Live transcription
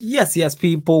Yes,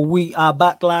 people. We are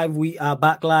back live. We are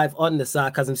back live on the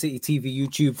Sarcasm City TV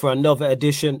YouTube for another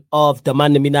edition of the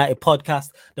ManDem United podcast,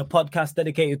 the podcast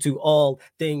dedicated to all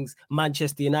things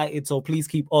Manchester United. So please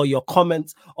keep all your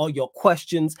comments, all your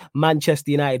questions,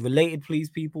 Manchester United related, please,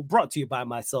 people. Brought to you by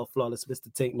myself, Flawless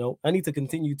Mr. Take Note. I need to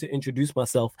continue to introduce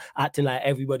myself, acting like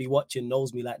everybody watching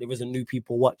knows me, like there isn't new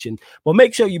people watching. But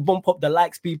make sure you bump up the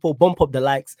likes, people. Bump up the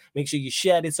likes. Make sure you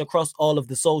share this across all of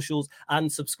the socials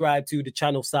and subscribe to the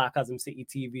channel Sarcasm City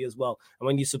TV as well. And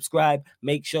when you subscribe,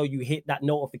 make sure you hit that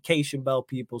notification bell,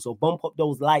 people. So bump up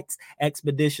those likes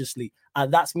expeditiously.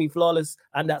 And that's me, Flawless,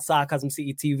 and that's Sarcasm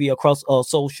City TV across all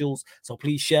socials. So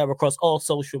please share across all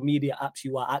social media apps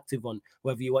you are active on,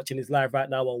 whether you're watching this live right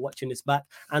now or watching this back,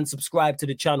 and subscribe to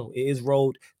the channel. It is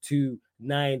road to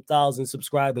 9,000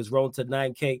 subscribers, road to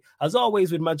 9K. As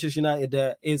always with Manchester United,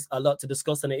 there is a lot to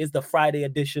discuss, and it is the Friday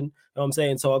edition. You know what I'm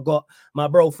saying? So I got my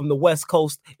bro from the West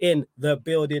Coast in the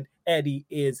building. Eddie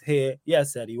is here.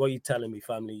 Yes, Eddie, what are you telling me,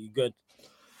 family? You good?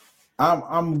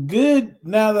 I'm good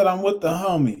now that I'm with the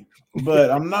homie, but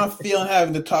I'm not feeling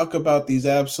having to talk about these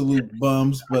absolute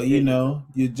bums. But you know,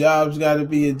 your job's got to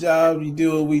be a job. You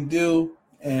do what we do,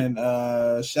 and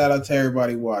shout out to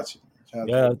everybody watching.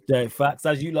 Yeah, facts.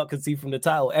 As you lot can see from the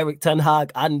title, ERIK, Ten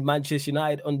HAG and Manchester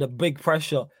United under big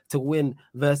pressure to win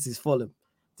versus Fulham.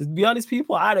 To be honest,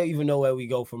 people, I don't even know where we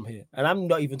go from here. And I'm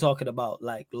not even talking about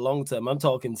like long term. I'm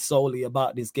talking solely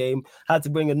about this game. Had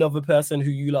to bring another person who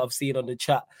you lot have seen on the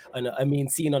chat,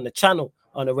 and seen on the channel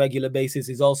on a regular basis.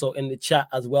 He's also in the chat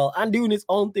as well and doing his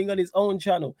own thing on his own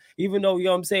channel. Even though, you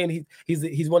know what I'm saying,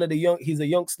 he's one of the young, he's a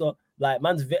youngster. Like,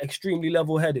 man's extremely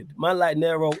level-headed. Man like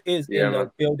Nero is in the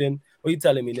building. What are you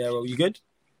telling me, Nero? You good?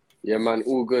 Yeah, man.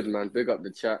 All good, man. Big up the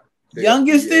chat.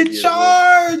 Youngest in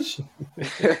charge.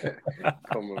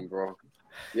 Come on, bro.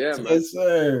 Yeah, man. Yes,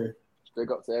 sir.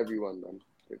 Big up to everyone, man.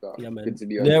 Big up. Yeah, man. Good to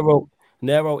be on.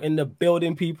 Nero in the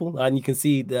building, people, and you can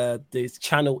see this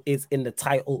channel is in the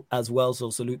title as well.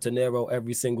 So salute to Nero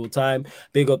every single time.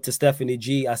 Big up to Stephanie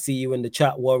G. I see you in the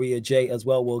chat, Warrior J as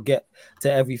well. We'll get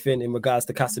to everything in regards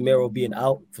to Casemiro being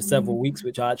out for several weeks,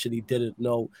 which I actually didn't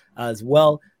know as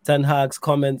well. Ten Hag's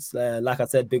comments, like I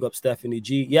said, big up Stephanie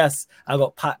G. Yes, I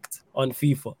got packed on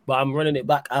FIFA, but I'm running it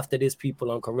back after this,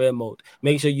 people, on career mode.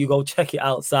 Make sure you go check it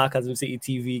out, Sarcasm City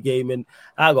TV Gaming.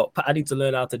 I need to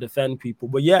learn how to defend people.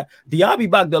 But yeah, Diaby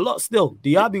bagged a lot still.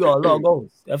 Diaby got a lot of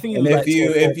goals. I think. And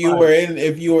if you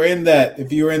were in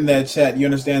that chat, you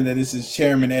understand that this is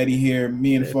Chairman Eddie here.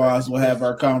 Me and Foz will have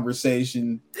our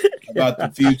conversation about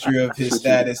the future of his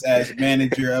status as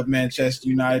manager of Manchester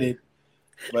United.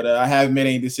 But I haven't made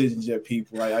any decisions yet,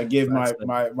 people. I give my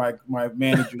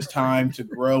managers time to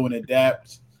grow and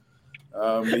adapt.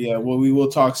 But yeah, we will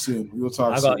talk soon. We will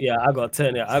talk soon. I got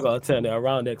to turn it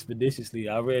around expeditiously.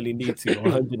 I really need to,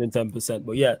 110%.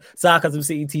 But yeah, Sarcasm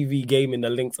City TV Gaming, the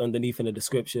link's underneath in the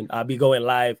description. I'll be going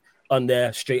live on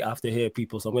there straight after here,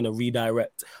 people. So I'm going to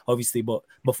redirect, obviously. But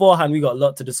beforehand, we got a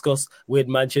lot to discuss with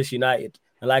Manchester United.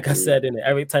 And like I said,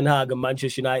 ERIK Ten HAG and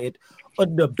Manchester United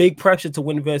under big pressure to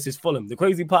win versus Fulham. The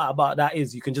crazy part about that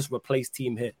is you can just replace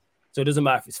team here. So it doesn't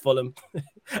matter if it's Fulham,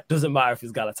 doesn't matter if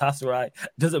it's Galatasaray,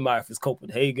 doesn't matter if it's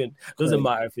Copenhagen, doesn't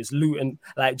matter if it's Luton.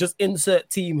 Like, just insert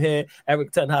team here,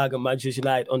 ERIK Ten HAG and Manchester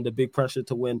United under big pressure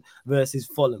to win versus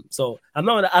Fulham. So I'm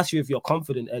not going to ask you if you're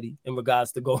confident, Eddie, in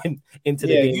regards to going into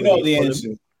the game. You know the answer.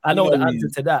 I know the answer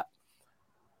to that.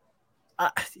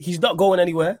 He's not going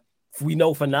anywhere. We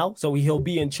know for now, so he'll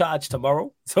be in charge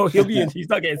tomorrow. So he'll be he's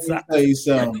not getting sacked. He's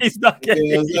not getting.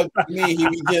 It's up to me. He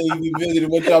be visiting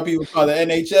what y'all people call the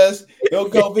NHS. He'll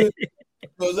go visit.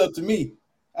 It goes up to me.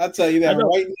 I'll tell you that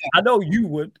right now. I know you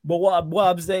would, but what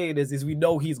I'm saying is we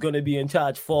know he's going to be in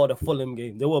charge for the Fulham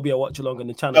game. There will be a watch along on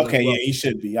the channel. Okay, yeah, he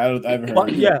should be. I haven't heard.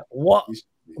 But yeah, what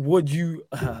would you?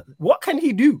 What can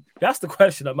he do? That's the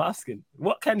question I'm asking.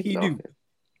 What can he do?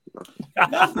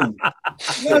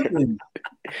 Nothing.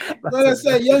 Like I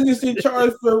said, youngest in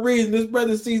charge for a reason. This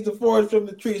brother sees the forest from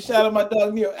the tree. Shout out my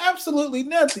dog Nero. Absolutely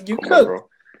nothing. You cooked.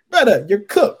 Brother, you're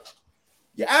cooked.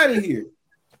 You're out of here.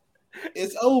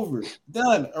 It's over.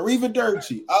 Done.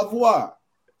 Arrivederci. Au revoir.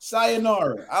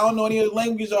 Sayonara. I don't know any other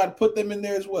languages, I'd put them in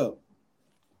there as well.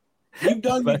 You've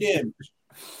done your damage.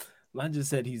 Man just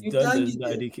said he's done. There's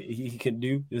nothing he can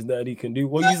do. There's nothing he can do.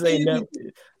 What are you saying now?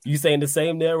 You saying the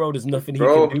same, Nero? There's nothing he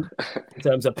can do in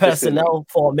terms of personnel,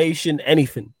 formation,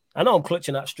 anything. I know I'm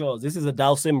clutching at straws. This is a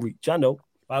Dalsim reach. I know.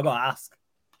 But I gotta ask.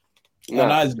 No,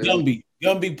 it's Gumby.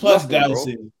 Gumby plus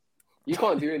Dalsim. You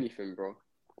can't do anything, bro.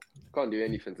 You can't do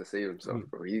anything to save himself,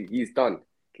 bro. He's done.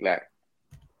 Like,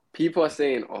 people are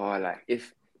saying, oh, like,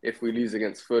 if we lose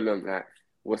against Fulham, like,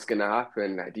 what's gonna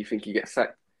happen? Like, do you think he gets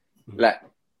sacked? Like,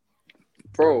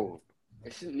 bro,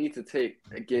 it shouldn't need to take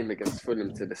a game against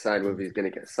Fulham to decide whether he's gonna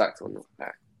get sacked or not.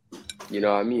 Like, you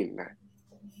know what I mean? Like,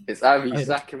 it's either you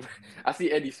sack him. I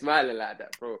see Eddie smiling like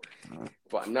that, bro.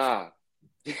 But nah,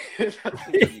 I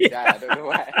don't know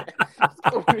why.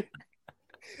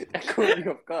 That caught me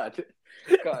off guard.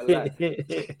 Can't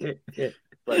lie.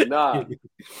 But nah,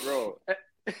 bro.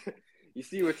 You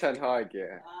see with Ten Hag,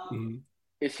 yeah,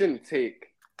 it shouldn't take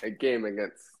a game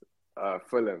against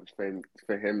Fulham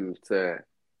for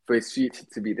his future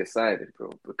to be decided,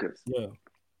 bro. Because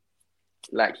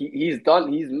like he's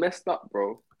messed up,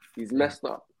 bro. He's messed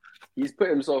up. He's put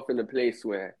himself in a place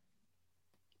where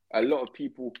a lot of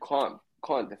people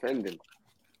can't defend him.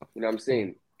 You know what I'm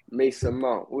saying? Mason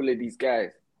Mount, all of these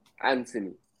guys,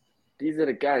 Anthony. These are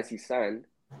the guys he signed,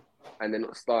 and they're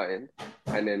not starting.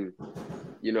 And then,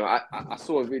 you know, I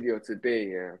saw a video today,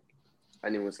 yeah,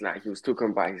 and it was like he was talking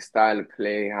about his style of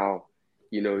play, how,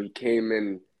 you know, he came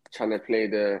in trying to play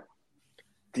the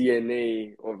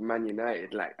DNA of Man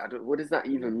United. Like, what does that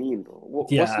even mean, bro?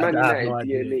 What's Man United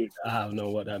DNA? I don't know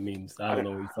what that means. I don't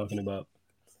know what he's talking about.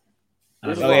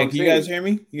 Okay, can you guys hear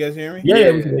me? Yeah.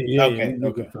 Okay.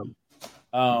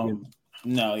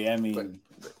 No, yeah, I mean,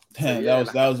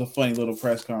 that was a funny little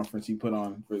press conference he put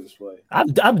on for this play.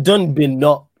 I've done been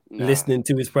listening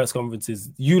to his press conferences.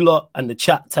 You lot and the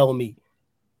chat tell me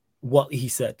what he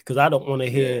said, because I don't want to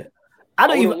hear. I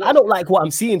don't like what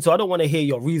I'm seeing, so I don't want to hear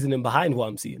your reasoning behind what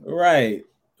I'm seeing. Right.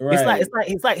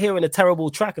 It's like hearing a terrible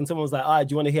track and someone's like, "All right,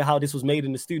 do you want to hear how this was made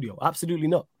in the studio?" Absolutely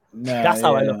not. That's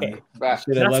how I look at it.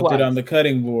 Should have left it on the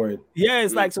cutting board. Yeah,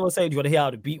 it's like someone saying, "Do you want to hear how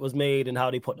the beat was made and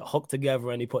how they put the hook together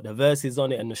and they put the verses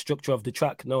on it and the structure of the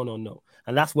track?" No.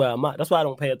 And that's where I'm at. That's why I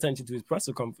don't pay attention to his press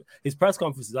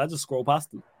conferences. I just scroll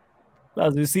past them.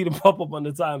 As you see them pop up on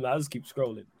the time, I just keep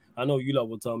scrolling. I know you lot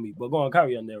will tell me, but go on,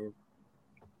 carry on there.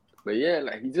 But yeah,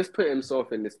 like, he just put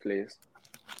himself in this place.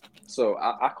 So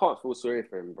I can't feel sorry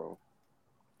for him, bro.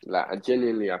 Like, I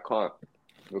genuinely can't,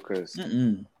 because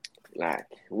like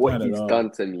what he's done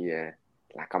to me, yeah.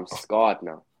 Like, I'm scarred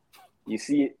now. You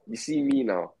see me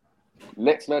now.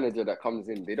 Next manager that comes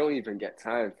in, they don't even get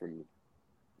time from me.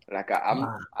 Like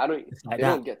they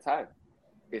don't get time.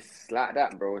 It's like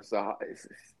that, bro. It's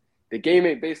the game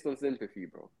ain't based on sympathy,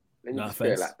 bro. Let me just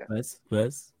say it like that.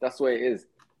 That's what it is.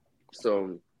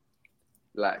 So,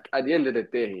 like, at the end of the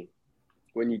day,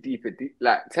 when you deep,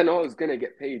 like, Ten Hag is gonna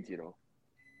get paid, you know.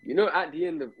 You know, at the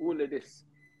end of all of this,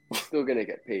 he's still gonna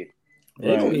get paid.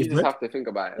 Right. You just have to think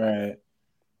about it. Right.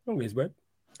 Always, bro.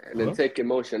 And then take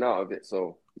emotion out of it.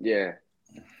 So, yeah,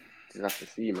 just have to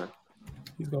see, man.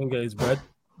 He's gonna get his bread.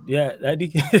 Yeah, I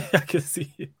can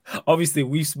see it. Obviously,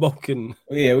 we've spoken.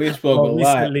 Yeah, we've spoken a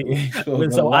lot.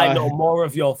 So I know more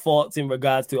of your thoughts in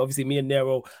regards to, obviously, me and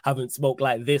Nero haven't spoke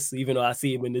like this, even though I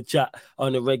see him in the chat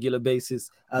on a regular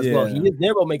basis as well.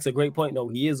 Nero makes a great point, though.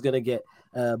 He is going to get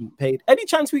paid. Any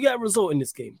chance we get a result in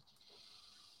this game?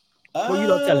 What are you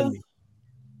not telling me?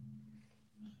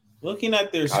 Looking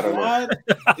at their squad,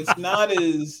 it's not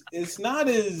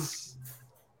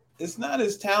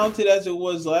as talented as it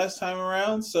was last time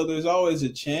around, so there's always a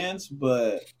chance,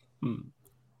 but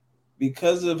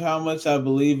because of how much I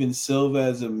believe in Silva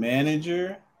as a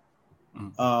manager,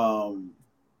 I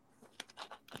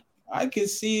can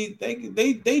see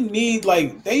they need,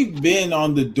 like, they've been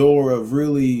on the door of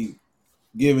really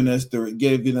giving us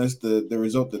the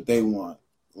result that they want.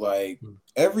 Like,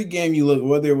 every game you look,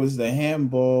 whether it was the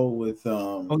handball with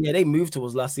they moved to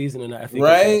us last season in that FA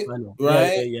right,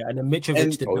 yeah. And then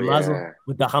Mitrovic did the muzzle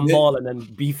with the handball and then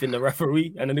beefing the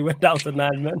referee, and then he went down to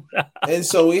 9 men. And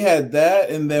so we had that,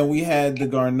 and then we had the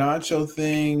Garnacho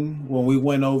thing when we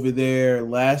went over there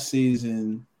last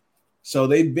season. So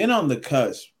they've been on the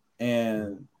cusp,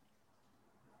 and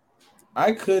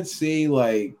I could see,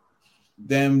 like,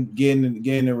 them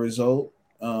getting a result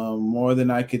more than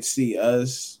I could see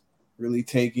us really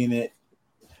taking it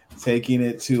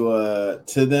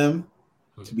to them,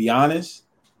 to be honest.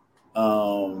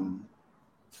 I'm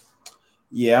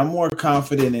more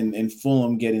confident in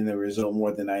Fulham getting the result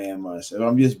more than I am us. If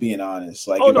I'm just being honest.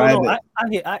 Like, I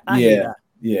hear that.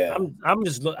 Yeah.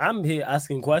 I'm here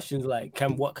asking questions like,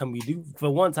 what can we do?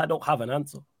 For once, I don't have an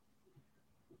answer.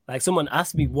 Like, someone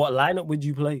asked me, what lineup would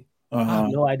you play? I have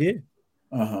no idea.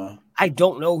 I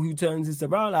don't know who turns this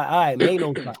around. Like, all right,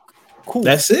 Maino's back. Cool.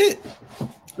 That's it.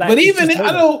 Like, but even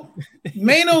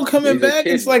Maino coming back,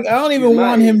 it's like, I don't even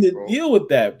want him to deal with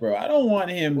that, bro. I don't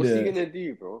want him What's he gonna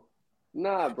do, bro?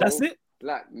 Nah, bro. That's it.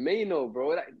 Like, Maino, bro.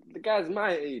 Like, the guy's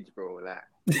my age, bro. Like,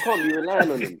 you can't be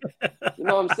relying on him. You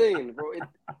know what I'm saying, bro?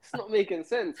 It's not making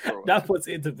sense, bro. That puts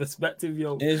it into perspective,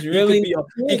 yo. It's really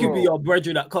he could be your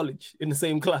brethren at college in the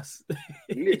same class.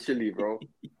 Literally, bro.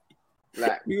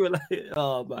 Like we were like,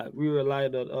 oh man, we were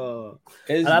relying on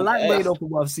and I like made up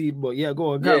what I've seen, but yeah,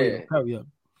 go on, carry on.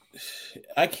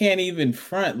 I can't even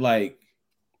front like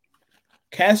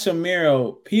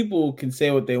Casemiro. People can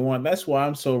say what they want. That's why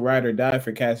I'm so ride or die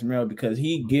for Casemiro, because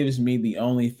he gives me the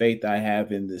only faith I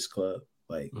have in this club.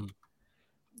 Like,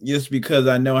 just because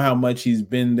I know how much he's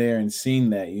been there and seen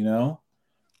that, you know?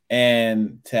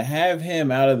 And to have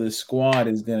him out of the squad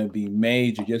is going to be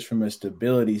major just from a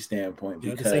stability standpoint.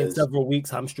 Yeah, because they're saying several weeks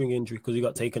hamstring injury because he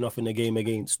got taken off in the game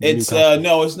against it's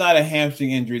no, it's not a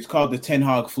hamstring injury. It's called the Ten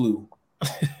Hag flu.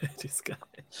 This guy.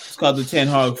 It's called the Ten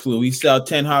Hag flu. We saw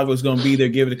Ten Hag was going to be there.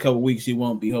 Give it a couple weeks, he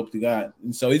won't be. Hope to God.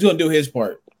 And so he's going to do his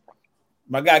part.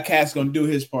 My guy Cass going to do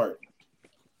his part.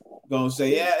 Going to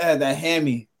say, yeah, that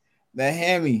hammy. My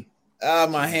hammy.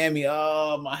 My hammy.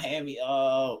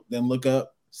 Then look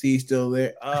up. See, he's still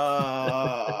there.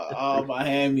 My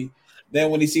hammy.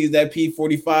 Then when he sees that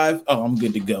P45, I'm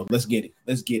good to go. Let's get it.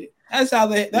 That's how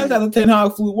the Ten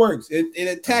Hag flu works.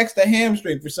 It attacks the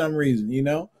hamstring for some reason, you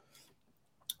know.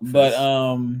 But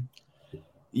I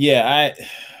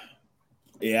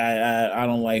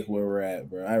don't like where we're at,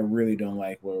 bro. I really don't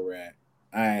like where we're at.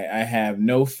 I have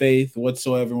no faith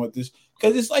whatsoever in what this,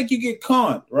 because it's like you get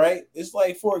conned, right? It's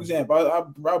like, for example,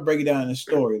 I'll break it down in a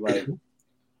story. Like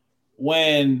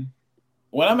when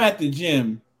I'm at the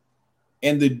gym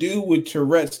and the dude with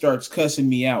Tourette starts cussing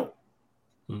me out,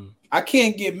 I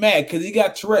can't get mad because he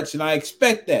got Tourette's, and I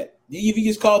expect that. If he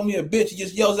just called me a bitch, he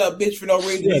just yells out bitch for no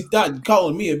reason. Yeah. He's not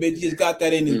calling me a bitch. He just got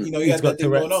that in his, he got that thing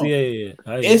going on. Yeah.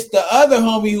 It's the other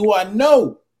homie who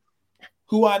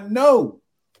I know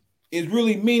is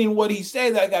really meaning what he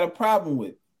says that I got a problem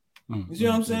with. You see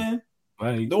what I'm saying?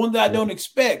 Right. The one that I don't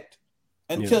expect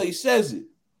until he says it.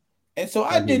 And so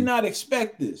I did not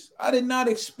expect this. I did not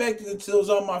expect it until it was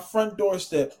on my front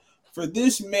doorstep for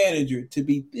this manager to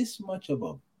be this much of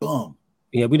a bum.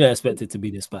 Yeah, we didn't expect it to be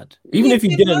this bad. Even if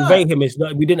you didn't rate him, it's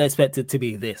not. We didn't expect it to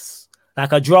be this.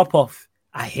 Like a drop off,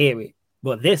 I hear it.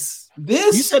 But this,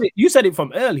 you said it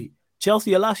from early.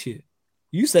 Chelsea last year.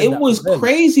 You said it was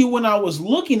crazy when I was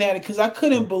looking at it because I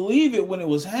couldn't believe it when it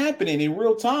was happening in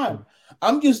real time.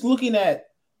 I'm just looking at,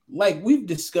 like, we've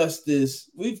discussed this,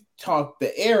 we've talked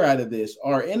the air out of this,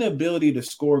 our inability to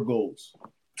score goals.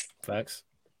 Facts.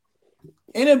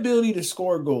 Inability to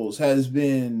score goals has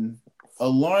been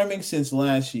alarming since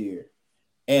last year.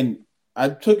 And I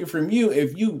took it from you.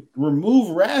 If you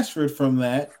remove Rashford from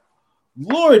that,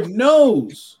 Lord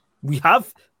knows.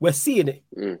 We're seeing it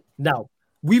now.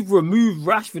 We've removed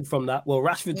Rashford from that. Well,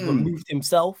 Rashford's removed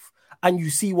himself, and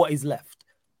you see what is left.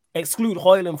 Exclude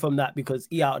Højlund from that because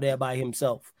he out there by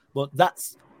himself. But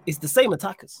it's the same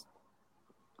attackers.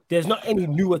 There's not any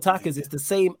new attackers. It's the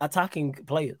same attacking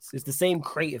players. It's the same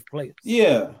creative players.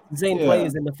 Yeah. The same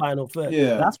players in the final third.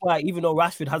 Yeah. That's why, even though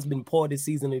Rashford has been poor this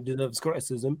season and deserves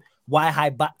criticism, why I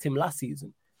backed him last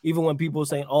season. Even when people are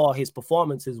saying, his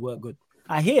performances weren't good.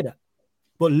 I hear that.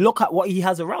 But look at what he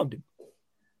has around him.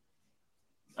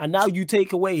 And now you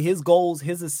take away his goals,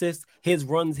 his assists, his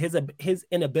runs, his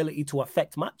inability to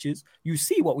affect matches. You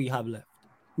see what we have left.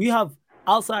 We have,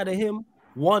 outside of him,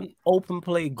 one open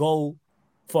play goal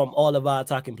from all of our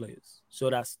attacking players. So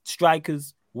that's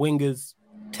strikers, wingers,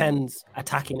 10s,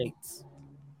 attacking 8s.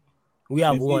 We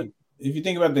have one. If you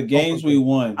think about the games we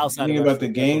won,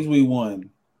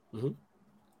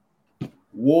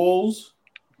 Wolves,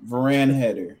 Varane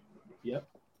header. Yep.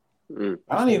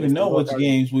 I don't even know which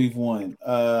games we've won.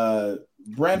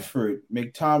 Brentford,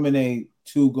 McTominay,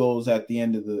 2 goals at the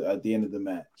end of the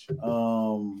match.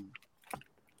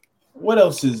 What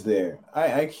else is there?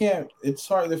 I can't. It's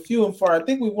hard. They're few and far. I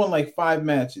think we won like 5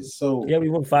 matches. So yeah, we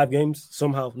won 5 games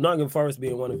somehow. Nottingham Forest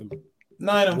being one of them.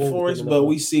 Nottingham Forest, but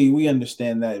we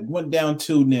understand that. Went down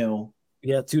 2-0.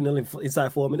 Yeah, 2-0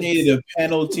 inside 4 minutes. Needed a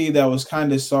penalty that was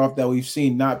kind of soft that we've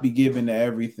seen not be given to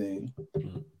everything.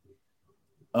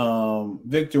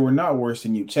 Victor, we're not worse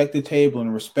than you. Check the table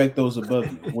and respect those above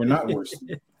you. We're not worse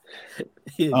than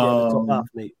you. Top half,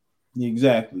 mate.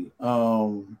 Exactly.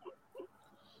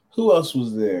 Who else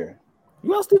was there?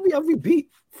 Who else did we have? We beat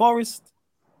Forest.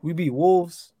 We beat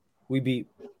Wolves. We beat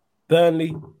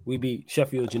Burnley. We beat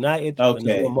Sheffield United.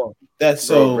 Okay. That's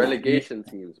so relegation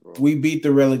teams, bro. We beat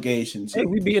the relegation team. Hey,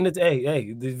 we beating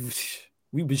it.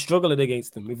 We've been struggling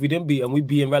against them. If we didn't beat them, we'd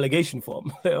be in relegation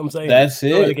form. You know what I'm saying? That's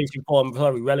it. Relegation form,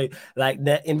 sorry.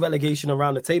 In relegation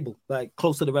around the table, like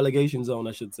close to the relegation zone,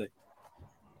 I should say.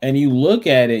 And you look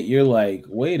at it, you're like,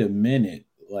 wait a minute.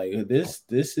 Like this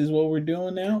is what we're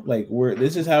doing now. Like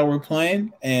this is how we're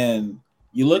playing. And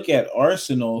you look at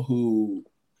Arsenal, who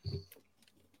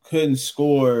couldn't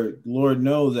score, Lord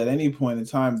knows, at any point in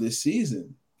time this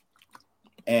season.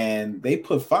 and they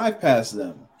put 5 past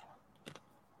them.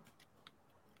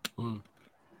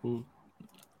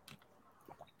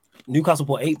 Newcastle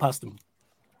put 8 past them.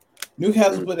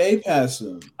 Newcastle put 8 past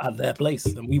them at their place,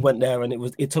 and we went there,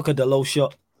 and it took a long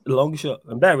shot,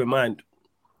 and bear in mind,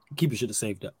 the keeper should have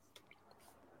saved that.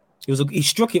 He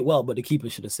struck it well, but the keeper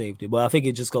should have saved it. But I think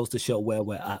it just goes to show where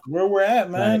we're at. Where we're at,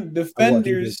 man. Like,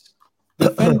 defenders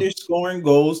scoring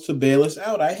goals to bail us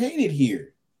out. I hate it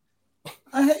here.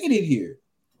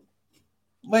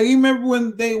 Like, you remember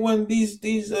when these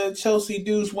Chelsea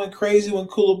dudes went crazy when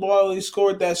Koulibaly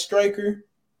scored that striker?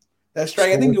 That strike,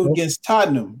 I think it was against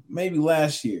Tottenham, maybe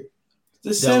last year.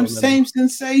 The same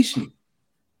sensation.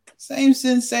 Same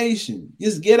sensation.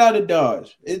 Just get out of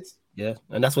Dodge.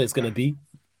 And that's what it's gonna be.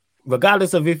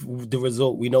 Regardless of if the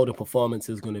result, we know the performance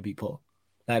is gonna be poor.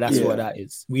 Like, that's what that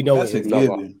is. We know that's it.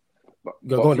 But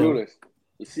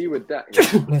you see with that,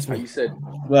 like you said,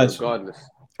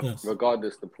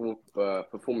 regardless, the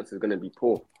performance is gonna be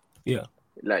poor. Yeah.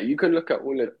 Like, you can look at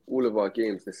all of our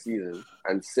games this season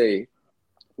and say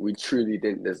we truly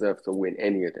didn't deserve to win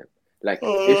any of them. Like,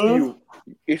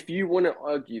 if you want to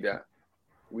argue that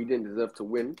we didn't deserve to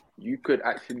win, you could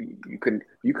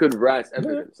rise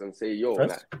evidence and say, yo,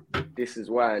 like, this is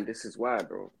why and this is why,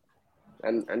 bro.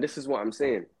 And this is what I'm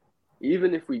saying.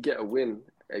 Even if we get a win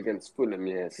against Fulham,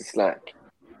 it's just like,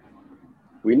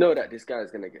 we know that this guy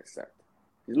is gonna get sacked.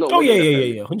 He's not.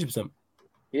 100%.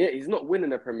 Yeah, he's not winning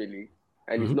the Premier League,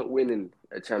 and he's not winning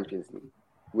a Champions League,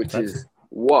 which is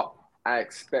what I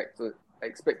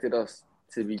expected us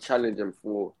to be challenging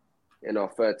for in our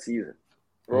 3rd season,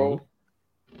 bro.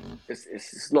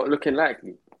 It's not looking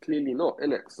likely. Clearly not,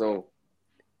 innit? So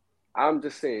I'm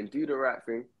just saying, do the right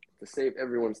thing to save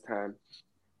everyone's time.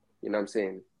 You know what I'm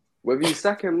saying? Whether you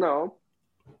sack him now,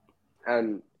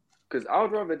 and because I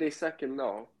would rather they sack him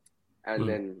now, and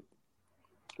then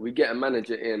we get a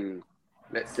manager in,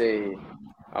 let's say,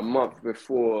 a month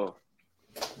before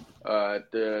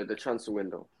the transfer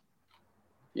window.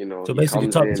 You know, so basically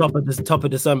top of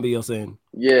December, you're saying?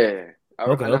 Yeah. I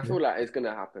feel like it's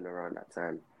gonna happen around that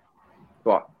time.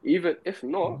 But even if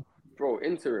not, bro,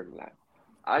 interim, like,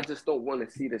 I just don't want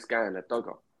to see this guy in the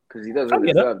dugout because he doesn't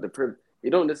deserve he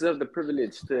don't deserve the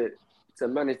privilege to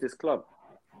manage this club.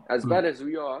 As bad as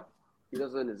we are, he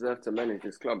doesn't deserve to manage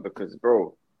this club because,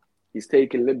 bro, he's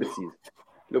taking liberties.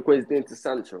 Look what he's doing to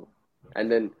Sancho.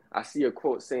 And then I see a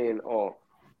quote saying, "Oh,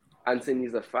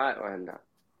 Anthony's a fighter and that.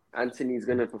 Anthony's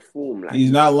gonna perform." Like,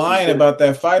 he's not lying about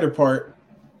that fighter part.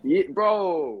 Yeah,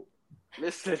 bro,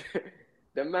 listen,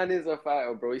 the man is a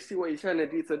fighter, bro. You see what he's trying to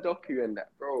do to Doku and that,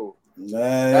 bro.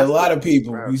 A lot of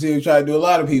people. Bro. You see him try to do a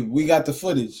lot of people. We got the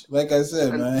footage. Like I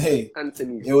said, man. Hey,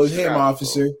 Anthony's it was him,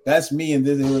 officer. Bro. That's me, and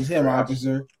this. It was him,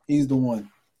 officer. He's the one.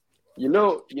 You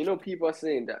know, people are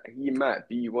saying that he might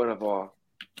be one of our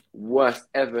worst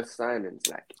ever signings.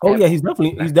 Like, yeah, he's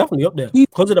definitely up there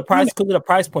because of the price. Because of the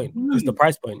price point. It's the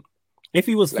price point. If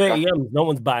he was 30 M's, no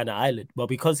one's buying an eyelid. But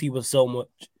because he was so much,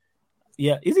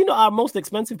 is he not our most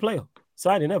expensive player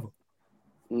signing ever?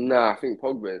 Nah, I think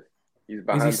Pogba is. He's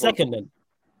behind. Is he second then?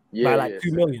 Yeah, by like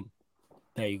 2 million.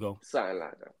 There you go. Something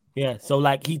like that. Yeah, so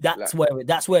like that's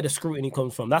where the scrutiny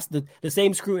comes from. That's the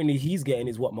same scrutiny he's getting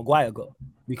is what Maguire got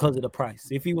because of the price.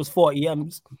 If he was 40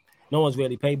 M's, no one's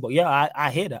really paid. But yeah,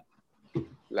 I hear that.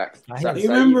 Like, do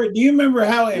you remember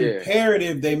how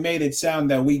imperative they made it sound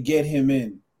that we get him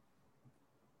in?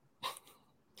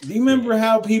 Do you remember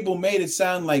how people made it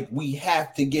sound like we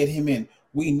have to get him in?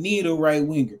 We need a right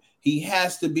winger. He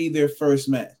has to be their first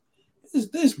man.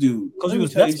 This dude. Because he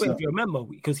was desperate, if you remember,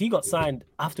 because he got signed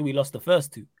after we lost the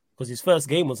first 2. Because his first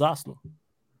game was Arsenal.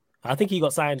 I think he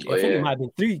got signed. I think it might have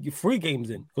been three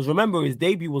games in. Because remember, his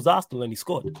debut was Arsenal and he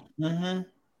scored. Mm-hmm.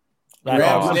 Like,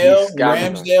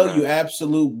 Ramsdale, you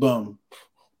absolute bum.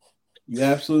 You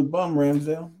absolute bum,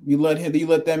 Ramsdale. You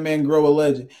let that man grow a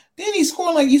legend. Then he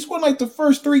scored like the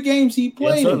first 3 games he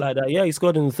played. Yeah, like that. Yeah, he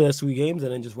scored in the first 3 games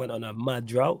and then just went on a mad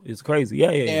drought. It's crazy.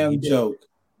 Yeah.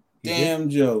 Damn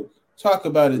joke. Talk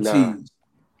about a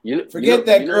tease. Forget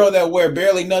that girl that wear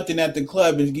barely nothing at the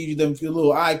club and give you them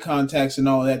little eye contacts and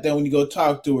all that. Then when you go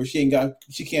talk to her, she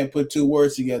can't put 2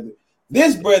 words together.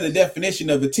 This brother definition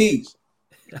of a tease.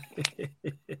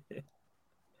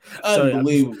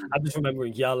 Unbelievable. Sorry, I'm just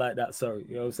remembering y'all like that. Sorry,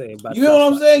 you know what I'm saying? You know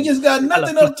what I'm saying? Just got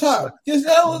nothing up top.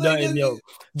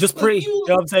 Just pretty. You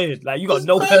know what I'm saying? Like, you got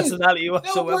no personality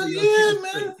whatsoever.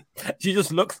 Man. She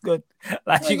just looks good.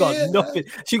 Like, she got nothing.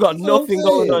 She got nothing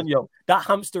going on, yo. That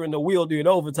hamster in the wheel doing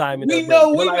overtime. We know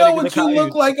what you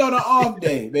look like on an off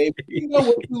day, baby. We know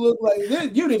what you look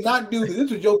like. You did not do this.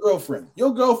 This was your girlfriend.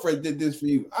 Your girlfriend did this for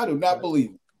you. I do not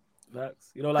believe it.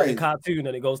 Facts. You know, like the cartoon,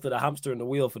 and it goes to the hamster and the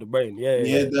wheel for the brain.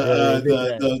 The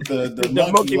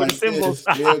monkey with the symbols.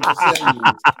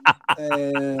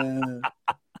 And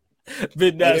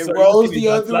it rolls the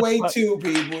other way too,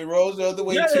 people. It rolls the other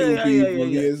way too, people.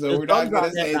 Yeah. So we're not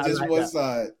gonna say just one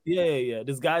side. Yeah.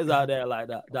 There's guys out there like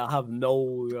that have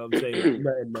no, you know what I'm saying,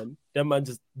 man. Them man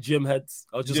just gym heads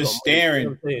or just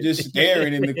staring, just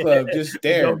staring in the club, just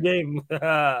staring. No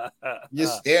game.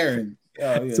 Just staring.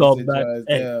 Oh, yeah, so man,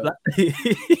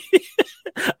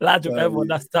 large of everyone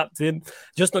that's tapped in.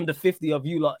 Just under 50 of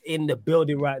you lot in the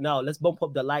building right now. Let's bump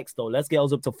up the likes though. Let's get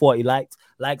us up to 40 likes.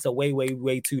 Likes are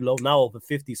way too low now, over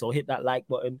 50. So hit that like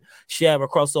button, share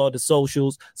across all the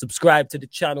socials, subscribe to the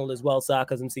channel as well,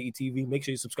 Sarcasm City TV. Make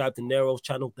sure you subscribe to Nero's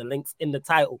channel. The link's in the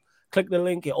title. Click the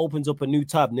link, it opens up a new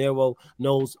tab. Nero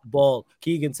knows ball.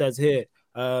 Keegan says here,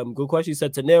 good question. He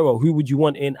said to Nero, who would you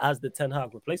want in as the Ten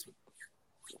Hag replacement?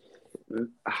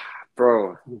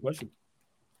 Bro, good question.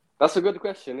 That's a good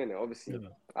question, isn't it? Obviously,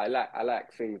 I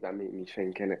like things that make me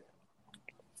think, innit?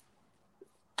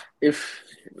 If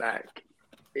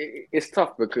it's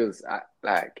tough because I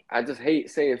just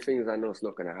hate saying things I know it's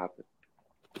not gonna happen.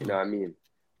 You know what I mean?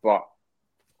 But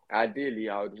ideally,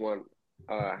 I would want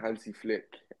Hansi Flick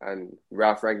and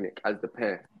Ralph Rangnick as the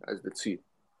pair, as the two.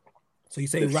 So you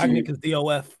say Rangnick is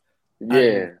DOF?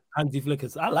 Yeah. Hansi Flick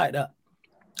is. I like that.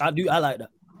 I like that.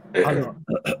 I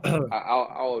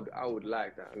would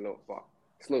like that a lot, but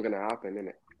it's not gonna happen,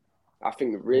 innit? I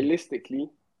think realistically,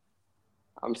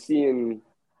 I'm seeing.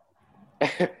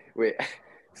 Wait,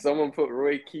 someone put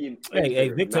Roy Keane. Hey,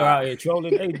 Victor out here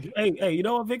trolling. hey, you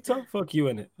know what, Victor? Fuck you,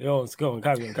 innit? Yo, it's going.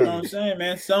 You know what I'm saying,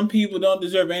 man. Some people don't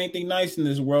deserve anything nice in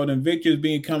this world, and Victor's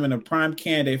becoming a prime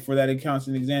candidate for that. It counts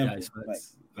an example.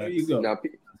 There you go. Now,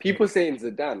 people saying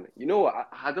Zidane. You know what?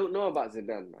 I don't know about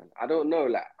Zidane, man. I don't know.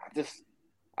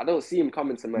 I don't see him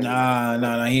coming to Man.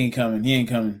 Nah. He ain't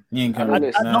coming. I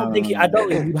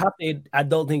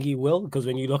don't think he will, because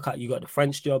when you look at, you got the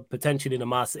French job, potentially the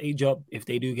Marseille job. If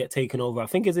they do get taken over, I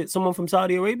think is it someone from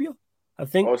Saudi Arabia? I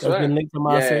think that's been linked to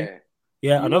Marseille.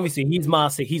 Yeah, and obviously he's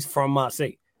Marseille. He's from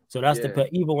Marseille, so that's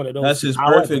either one of those. That's his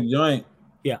perfect joint.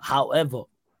 Yeah. However,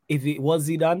 if it was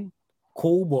Zidane,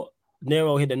 cool, but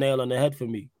Nero hit the nail on the head for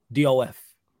me. DOF.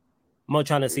 I'm not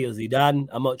trying to see a Zidane.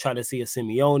 I'm not trying to see a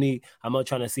Simeone. I'm not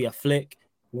trying to see a Flick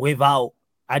without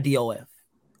a DOF.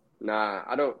 Nah,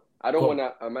 I don't want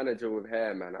a manager with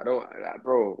hair, man. I don't,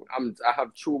 bro. I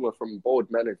have trauma from bald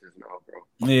managers now, bro.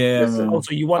 Yeah.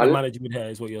 So you want a manager with hair,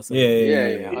 is what you're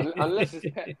saying? Yeah. Unless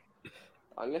it's Pep.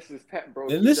 Unless it's Pep, bro.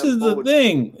 And this is the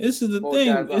thing.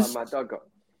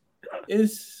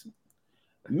 It's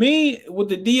me with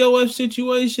the DOF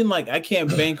situation. Like, I can't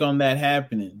bank on that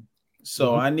happening.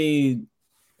 So I need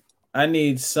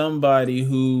somebody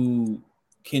who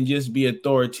can just be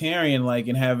authoritarian,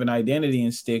 and have an identity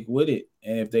and stick with it.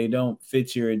 And if they don't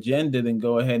fit your agenda, then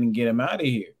go ahead and get them out of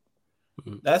here.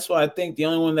 Mm-hmm. That's why I think the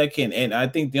only one that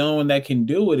can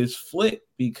do it is Flick,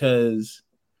 because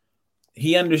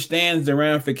he understands the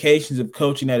ramifications of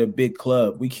coaching at a big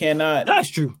club. We cannot. That's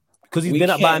true. Because he's been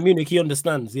at Bayern Munich, he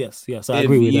understands. Yes, I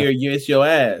agree with that. It's your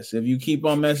ass. If you keep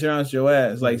on messing around, it's your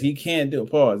ass. He can't do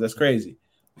it. Pause. That's crazy.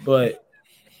 But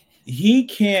he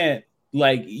can't.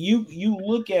 You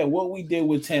look at what we did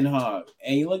with Ten Hag,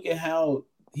 and you look at how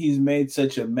he's made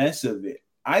such a mess of it.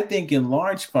 I think in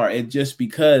large part it's just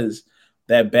because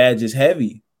that badge is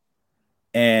heavy,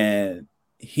 and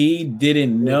he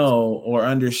didn't know or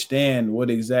understand what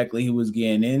exactly he was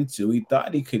getting into. He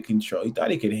thought he could control. He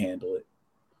thought he could handle it.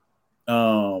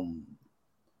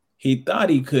 He thought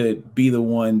he could be the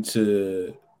one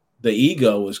to. The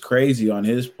ego was crazy on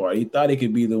his part. He thought he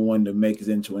could be the one to make it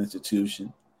into an institution.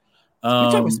 Which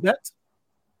I respect.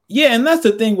 Yeah, and that's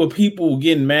the thing with people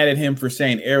getting mad at him for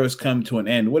saying eras come to an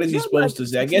end. What is he supposed to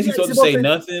say? I guess he's supposed to say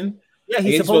nothing. Yeah,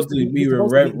 he's supposed to be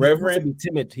reverent. Be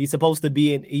timid. He's supposed to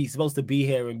be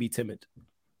here and be timid.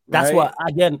 That's what,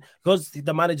 again, because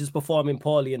the manager's performing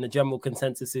poorly and the general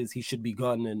consensus is he should be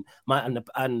gone, and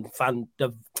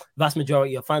the vast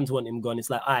majority of fans want him gone. It's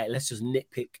like, all right, let's just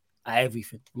nitpick at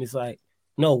everything. And it's like,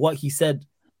 no, what he said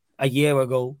a year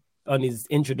ago on his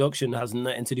introduction has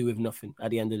nothing to do with nothing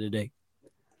at the end of the day.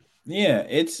 Yeah,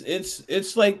 it's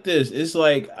like this. It's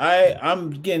like I'm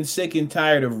getting sick and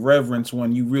tired of reverence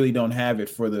when you really don't have it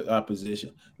for the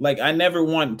opposition. I never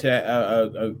want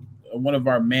to one of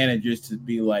our managers to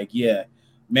be like, yeah,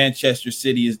 Manchester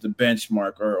City is the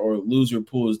benchmark, or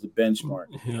Liverpool is the benchmark.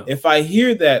 Yeah. If I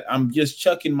hear that, I'm just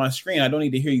chucking my screen. I don't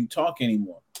need to hear you talk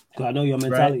anymore. I know your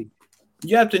mentality. Right?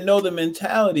 You have to know the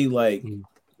mentality.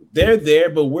 They're there,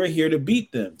 but we're here to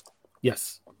beat them.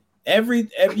 Yes.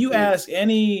 If you ask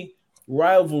any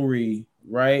rivalry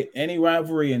right? Any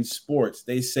rivalry in sports,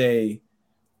 they say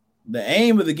the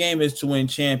aim of the game is to win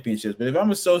championships. But if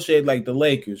I'm associated like the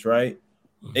Lakers, right?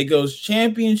 It goes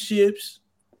championships,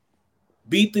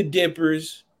 beat the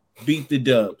Dippers, beat the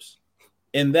Dubs,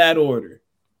 in that order.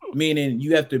 Meaning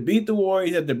you have to beat the Warriors,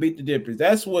 you have to beat the Dippers.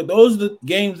 Those are the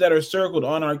games that are circled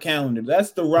on our calendar.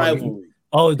 That's the rivalry.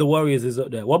 Oh, the Warriors is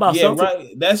up there. What about Celtics?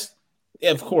 Right. That's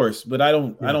of course, but I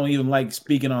don't even like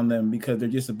speaking on them because they're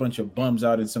just a bunch of bums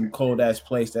out in some cold ass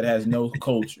place that has no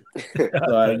culture.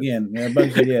 So again, they're a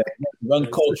bunch of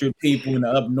uncultured people in the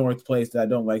up north place that I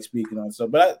don't like speaking on. So,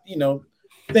 but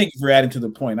thank you for adding to the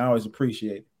point. I always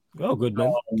appreciate it. Oh, good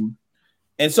man.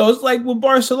 And so it's like with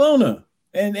Barcelona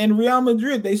and Real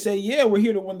Madrid. They say, yeah, we're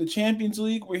here to win the Champions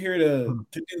League. We're here to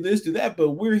do this, do that,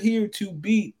 but we're here to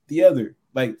beat the other.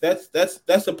 Like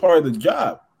that's a part of the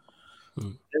job.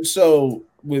 And so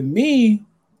with me,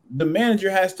 the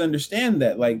manager has to understand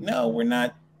that. Like, no, we're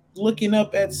not looking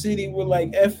up at City. We're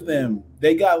like, F them.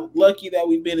 They got lucky that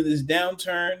we've been in this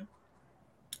downturn.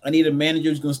 I need a manager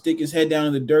who's going to stick his head down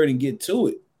in the dirt and get to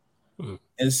it.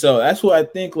 And so that's what I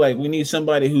think, like, we need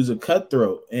somebody who's a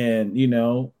cutthroat. And,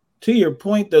 to your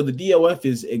point, though, the DOF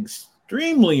is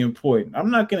extremely important.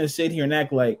 I'm not going to sit here and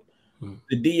act like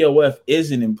the DOF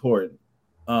isn't important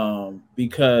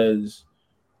because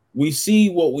we see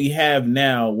what we have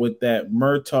now with that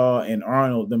Murtaugh and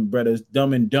Arnold, them brothers,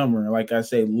 Dumb and Dumber. Like I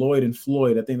say, Lloyd and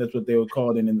Floyd, I think that's what they were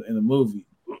called in the movie.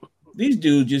 These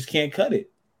dudes just can't cut it.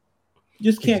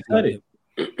 Just can't cut it.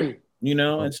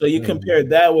 And so you compare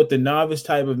that with the novice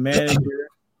type of manager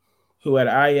who at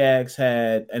Ajax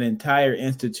had an entire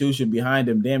institution behind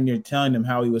him, damn near telling him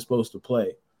how he was supposed to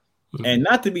play. And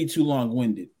not to be too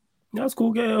long-winded. That's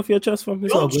cool. Get it off your chest from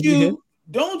this.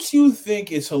 Don't you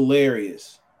think it's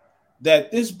hilarious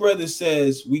that this brother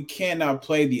says we cannot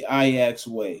play the Ajax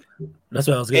way? That's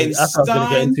what I was going to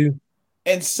get into.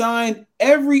 And signed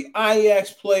every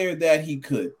Ajax player that he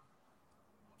could.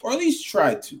 Or at least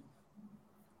tried to.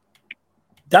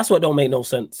 That's what don't make no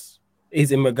sense,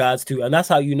 is in regards to, and that's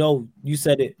how you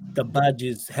said it, the badge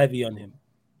is heavy on him.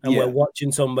 And we're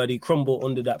watching somebody crumble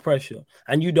under that pressure.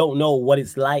 And you don't know what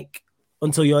it's like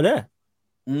until you're there.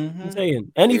 I'm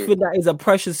saying anything that is a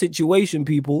pressure situation,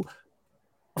 people,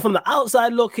 from the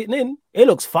outside looking in, it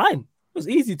looks fine. It was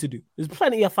easy to do. There's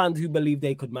plenty of fans who believe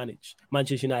they could manage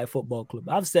Manchester United Football Club.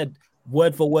 I've said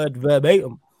word for word,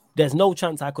 verbatim, there's no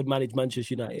chance I could manage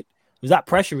Manchester United because that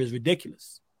pressure is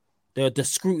ridiculous. The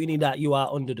scrutiny that you are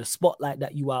under, the spotlight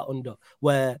that you are under,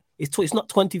 where it's not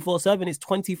 24/7, it's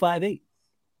 25/8.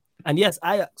 And yes,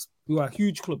 Ajax, who are a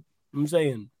huge club, I'm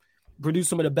saying, produce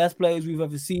some of the best players we've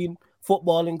ever seen,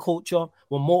 footballing culture,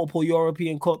 won multiple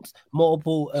European Cups,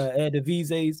 multiple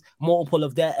Eredivisie, multiple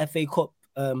of their FA Cup,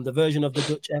 the version of the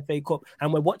Dutch FA Cup,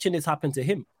 and we're watching this happen to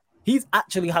him. He's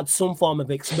actually had some form of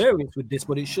experience with this,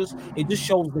 but it just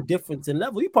shows the difference in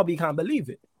level. He probably can't believe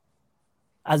it.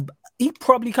 He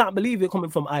probably can't believe it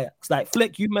coming from Ajax. Like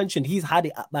Flick, you mentioned he's had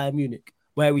it at Bayern Munich,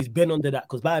 where he's been under that,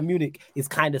 because Bayern Munich is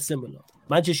kind of similar.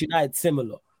 Manchester United,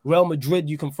 similar. Real Madrid,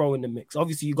 you can throw in the mix.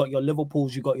 Obviously, you got your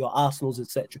Liverpools, you got your Arsenals,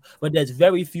 etc. But there's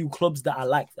very few clubs that are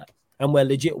like that. And we're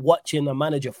legit watching a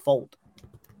manager fold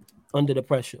under the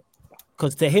pressure.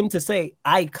 Because to him to say,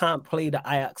 I can't play the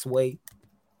Ajax way,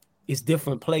 it's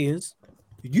different players.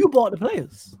 You bought the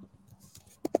players.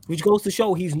 Which goes to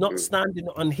show he's not standing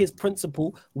on his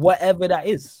principle, whatever that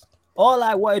is. All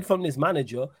I wanted from this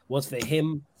manager was for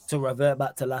him to revert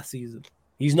back to last season.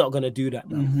 He's not going to do that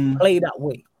now. Play that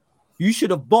way. You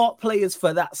should have bought players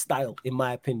for that style, in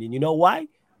my opinion. You know why?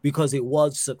 Because it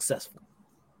was successful.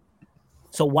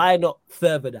 So why not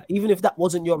further that? Even if that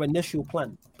wasn't your initial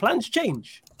plan. Plans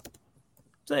change.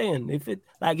 I'm saying,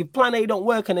 if plan A don't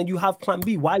work and then you have plan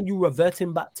B, why are you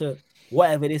reverting back to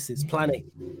whatever this is, plan A?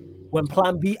 When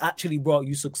plan B actually brought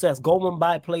you success, go and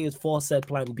buy players for said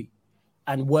plan B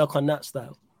and work on that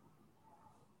style.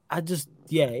 It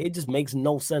just makes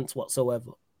no sense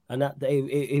whatsoever. And that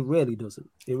it really doesn't.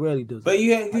 It really doesn't. But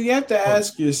you have to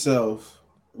ask yourself,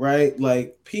 right?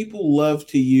 Like, people love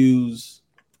to use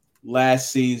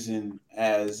last season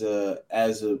as a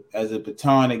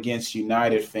baton against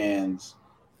United fans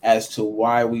as to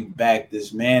why we backed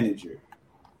this manager.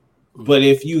 But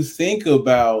if you think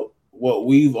about what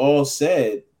we've all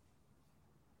said,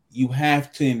 you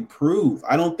have to improve.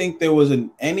 I don't think there was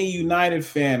any United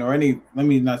fan or any, let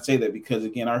me not say that, because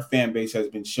again, our fan base has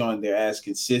been showing their ass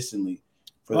consistently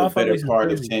for the better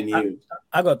part of 10 years.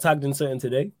 I got tagged in something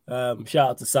today. Shout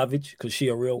out to Savage, because she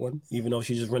a real one, even though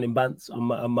she's just running bants on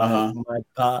my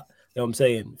part. You know what I'm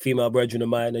saying? Female brethren of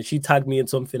mine. And she tagged me in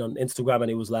something on Instagram, and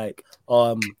it was like,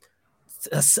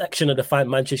 a section of the fan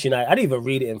Manchester United. I didn't even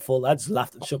read it in full. I just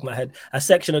laughed and shook my head. A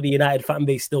section of the United fan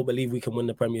base still believe we can win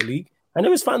the Premier League, and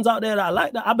there is fans out there that are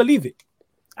like that. I believe it.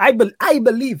 I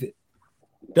believe it.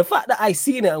 The fact that I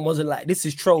seen it and wasn't like, this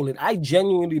is trolling, I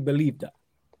genuinely believe that.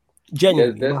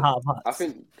 Genuinely, in my heart of hearts.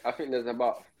 I think there's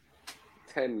about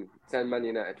 10 Man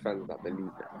United fans that believe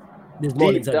that. There's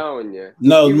more deep than 10. Down, yeah.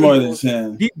 No, more than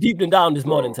 10. Deep down, there's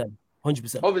more than 10.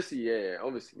 100%.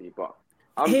 Obviously, but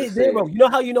hey, Zero, you know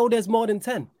how you know there's more than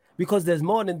 10? Because there's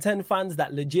more than 10 fans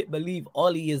that legit believe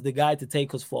Ollie is the guy to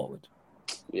take us forward.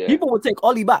 Yeah. People will take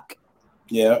Ollie back.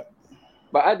 Yeah.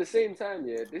 But at the same time,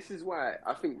 yeah, this is why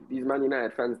I think these Man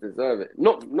United fans deserve it.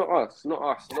 Not us.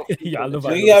 Yeah, I love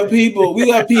it. We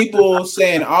got people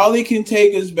saying Ollie can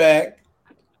take us back.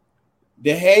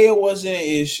 De Gea wasn't an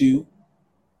issue.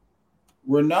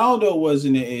 Ronaldo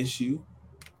wasn't an issue.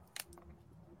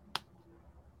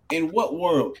 In what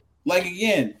world? Like,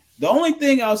 again, the only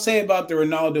thing I'll say about the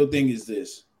Ronaldo thing is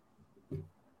this.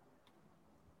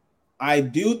 I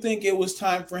do think it was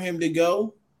time for him to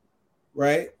go,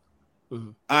 right?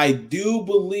 Mm-hmm. I do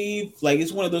believe, like,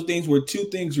 it's one of those things where two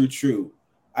things are true.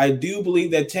 I do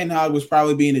believe that Ten Hag was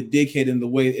probably being a dickhead in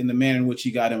the manner in which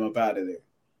he got him up out of there.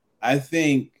 I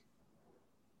think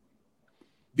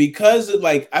because of,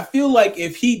 like, I feel like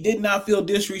if he did not feel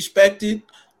disrespected,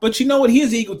 but you know what, he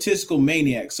is an egotistical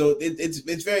maniac, so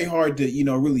it's very hard to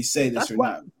really say this that's or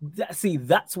not.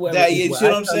 That's where you see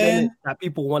what I'm saying? That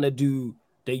people want to do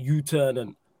the U-turn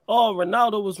and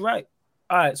Ronaldo was right.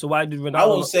 All right, so why did Ronaldo? I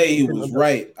won't say he was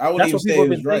right. I wouldn't even say he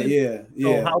was right. Yeah.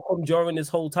 So how come during this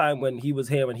whole time when he was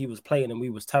here and he was playing and we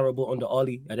was terrible under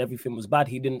Ollie and everything was bad,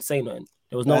 he didn't say nothing?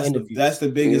 There was no interview. That's the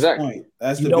biggest point.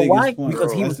 That's the biggest why? Point.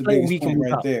 Because he was playing week in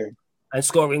week out there and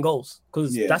scoring goals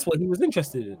because that's what he was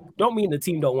interested in. Don't mean the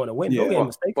team don't want to win. Don't get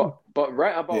mistaken. But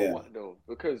right about what though?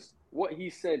 Because what he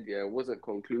said wasn't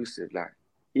conclusive. Like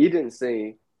he didn't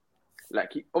say.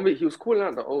 Like he was calling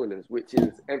out the owners, which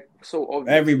is so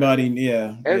obvious. Everybody,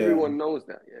 everyone knows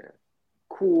that. Yeah,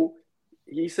 cool.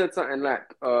 He said something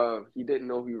like, he didn't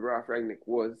know who Ralph Rangnick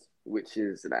was, which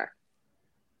is like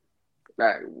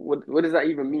what does that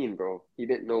even mean, bro? He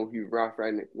didn't know who Ralph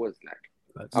Rangnick was.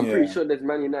 Like, I'm pretty sure there's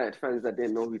Man United fans that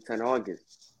didn't know who Ten Hag is,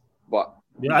 but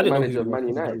I didn't manager know of Man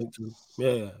United.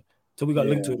 Yeah. So we got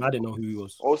linked to him. I didn't know who he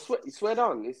was. Oh, swear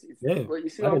down. It's but you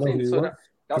see what I'm saying? So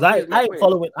because I ain't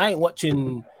following, I ain't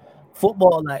watching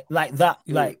football like that.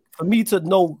 Like for me to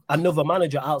know another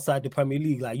manager outside the Premier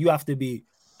League, like you have to be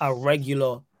a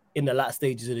regular in the last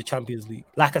stages of the Champions League,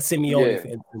 like a Simeone, for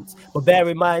instance. But bear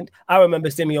in mind, I remember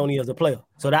Simeone as a player,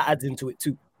 so that adds into it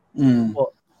too. But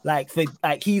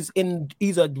he's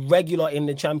a regular in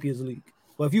the Champions League.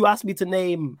 But if you ask me to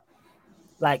name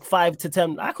like 5 to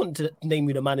 10, I couldn't name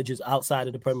you the managers outside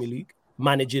of the Premier League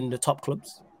managing the top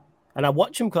clubs. And I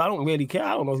watch him because I don't really care.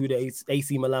 I don't know who the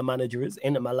AC Milan manager is.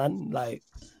 Inter Milan, like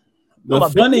the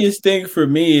funniest thing for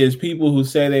me is people who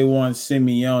say they want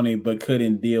Simeone but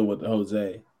couldn't deal with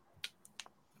Jose.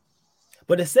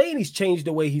 But they're saying he's changed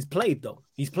the way he's played, though.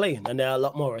 He's playing, and they're a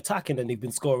lot more attacking, and they've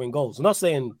been scoring goals. I'm not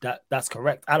saying that that's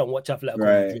correct. I don't watch Atletico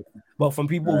Madrid, but from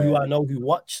people who I know who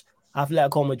watch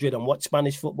Atletico Madrid and watch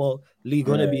Spanish football,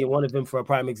 Liga gonna be one of them for a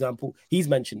prime example. He's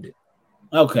mentioned it.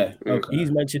 Okay. He's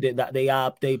mentioned it that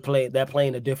they're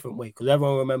playing a different way because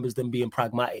everyone remembers them being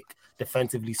pragmatic,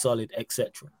 defensively solid,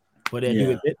 etc. But they're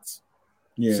doing bits.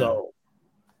 Yeah. So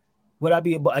would I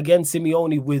be? But again,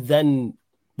 Simeone with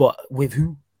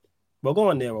who? Well, go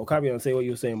on there, bro. Carry on. Say what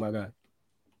you were saying, my guy.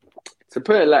 To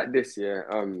put it like this,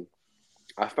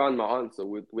 I found my answer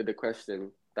with the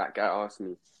question that guy asked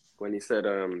me when he said,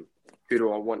 "Who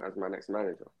do I want as my next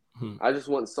manager?" I just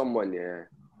want someone,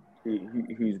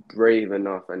 who's brave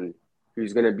enough and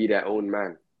who's gonna be their own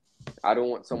man. I don't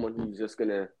want someone who's just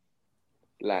gonna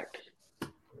like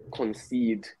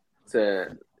concede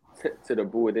to the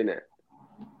board, innit?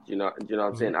 Do you know what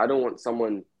I'm saying? I don't want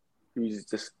someone who's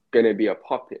just gonna be a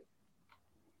puppet,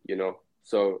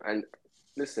 So, and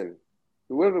listen,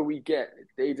 whoever we get,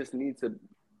 they just need to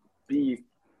be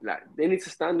like, they need to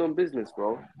stand on business,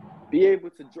 bro. Be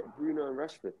able to drop Bruno and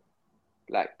Rashford.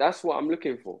 Like, that's what I'm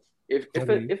looking for.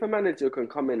 If a manager can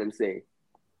come in and say,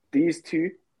 these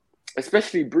two,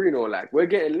 especially Bruno, like, we're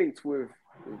getting linked with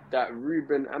that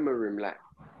Ruben Amorim, like,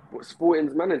 what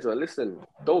Sporting's manager, listen,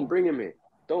 don't bring him here.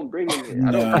 Don't bring him here.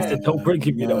 Don't bring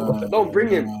him, Don't bring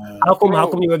him. How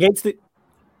come you're against it?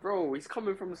 Bro, he's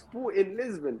coming from Sporting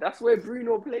Lisbon. That's where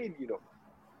Bruno played,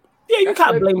 Yeah, you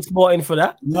can't blame Sporting for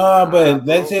that. No, but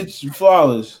that's it,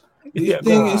 flawless. This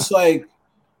thing is like,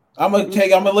 I'm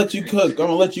gonna let you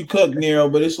cook, Nero,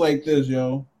 but it's like this,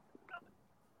 yo.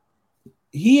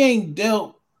 He ain't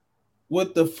dealt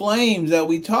with the flames that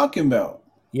we talking about.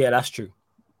 Yeah, that's true.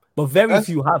 But very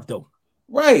few have though.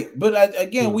 Right, but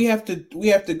again, we have to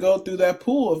go through that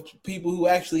pool of people who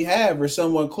actually have or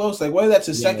someone close, like whether that's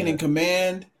a second in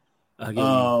command.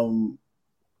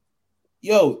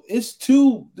 It's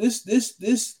too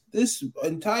this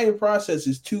entire process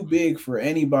is too big for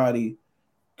anybody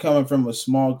coming from a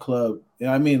small club. And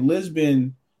I mean,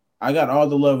 Lisbon, I got all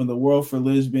the love in the world for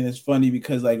Lisbon. It's funny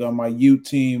because like on my youth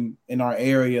team in our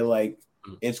area, like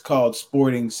it's called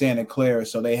Sporting Santa Clara,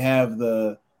 so they have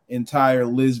the entire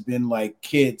Lisbon like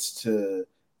kits to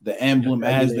the emblem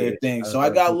as their thing. So I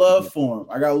got love for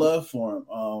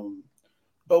him.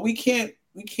 But we can't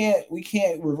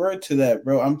revert to that,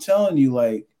 bro. I'm telling you,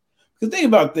 like, because think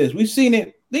about this. We've seen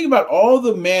it. Think about all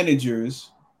the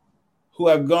managers who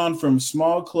have gone from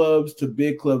small clubs to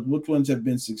big clubs. Which ones have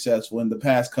been successful in the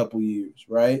past couple years,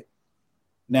 right?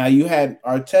 Now you had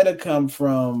Arteta come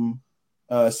from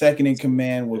second in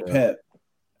command with Pep.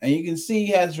 And you can see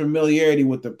he has familiarity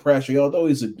with the pressure. Although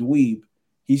he's a dweeb,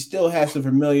 he still has some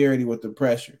familiarity with the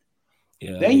pressure.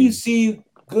 Yeah, then you see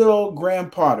good old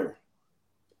Graham Potter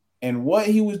and what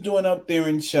he was doing up there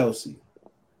in Chelsea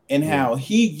and how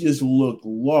he just looked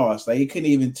lost. Like he couldn't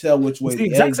even tell which way the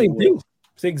exact same thing.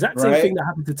 It's the exact same thing that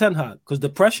happened to Ten Hag because the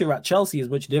pressure at Chelsea is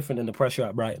much different than the pressure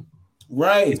at Brighton.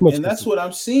 Right. And that's what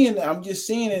I'm seeing. I'm just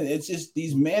seeing it. It's just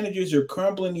these managers are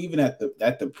crumbling even at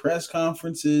the press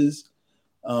conferences.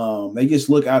 They just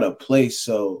look out of place.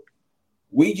 So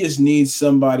we just need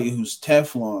somebody who's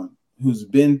Teflon, who's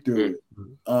been through it.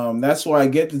 That's why I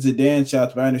get the Zidane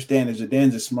shots, but I understand that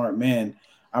Zidane's a smart man.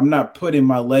 I'm not putting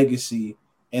my legacy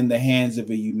in the hands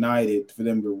of a United for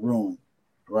them to ruin,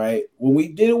 right? When we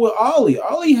did it with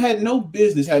Ollie had no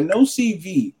business, had no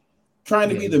CV, trying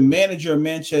to be the manager of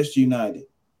Manchester United.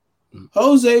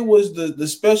 Jose was the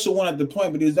special one at the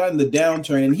point, but he was not in the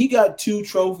downturn, and he got 2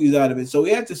 trophies out of it. So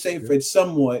we have to say for it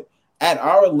somewhat, at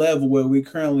our level where we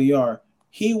currently are,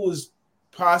 he was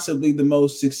possibly the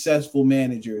most successful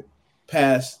manager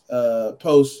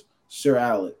post Sir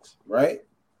Alex, right?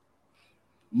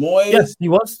 Moyes, yes, he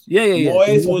was. Yeah.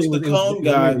 Moyes was the cone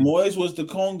guy. Moyes was the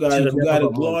cone guy who got a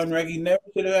glowing record. He never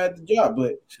should have had the job,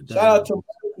 but shout out to him.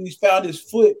 He's found his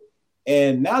foot.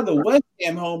 And now the West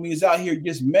Ham homie is out here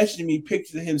just messaging me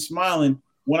pictures of him smiling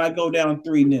when I go down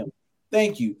 3-0.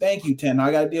 Thank you, Ten.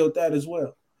 I got to deal with that as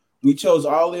well. We chose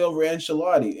Ollie over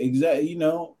Ancelotti. Exactly.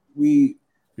 We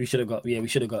should have got. Yeah, we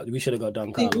should have got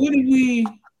Don Carlo. What did we?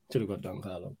 Should have got Don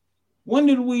Carlo. When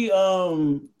did we?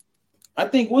 I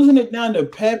think wasn't it down to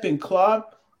Pep and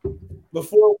Klopp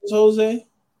before it was Jose?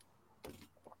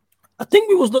 I think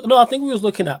we was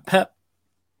looking at Pep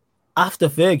after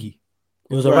Fergie.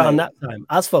 It was around that time.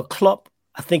 As for Klopp,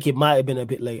 I think it might have been a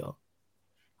bit later.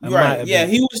 Right. Yeah,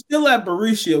 he was still at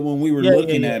Borussia when we were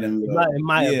looking at him. It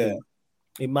might have been.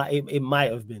 It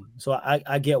might have been. So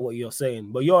I get what you're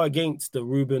saying. But you're against the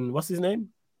Ruben, what's his name?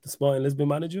 The Sporting Lisbon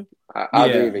manager? I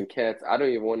don't even care. I don't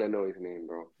even want to know his name,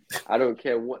 bro. I don't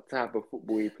care what type of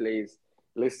football he plays.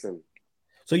 Listen.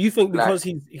 So you think because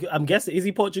I'm guessing, is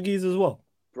he Portuguese as well?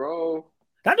 Bro.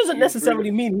 That doesn't necessarily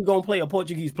mean he's going to play a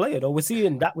Portuguese player, though. We're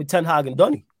seeing that with Ten Hag and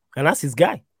Donny, and that's his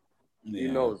guy. He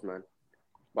knows, man.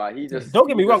 But he just... Don't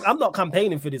get me wrong. I'm not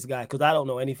campaigning for this guy because I don't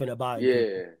know anything about him.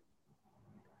 Yeah.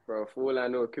 Bro, for all I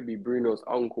know, it could be Bruno's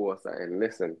uncle or something.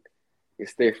 Listen, you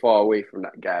stay far away from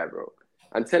that guy, bro.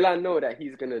 Until I know that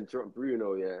he's going to drop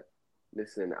Bruno,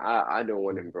 listen, I don't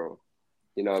want him, bro.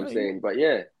 You know what I'm saying? But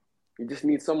yeah, you just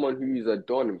need someone who's a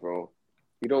don, bro.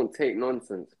 You don't take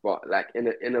nonsense, but like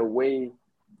in a way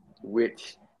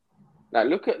which, like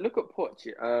look at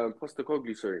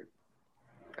Postecoglou, sorry,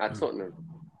 at Tottenham.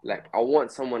 Like I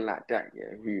want someone like that,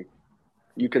 who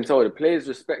you can tell the players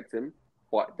respect him,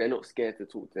 but they're not scared to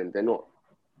talk to him. They're not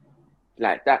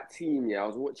like that team. I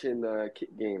was watching the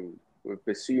kick game with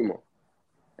Bissouma,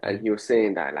 and he was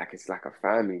saying that like it's like a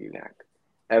family. Like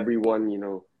everyone,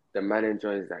 the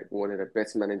manager is like one of the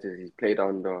best managers he's played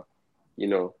under,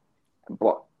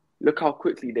 But look how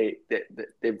quickly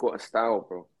they've got a style,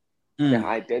 bro. They're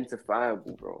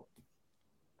identifiable, bro.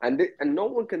 And no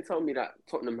one can tell me that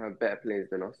Tottenham have better players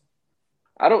than us.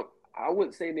 I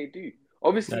wouldn't say they do.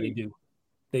 Obviously, no,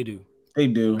 they do.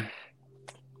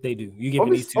 You give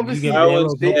these two.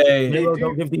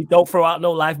 Don't throw out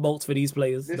no lifeboats for these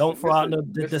players. Don't throw out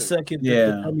the circuit,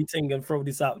 the dummy thing, and throw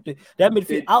this out. That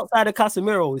midfield outside of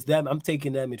Casemiro is them. I'm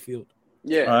taking their midfield.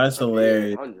 Yeah, that's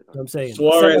hilarious. I'm saying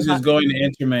Suarez is going to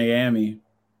enter Miami.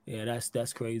 Yeah,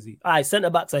 that's crazy. All right, centre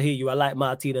backs, I hear you. I like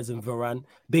Martinez and Varane.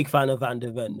 Big fan of Van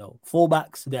de Ven, though.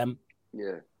 Fullbacks, them.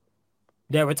 Yeah.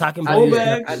 They're attacking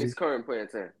players. At his current point in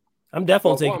time. I'm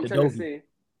definitely taking the Dovey.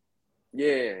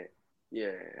 Yeah.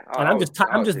 Yeah, And I'm just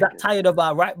that tired of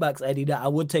our right backs, Eddie, that I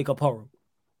would take a Porro.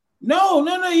 No.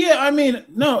 Yeah, I mean,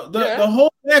 no. The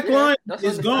whole back line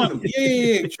is gone.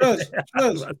 Yeah. Trust.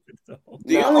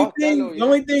 The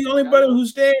only brother who's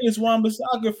staying is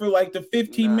Wan-Bissaka for like the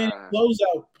 15-minute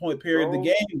closeout point period of the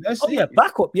game. That's it. Yeah,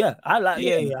 backup. Yeah, I like.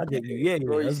 Yeah, I get you. Yeah,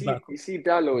 bro. You see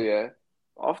Dallo. Yeah,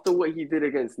 after what he did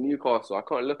against Newcastle, I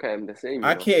can't look at him the same.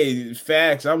 I can't.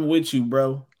 Facts. I'm with you,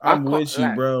 bro. I'm with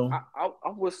you, bro. I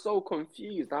was so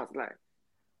confused. I was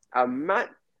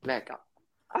like,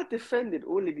 I defended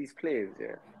all of these players.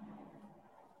 Yeah.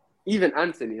 Even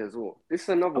Anthony as well. This is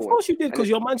another one. Of course you did, because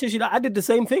you're Manchester United. I did the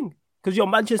same thing. Because you're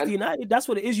Manchester United. That's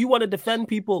what it is. You want to defend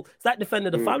people. It's like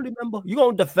defending a family member. You're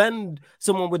going to defend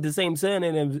someone with the same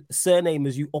surname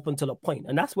as you up until a point.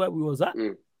 And that's where we was at.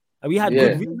 And we had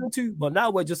good reason to. But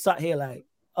now we're just sat here like,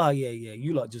 oh, yeah,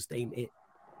 you lot just ain't it.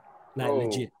 Like,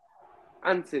 legit.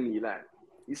 Anthony, like,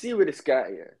 you see with this guy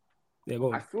here,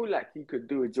 I feel like he could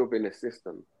do a job in the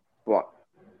system. But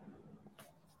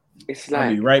it's like, I'll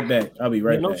be right back.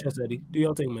 No stress, Eddie. Do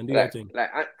your thing, man. Do your thing.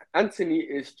 Like Anthony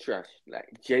is trash,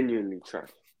 like genuinely trash.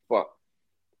 But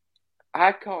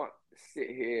I can't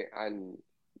sit here and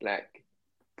like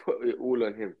put it all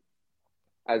on him.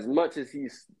 As much as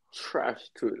he's trash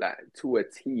to a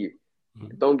T,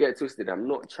 don't get twisted. I'm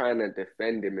not trying to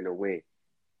defend him in a way,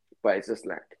 but it's just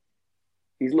like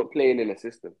he's not playing in the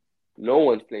system. No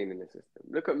one's playing in the system.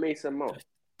 Look at Mason Mount.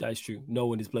 That is true. No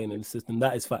one is playing in the system.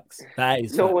 That is facts.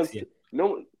 No one's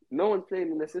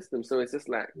playing in the system. So it's just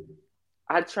like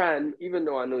I try, and even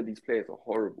though I know these players are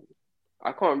horrible,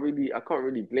 I can't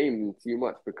really blame them too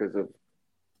much because of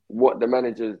what the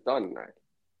manager has done. Like,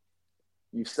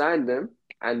 you've signed them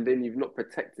and then you've not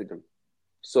protected them.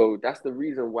 So that's the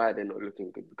reason why they're not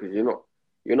looking good, because you're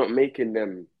not making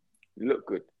them look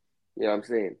good. You know what I'm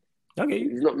saying? I get you.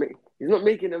 He's not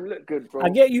making them look good, bro. I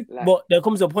get you, but there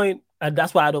comes a point, and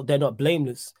that's why they're not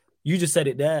blameless. You just said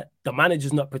it there. The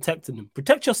manager's not protecting them.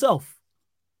 Protect yourself.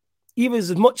 Even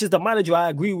as much as the manager, I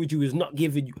agree with you, is not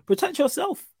giving you. Protect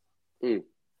yourself.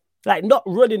 Like, not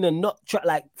running and not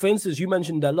like, for instance, you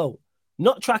mentioned Dalot.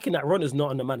 Not tracking that run is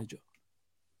not on the manager.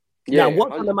 Yeah, now,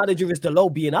 what's on the manager is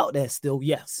Dalot being out there still,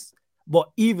 yes.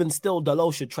 But even still,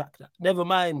 Dalot should track that. Never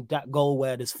mind that goal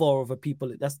where there's 4 other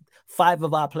people. That's 5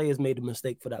 of our players made a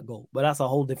mistake for that goal. But that's a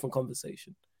whole different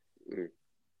conversation.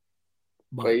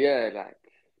 But yeah, like,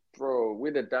 bro,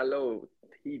 with the Dalot,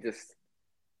 he just,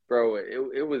 bro,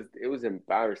 it was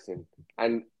embarrassing.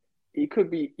 And he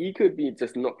could be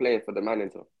just not playing for the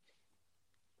manager.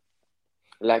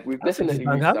 Like, we've definitely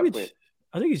reached that point.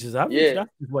 I think he's just average. Yeah.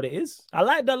 That's what it is. I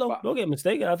like Dalot. Don't get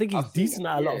mistaken. I think he's decent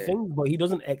at a lot of things, but he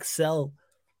doesn't excel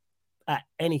at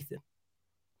anything.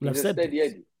 And he's steady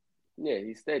Eddie. Yeah,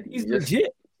 he's steady. He's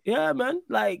legit. Yeah, man.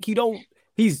 Like,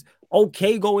 he's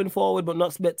okay going forward, but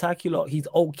not spectacular. He's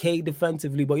okay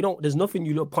defensively, but there's nothing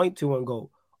you point to and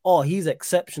go, oh, he's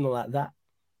exceptional at that.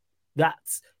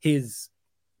 That's his.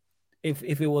 If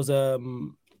it was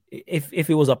if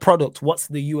it was a product, what's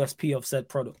the USP of said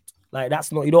product? Like,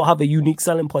 that's not, you don't have a unique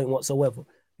selling point whatsoever.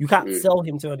 You can't sell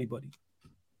him to anybody.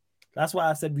 That's why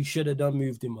I said we should have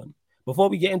moved him on. Before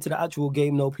we get into the actual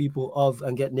game,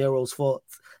 and get Nero's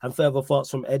thoughts and further thoughts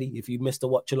from Eddie, if you missed the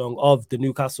watch along of the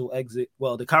Newcastle exit,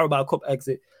 the Carabao Cup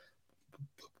exit,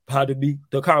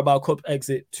 the Carabao Cup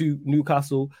exit to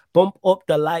Newcastle, bump up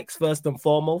the likes first and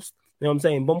foremost. You know what I'm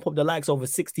saying? Bump up the likes. Over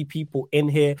 60 people in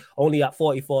here, only at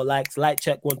 44 likes. Like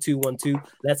check 1212.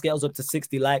 Let's get us up to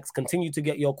 60 likes. Continue to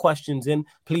get your questions in.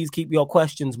 Please keep your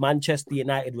questions Manchester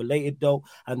United related, though.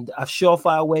 And a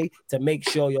surefire way to make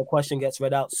sure your question gets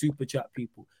read out, super chat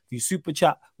people. If you super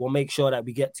chat, we'll make sure that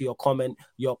we get to your comment,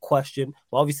 your question.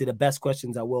 But obviously, the best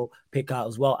questions I will pick out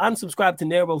as well. And subscribe to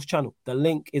Nero's channel. The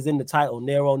link is in the title.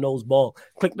 Nero Knows Ball.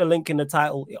 Click the link in the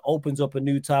title. It opens up a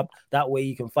new tab. That way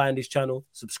you can find his channel,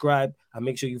 subscribe, and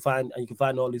make sure you can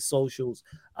find all his socials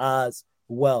as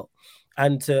well.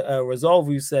 And to Resolve,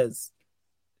 who says,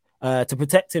 to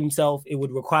protect himself, it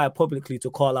would require publicly to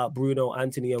call out Bruno,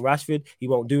 Anthony, and Rashford. He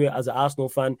won't do it. As an Arsenal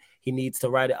fan, he needs to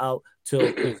write it out.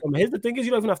 Here's the thing: is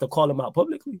you don't even have to call him out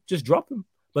publicly. Just drop him.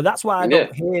 But that's why I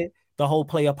don't hear the whole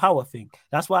player power thing.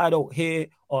 That's why I don't hear,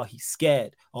 or he's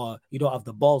scared, or you don't have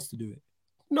the balls to do it.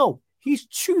 No, he's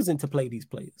choosing to play these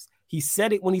players. He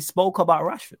said it when he spoke about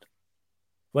Rashford.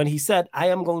 When he said, "I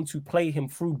am going to play him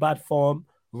through bad form,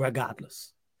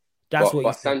 regardless." That's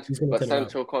what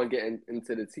Sancho can't get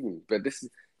into the team. But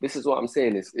this is what I'm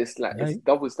saying. It's like it's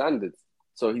double standards.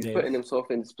 So he's putting himself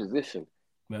in this position,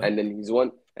 and then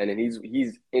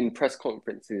he's in press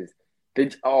conferences.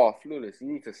 Flawless. You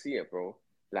need to see it, bro.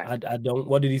 Like, I don't.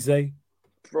 What did he say,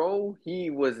 bro? He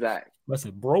was like, I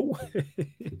said, bro.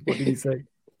 What did he say?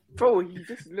 Bro, he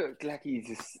just looked like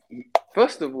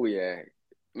first of all,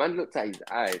 man looked at his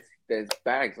eyes. There's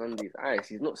bags under his eyes.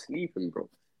 He's not sleeping, bro.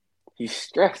 He's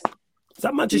stressed. Is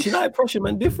that Manchester United pressure,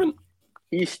 man, different?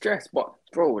 He's stressed, but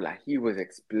bro, like he was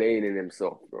explaining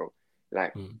himself, bro.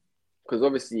 Like, because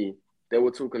obviously they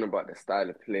were talking about the style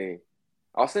of play.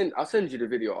 I'll send you the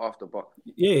video after, but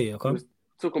yeah, okay. He was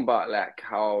talking about like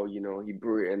how, you know, he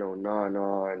brought it in on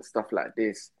Nana and stuff like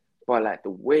this. But like the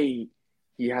way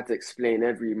he had to explain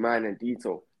every minor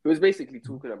detail. He was basically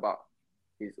talking about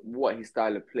what his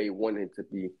style of play wanted to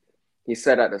be. He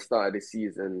said at the start of the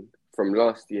season from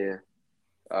last year,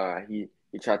 he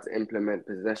tried to implement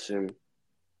possession.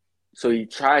 So he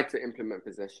tried to implement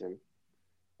possession.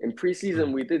 In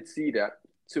preseason, we did see that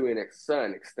to a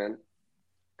certain extent.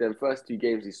 Then first 2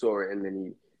 games he saw it, and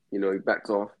then he backed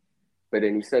off. But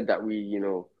then he said that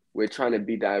we're trying to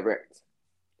be direct.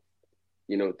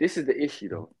 You know, this is the issue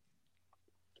though.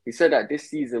 He said that this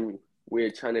season we're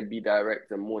trying to be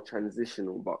direct and more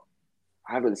transitional, but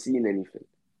I haven't seen anything.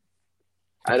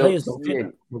 I don't see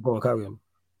any. We're carry on.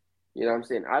 You know what I'm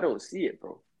saying? I don't see it,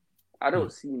 bro. I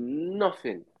don't see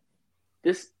nothing.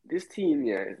 This team,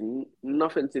 is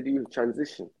nothing to do with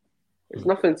transition. It's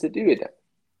nothing to do with that.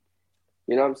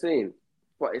 You know what I'm saying?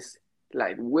 But it's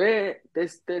like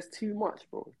there's too much,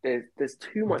 bro. There's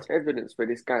too much evidence for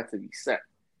this guy to be set.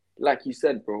 Like you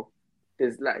said, bro,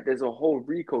 there's a whole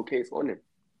RICO case on him.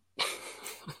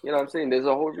 You know what I'm saying? There's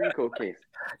a whole RICO case.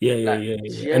 Yeah.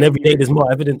 And every day there's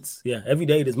more evidence. Yeah, every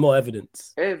day there's more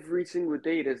evidence. Every single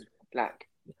day there's like,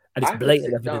 and it's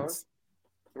blatant evidence.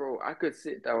 Bro, I could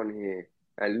sit down here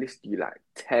and list you like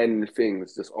 10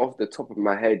 things just off the top of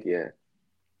my head, yeah.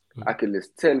 I could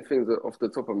list 10 things off the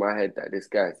top of my head that this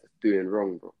guy's doing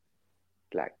wrong, bro.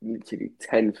 Like literally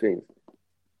 10 things.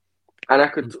 And I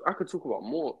could talk about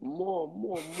more,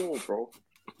 bro.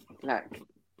 Like,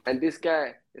 and this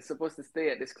guy is supposed to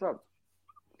stay at this club.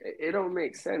 It don't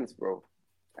make sense, bro.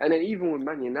 And then even with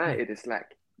Man United, it's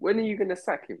like, when are you gonna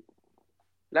sack him?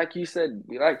 Like you said,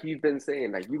 like you've been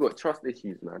saying, like you got trust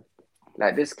issues, man.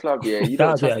 Like this club, you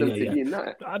don't trust them to be in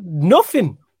that.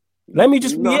 Nothing. Let me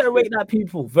just reiterate that,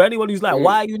 people. For anyone who's like,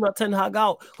 why are you not Ten Hag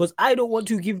out? Because I don't want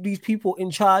to give these people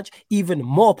in charge even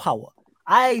more power.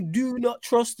 I do not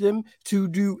trust them to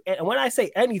do. And when I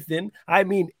say anything, I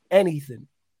mean anything.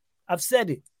 I've said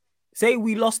it. Say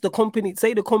we lost the company.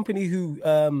 Say the company who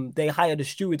they hired the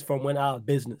stewards from went out of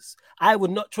business. I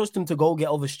would not trust them to go get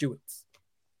other stewards.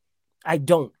 I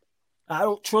don't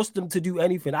trust them to do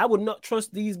anything. I would not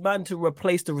trust these men to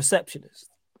replace the receptionist.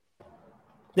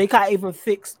 They can't even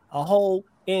fix a hole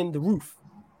in the roof.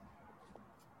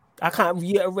 I can't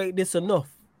reiterate this enough.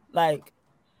 Like,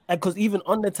 because even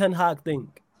on the Ten Hag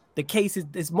thing, the case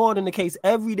is more than the case.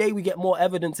 Every day we get more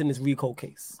evidence in this RICO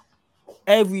case.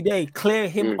 Every day, clear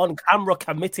him on camera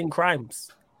committing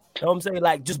crimes. You know what I'm saying?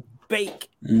 Like, just bake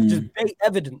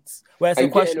evidence. Where it's a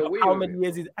question of how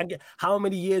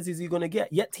many years is he gonna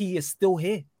get? Yet he is still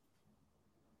here.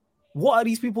 What are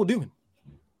these people doing?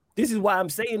 This is why I'm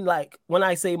saying, like, when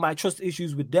I say my trust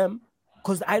issues with them,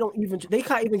 because they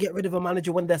can't even get rid of a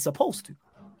manager when they're supposed to.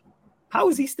 How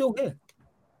is he still here?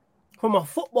 From a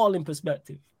footballing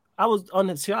perspective, I was on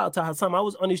his shout out to Hassan. I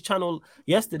was on his channel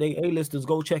yesterday. A-listers,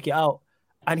 go check it out.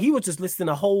 And he was just listing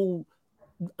a lot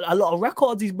of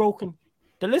records he's broken.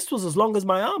 The list was as long as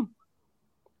my arm.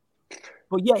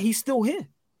 But yet he's still here.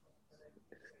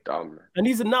 Dumb. And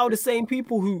these are now the same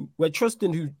people who we're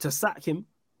trusting to sack him.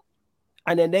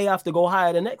 And then they have to go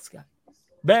hire the next guy.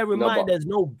 Bear in mind, there's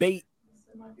no bait.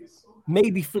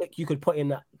 Maybe Flick you could put in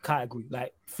that category.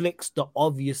 Like, Flick's the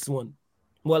obvious one.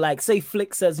 Well, like, say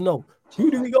Flick says no.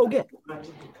 Who do we go get?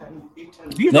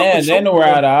 Then we're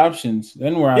out of options.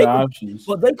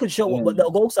 But they could show up, but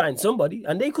they'll go sign somebody.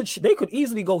 And they could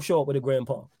easily go show up with a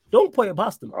grandpa. Don't put it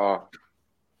past them.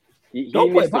 He needs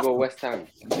to go West Ham.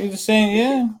 He's just saying,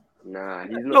 yeah. Nah,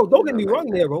 he's not. No, don't get me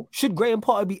wrong there, bro. Should Graham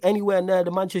Potter be anywhere near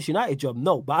the Manchester United job?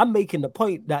 No, but I'm making the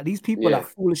point that these people are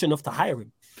foolish enough to hire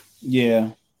him. Yeah.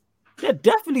 They're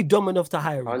definitely dumb enough to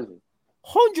hire him.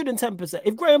 110%.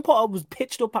 If Graham Potter was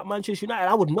pitched up at Manchester United,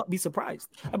 I would not be surprised.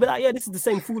 I'd be like, yeah, this is the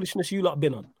same foolishness you lot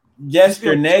been on.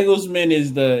 Jesper Nagelsmann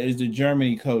is the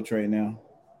Germany coach right now.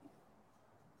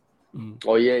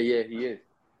 Oh yeah, he is.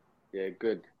 Yeah,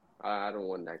 good. I don't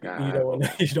want that guy. You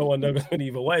don't want Nagelsmann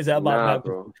either. Why is that about that,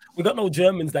 bro? We got no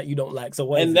Germans that you don't like. So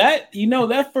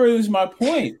that furthers my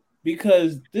point,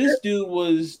 because this dude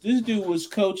was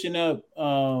coaching up.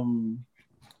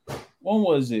 When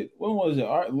was it?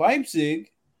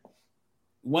 Leipzig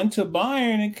went to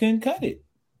Bayern and couldn't cut it.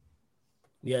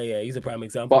 Yeah, he's a prime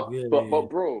example. But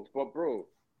bro,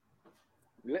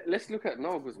 let's look at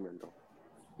Nagelsmann though.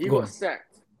 He got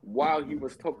sacked while he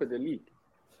was top of the league.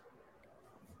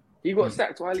 He got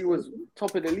sacked while he was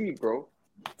top of the league, bro.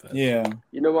 Yeah.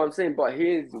 You know what I'm saying? But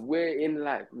we're in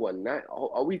like, what, nine?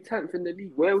 Are we 10th in the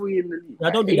league? Where are we in the league?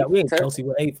 I don't do that. We're in Chelsea.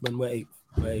 We're 8th, man. We're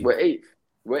 8th.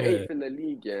 We're 8th in the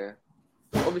league, yeah.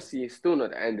 Obviously, it's still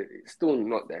not the end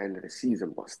of the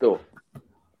season, but still.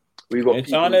 We got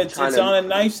it's on a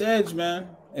nice edge, man.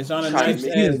 It's on a nice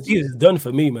edge. Season's done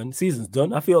for me, man. Season's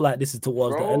done. I feel like this is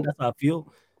towards the end. That's how I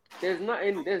feel. There's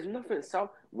nothing.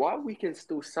 Why we can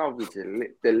still salvage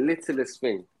the littlest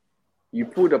thing. You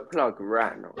pull the plug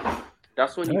right now.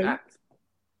 That's when you act.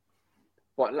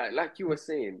 But like you were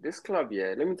saying, this club,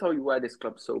 yeah, let me tell you why this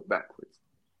club's so backwards.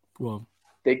 Well,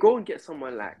 they go and get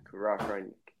someone like Ralph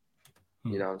Rangnick.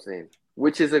 You know what I'm saying?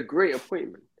 Which is a great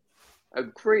appointment. A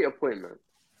great appointment.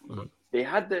 They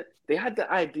had the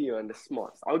idea and the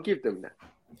smarts. I'll give them that.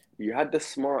 You had the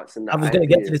smarts and the ideas. I was going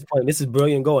to get to this point. This is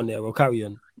brilliant. Go on there. We'll carry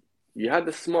on. You had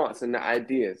the smarts and the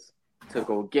ideas to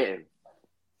go get him.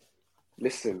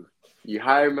 Listen, you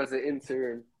hire him as an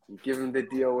interim, you give him the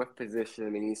DOF position,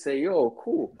 and you say, yo,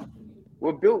 cool.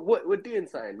 We're doing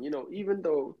something. You know, even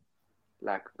though,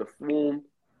 like, the form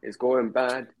is going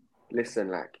bad, listen,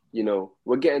 like, you know,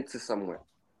 we're getting to somewhere.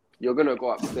 You're going to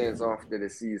go upstairs after the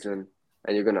season,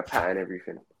 and you're going to pattern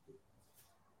everything.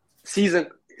 Season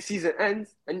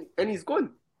ends, and he's gone.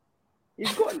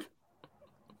 He's gone.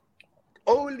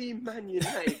 Only Man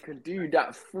United can do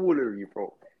that foolery,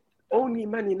 bro. Only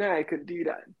Man United can do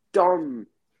that dumb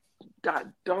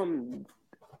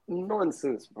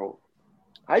nonsense, bro.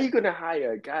 How are you going to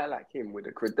hire a guy like him with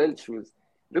the credentials?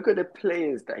 Look at the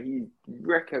players that he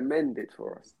recommended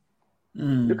for us.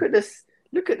 Look at this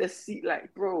seat,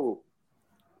 like, bro,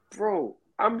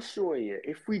 I'm sure, yeah,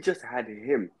 if we just had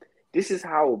him, this is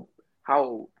how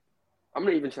I'm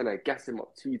not even trying to gas him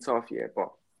up too tough here,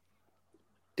 but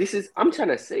I'm trying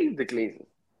to save the Glazers.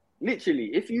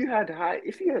 Literally, if you had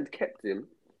kept him,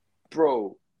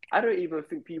 bro, I don't even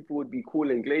think people would be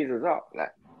calling Glazers up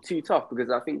like too tough, because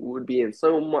I think we would be in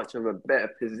so much of a better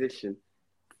position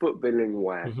footballing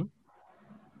wise.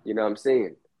 You know what I'm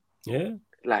saying? Yeah.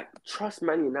 Like, trust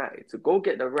Man United to go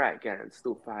get the right guy and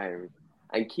still fire him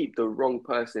and keep the wrong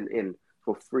person in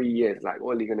for 3 years, like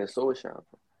Ole Gunnar Solskjaer.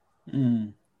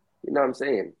 You know what I'm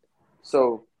saying?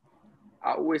 So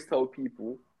I always tell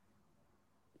people,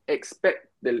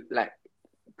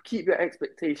 keep your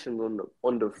expectations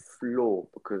on the floor,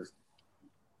 because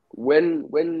when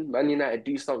Man United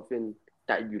do something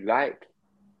that you like,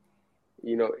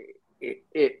 you know,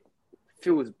 it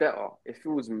feels better. It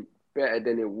feels better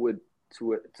than it would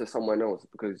to someone else,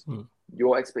 because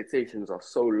your expectations are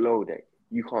so low that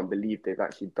you can't believe they've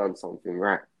actually done something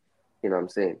right. You know what I'm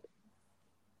saying?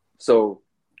 So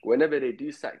whenever they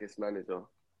do sack this manager,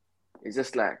 it's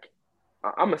just like,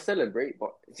 I'm a celebrate,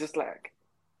 but it's just like,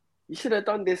 you should have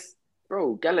done this,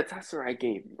 bro. Galatasaray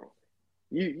game, bro.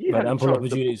 You had ample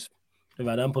opportunities.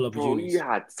 Bro, you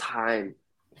had time.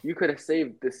 You could have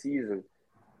saved the season.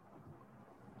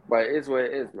 But it is what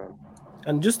it is, man.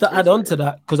 And just to add on to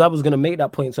that, because I was going to make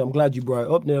that point, so I'm glad you brought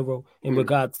it up there, bro, in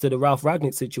regards to the Ralph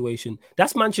Rangnick situation.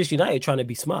 That's Manchester United trying to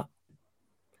be smart.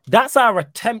 That's our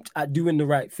attempt at doing the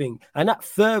right thing. And that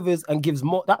furthers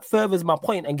my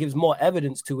point and gives more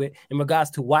evidence to it in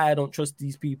regards to why I don't trust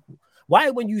these people.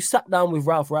 Why, when you sat down with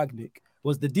Ralph Rangnick,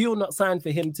 was the deal not signed for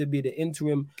him to be the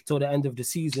interim till the end of the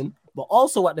season, but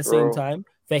also at the same time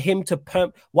for him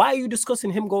to why are you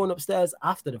discussing him going upstairs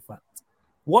after the fact?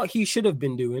 What he should have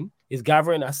been doing is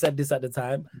gathering. I said this at the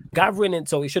time, gathering it.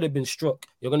 So it should have been struck.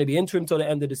 You're going to be interim till the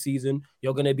end of the season.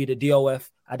 You're going to be the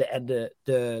DOF at the end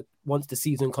of once the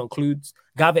season concludes.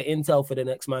 Gather intel for the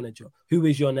next manager. Who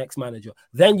is your next manager?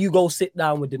 Then you go sit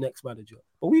down with the next manager.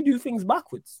 But we do things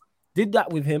backwards. Did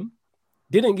that with him.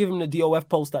 Didn't give him the DOF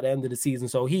post at the end of the season.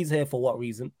 So he's here for what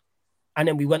reason? And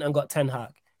then we went and got Ten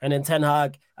Hag. And then Ten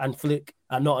Hag and Flick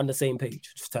are not on the same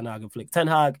page. Just Ten Hag and Flick. Ten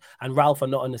Hag and Ralph are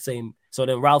not on the same. So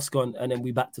then Ralph's gone, and then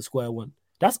we back to square one.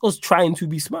 That's us trying to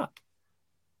be smart.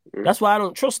 That's why I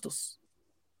don't trust us.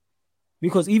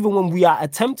 Because even when we are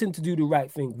attempting to do the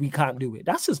right thing, we can't do it.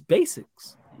 That's just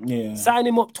basics. Yeah. Sign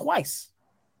him up twice.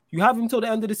 You have him till the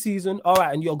end of the season. All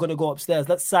right, and you're going to go upstairs.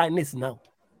 Let's sign this now.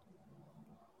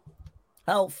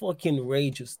 How fucking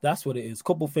outrageous. That's what it is.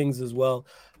 Couple things as well.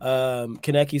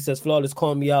 Kaneki says, Flawless,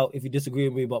 call me out if you disagree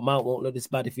with me, but Mount won't look this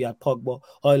bad if he had Pogba.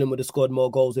 Hoyland would have scored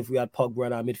more goals if we had Pogba,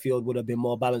 and our midfield would have been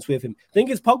more balanced with him. Thing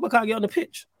is, Pogba can't get on the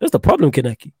pitch. That's the problem,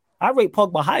 Kaneki. I rate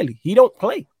Pogba highly. He don't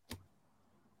play.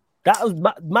 That was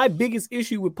my biggest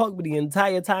issue with Pogba the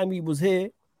entire time he was here,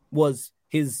 was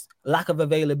his lack of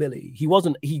availability.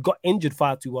 He got injured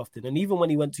far too often. And even when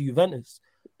he went to Juventus,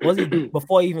 Was he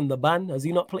before even the ban? Has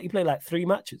he not played? He played like 3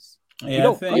 matches. Yeah,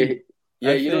 I think.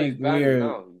 Yeah, I think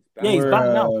now. He's back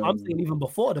now. I'm saying even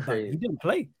before the ban, he didn't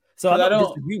play. So I don't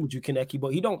disagree with you, Kaneki,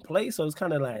 but he don't play. So it's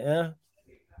kind of like,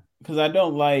 Because I'm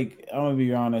gonna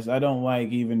be honest, I don't like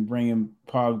even bringing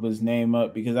Pogba's name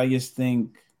up because I just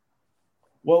think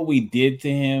what we did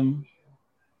to him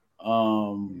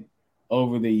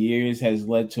over the years has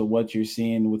led to what you're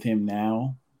seeing with him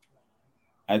now.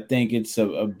 I think it's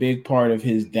a big part of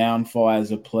his downfall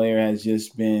as a player has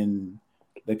just been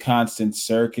the constant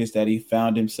circus that he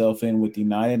found himself in with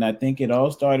United. And I think it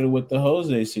all started with the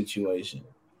Jose situation.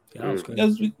 Yeah,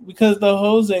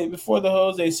 because before the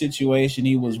Jose situation,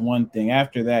 he was one thing.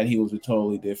 After that, he was a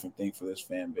totally different thing for this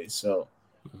fan base. So,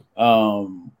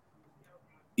 with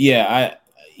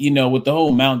the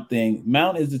whole Mount thing,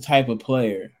 Mount is the type of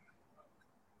player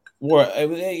where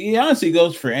it honestly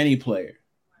goes for any player,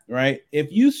 right?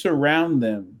 If you surround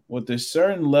them with a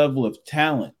certain level of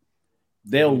talent,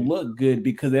 they'll look good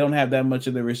because they don't have that much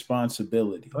of the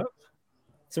responsibility.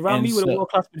 Surround me with a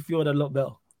world-class midfielder, look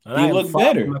better. You look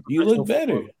better. You look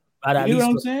better. At you least know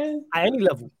what I'm saying? At any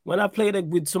level. When I played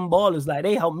with some ballers, like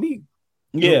they helped me.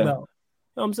 Yeah. You know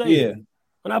what I'm saying? Yeah.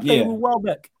 When I played with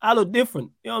Welbeck, I look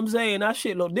different. You know what I'm saying? That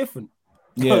shit look different.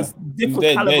 Yeah.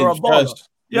 Different caliber of baller.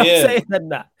 You know what I'm saying?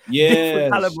 That. Yes.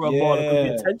 Different caliber of baller because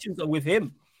the attentions are with him. You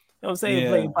know what I'm saying?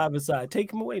 Playing 5-a-side.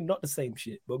 Take him away, not the same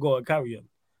shit. But go on, carry on.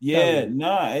 Yeah,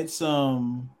 it's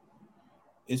one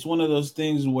of those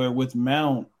things where with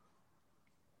Mount,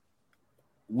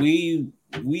 we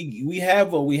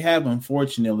have what we have,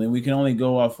 unfortunately. We can only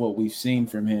go off what we've seen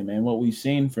from him. And what we've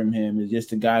seen from him is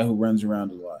just a guy who runs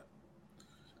around a lot.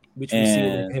 Which we've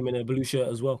seen him in a blue shirt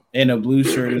as well. In a blue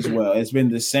shirt as well. It's been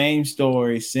the same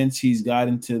story since he's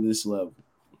gotten to this level.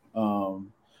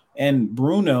 And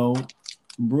Bruno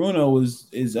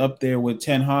is up there with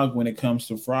Ten Hag when it comes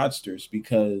to fraudsters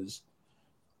because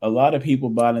a lot of people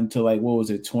bought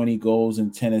into 20 goals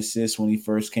and 10 assists when he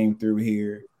first came through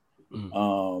here.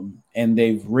 And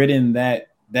they've ridden that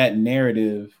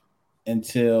narrative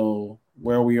until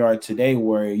where we are today,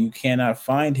 where you cannot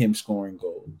find him scoring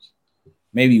goals.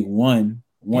 Maybe one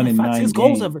in 9 his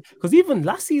games. Goals because even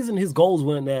last season his goals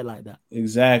weren't there like that.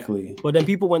 Exactly. But then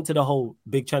people went to the whole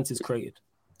big chances created.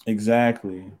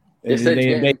 Exactly. They said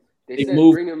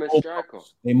moved bring him a striker.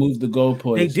 They moved the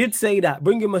goalpost. They did say that.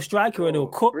 Bring him a striker and he'll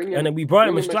cook. And then we brought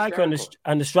him a striker and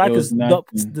the striker's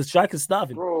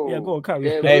starving. Bro, yeah, go on,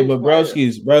 carry on. Hey, but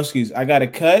broskies, I got to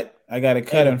cut.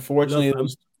 Unfortunately, it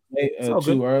was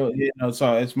too early.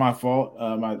 So it's my fault.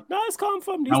 No, it's calm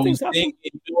from these things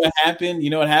happen. You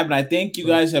know what happened? I think you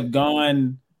guys have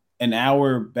gone an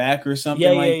hour back or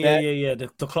something that. Yeah. The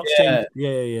clock's changed.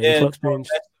 Yeah. The clock's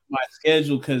changed. My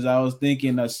schedule because I was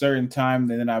thinking a certain time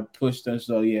and then I pushed them.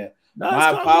 So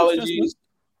my apologies.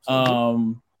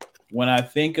 When I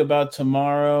think about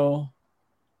tomorrow,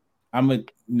 I'm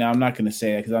not gonna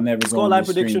say it because I'll never score line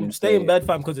prediction. Stay in bed,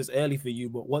 fam, because it's early for you.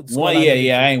 But what? I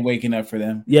ain't waking up for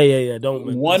them. Yeah. Don't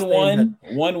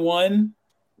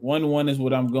 1-1 is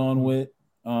what I'm going with.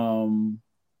 And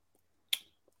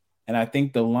I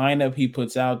think the lineup he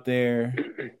puts out there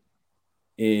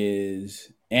is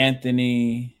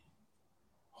Anthony,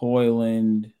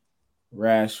 Hoyland,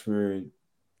 Rashford,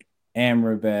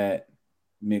 Amrabat,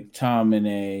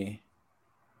 McTominay,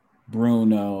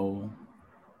 Bruno,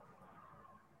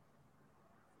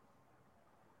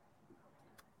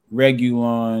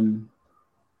 Reguilon,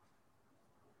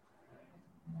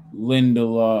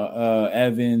 Lindelof,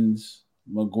 Evans,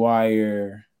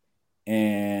 Maguire,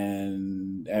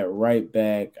 and at right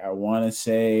back, I want to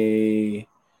say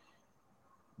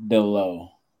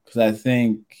Delo. Because I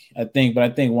think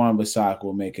Wan-Bissaka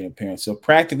will make an appearance. So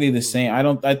practically the same.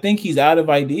 I think he's out of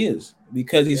ideas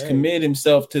because he's committed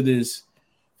himself to this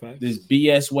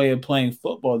BS way of playing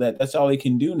football. That's all he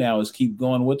can do now is keep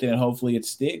going with it and hopefully it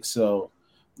sticks. So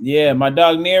yeah, my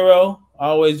dog Nero,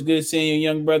 always good seeing you,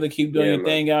 young brother. Keep doing your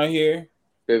thing out here.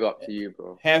 Big up to you,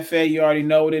 bro. Hefe, you already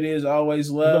know what it is. Always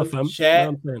love.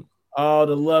 Chat. All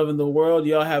the love in the world.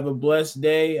 Y'all have a blessed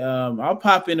day. I'll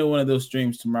pop into one of those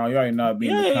streams tomorrow. You already know I'll be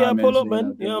in the comments. Pull up,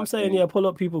 man. You know what I'm saying? Yeah, pull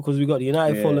up people because we got the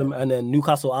United, Fulham, and then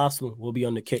Newcastle, Arsenal will be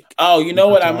on the kick. Oh, you know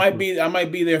what? I might be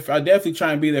there. I'll definitely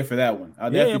try and be there for that one.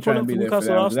 I'll definitely try and be there for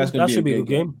that one. That should be a good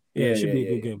game. Yeah, it should be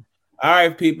a good game. All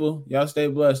right, people. Y'all stay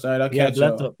blessed. All right, I'll catch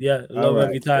y'all. Yeah, love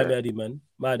every time, Eddie, man.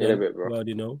 Well,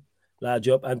 you know. Large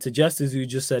up. And to Justice, who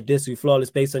just said this, who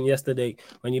flawless based on yesterday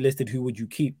when you listed who would you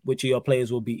keep, which of your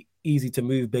players will be easy to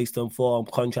move based on form,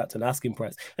 contract, and asking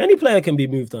price. Any player can be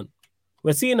moved on.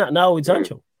 We're seeing that now with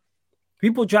Sancho.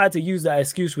 People tried to use that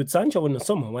excuse with Sancho in the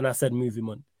summer when I said move him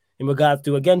on. You know in regards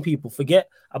to, again, people forget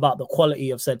about the quality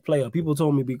of said player. People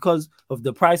told me because of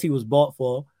the price he was bought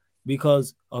for,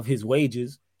 because of his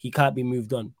wages, he can't be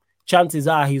moved on. Chances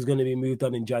are he's going to be moved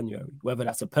on in January, whether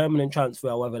that's a permanent transfer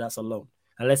or whether that's a loan.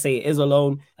 And let's say it is a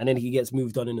loan and then he gets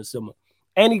moved on in the summer.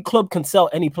 Any club can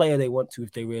sell any player they want to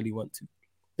if they really want to.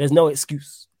 There's no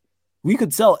excuse. We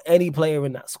could sell any player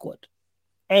in that squad.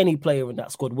 Any player in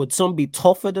that squad. Would some be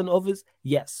tougher than others?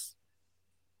 Yes.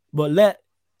 But let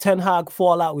Ten Hag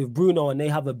fall out with Bruno and they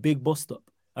have a big bust-up.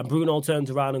 And Bruno turns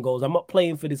around and goes, I'm not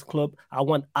playing for this club. I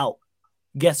want out.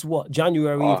 Guess what?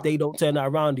 January, if they don't turn that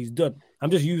around, he's done. I'm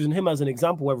just using him as an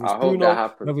example, whether it's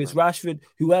Bruno, whether it's Rashford,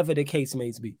 whoever the case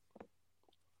may be.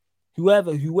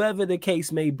 Whoever the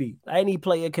case may be. Any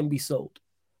player can be sold.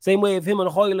 Same way if him and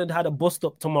Højlund had a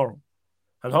bust-up tomorrow.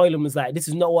 And Højlund was like, this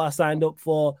is not what I signed up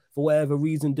for whatever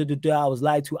reason. I was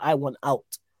lied to. I want out.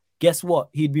 Guess what?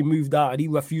 He'd be moved out and he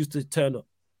refused to turn up.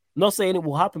 I'm not saying it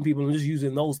will happen, people. I'm just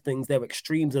using those things. They're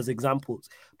extremes as examples.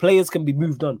 Players can be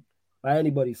moved on by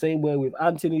anybody. Same way with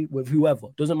Anthony, with whoever.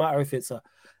 Doesn't matter if it's a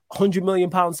 £100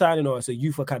 million signing or it's a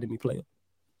youth academy player.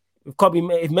 If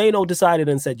Maino decided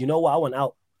and said, you know what, I want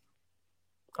out.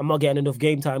 I'm not getting enough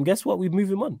game time. Guess what? We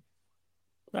move him on.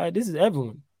 All right, this is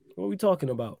everyone. What are we talking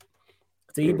about?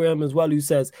 To Ibrahim as well, who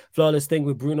says, flawless thing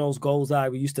with Bruno's goals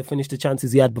we used to finish the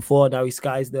chances he had before. Now he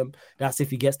skies them. That's if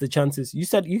he gets the chances. You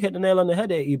said you hit the nail on the head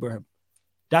there, Ibrahim.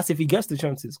 That's if he gets the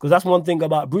chances. Because that's one thing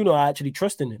about Bruno, I actually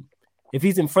trust in him. If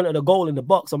he's in front of the goal in the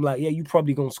box, I'm like, yeah, you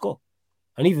probably going to score.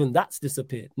 And even that's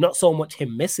disappeared. Not so much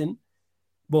him missing,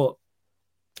 but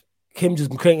him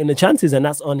just creating the chances, and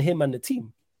that's on him and the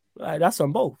team. Right, that's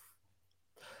on both.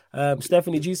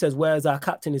 Stephanie G says, whereas our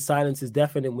captain, his silence is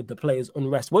deafening with the players'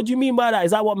 unrest. What do you mean by that?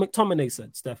 Is that what McTominay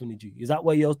said, Stephanie G? Is that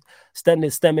where you're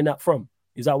stemming that from?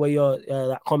 Is that where your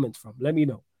that comment's from? Let me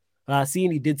know. I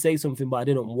seen he did say something, but I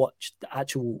didn't watch the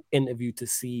actual interview to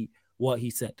see what he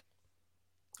said.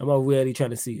 I'm not really trying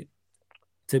to see it,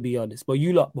 to be honest. But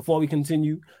you lot, before we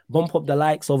continue, bump up the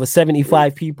likes. Over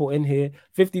 75 people in here.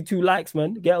 52 likes,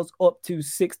 man. Get us up to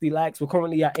 60 likes. We're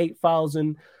currently at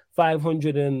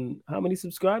 8,500 and how many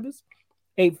subscribers?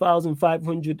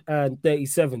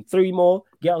 8,537. 3 more.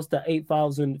 Get us to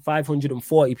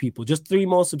 8,540 people. Just 3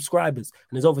 more subscribers.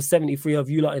 And there's over 73 of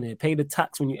you lot in here. Pay the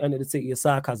tax when you enter the city of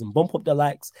Sarcasm. Bump up the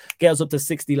likes. Get us up to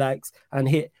 60 likes and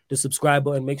hit the subscribe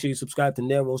button. Make sure you subscribe to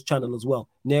Nero's channel as well.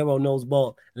 Nero Knows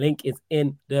Ball. Link is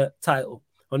in the title.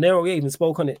 Well, Nero even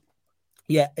spoke on it.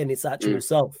 Yeah, in its actual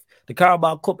self. The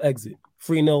Carabao Cup exit.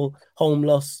 3-0 home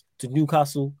loss to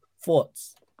Newcastle.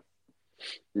 Thoughts?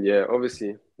 Yeah,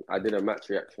 obviously, I did a match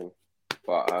reaction,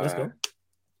 but Let's go.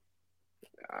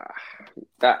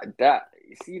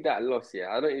 You see that loss, yeah.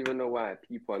 I don't even know why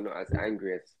people are not as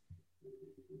angry as,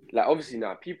 like, obviously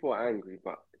now people are angry,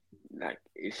 but like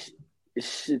it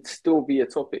should still be a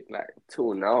topic, like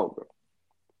till now, bro.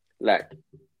 Like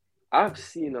I've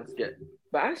seen us get,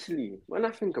 but actually, when I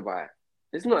think about it,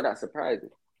 it's not that surprising.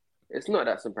 It's not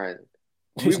that surprising.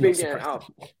 We've been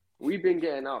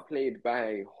getting outplayed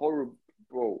by horrible.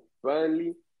 Bro,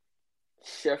 Burnley,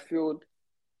 Sheffield,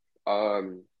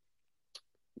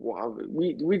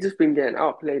 we just been getting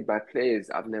outplayed by players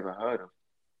I've never heard of.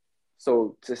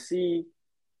 So to see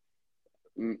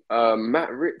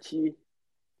Matt Ritchie,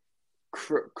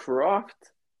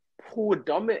 Kraft, Paul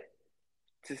Dummett,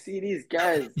 to see these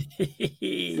guys,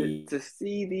 to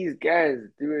see these guys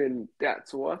doing that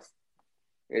to us,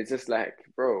 it's just like,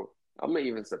 bro, I'm not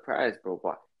even surprised, bro.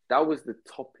 But that was the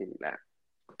topping, like.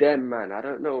 Damn, man, I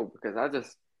don't know, because I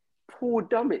just Paul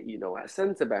Dummett, at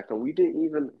centre back, and we didn't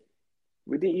even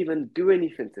do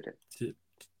anything to them.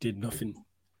 Did nothing.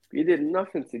 We did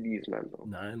nothing to these men, bro.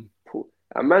 None.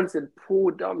 A man said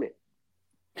Paul Dummett,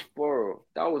 bro.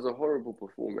 That was a horrible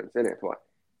performance, innit? But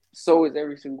so is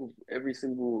every single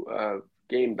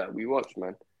game that we watch,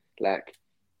 man. Like,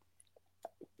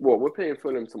 we're playing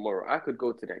Fulham tomorrow. I could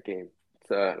go to that game.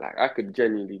 I could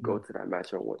genuinely go to that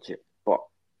match and watch it, but.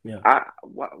 Yeah.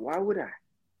 Why would I?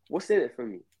 What's in it for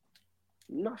me?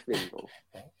 Nothing, bro.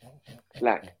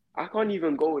 Like, I can't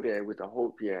even go there with the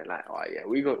hope,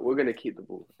 we're gonna keep the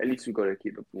ball. At least we're gonna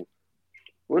keep the ball.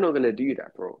 We're not gonna do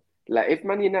that, bro. Like, if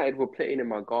Man United were playing in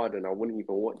my garden, I wouldn't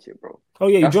even watch it, bro. Oh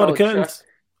yeah, you draw the curtains.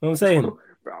 You know what I'm saying?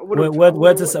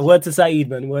 Word to Saeed,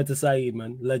 man. Word to Saeed,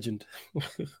 man. Legend.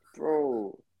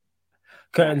 Bro.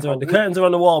 Curtains are on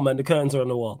the wall, man. The curtains are on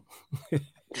the wall.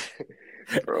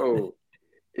 Bro.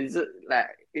 It's just, like,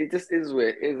 it just is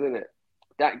weird, isn't it?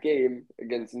 That game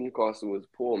against Newcastle was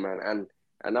poor, man.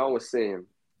 And I was saying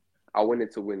I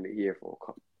wanted to win the EFL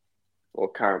Cup or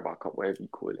Carabao Cup, whatever you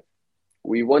call it.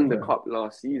 We won the cup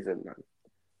last season, man.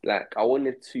 Like, I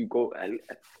wanted to go,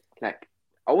 like,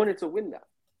 I wanted to win that.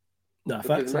 Nah,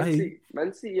 Because facts.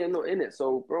 Man City are not in it.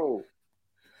 So, bro,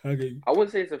 Okay. I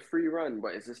wouldn't say it's a free run,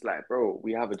 but it's just like, bro,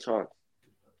 we have a chance.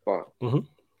 But Mhm.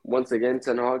 once again,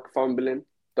 Ten Hag fumbling.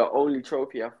 The only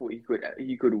trophy I thought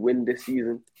he could win this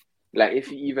season. Like, if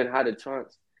he even had a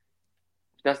chance.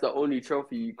 That's the only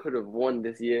trophy you could have won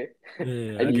this year.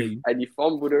 Yeah, I get you. And you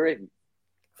fumbled already.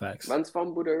 Facts. Man's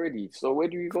fumbled already. So where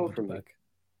do you go from here? Back.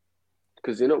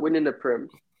 Because you're not winning the Prem.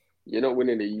 You're not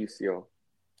winning the UCL.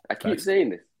 I keep Facts. saying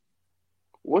this.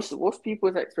 What's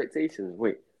people's expectations?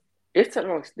 Wait, if Ten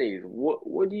Hag stays,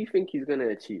 what do you think he's going to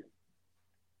achieve?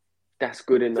 That's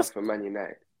good enough for Man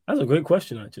United. That's a great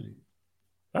question, actually.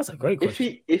 That's a great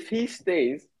question. If he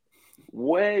stays,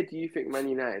 where do you think Man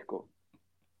United go?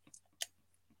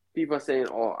 People are saying,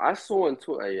 oh, I saw on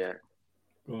Twitter, yeah.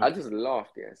 I just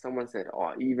laughed, yeah. Someone said,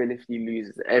 oh, even if he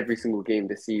loses every single game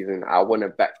this season, I want to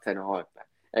back Ten Hag.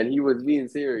 And he was being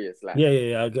serious. Like,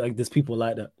 yeah. There's people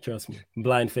like that. Trust me.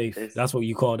 Blind faith. That's what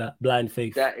you call that. Blind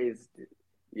faith. That is,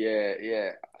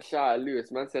 yeah. Shout out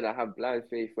Lewis. Man said I have blind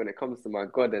faith when it comes to my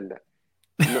God and that.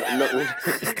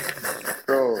 Not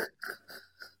bro.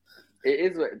 It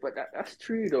is, but that's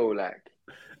true though. Like,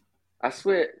 I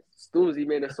swear, Stormzy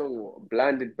made a song,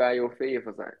 "Blinded by Your Faith." I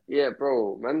was like, yeah,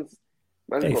 bro, man's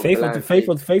hey, got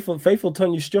faithful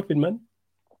turn you stupid, man.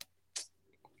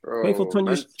 Bro, faithful turn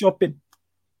you stupid.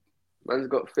 Man's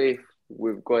got faith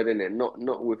with God in it, not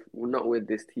with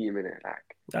this team in it.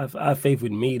 Like, I have faith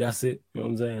with me. That's it. You know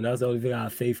what I'm saying? That's the only thing I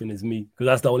have faith in is me, because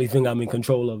that's the only thing I'm in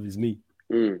control of is me.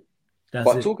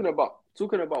 But talking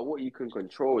about what you can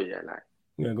control, yeah, like,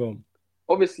 yeah, go on.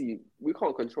 Obviously, we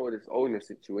can't control this owner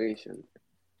situation,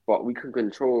 but we can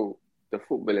control the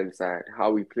footballing side,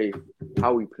 how we play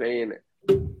in it.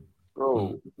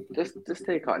 Bro, just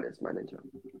take out this manager.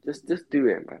 Just do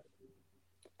it, man.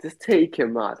 Just take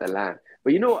him out of the line.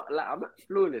 But you know what? Like, I'm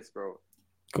flawless, bro.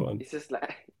 Go on. It's just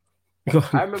like,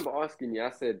 I remember asking you,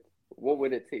 I said, what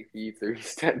would it take for you to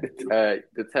restart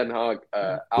the Ten Hag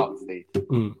out stage?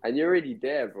 And you're already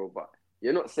there, bro, but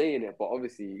you're not saying it, but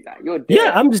obviously, like, you're there.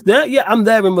 Yeah, I'm just there. Yeah, I'm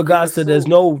there in regards to there's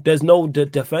no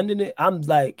defending it. I'm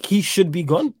like, he should be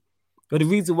gone. But the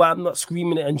reason why I'm not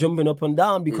screaming it and jumping up and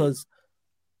down, because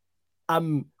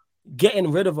I'm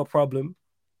getting rid of a problem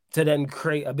to then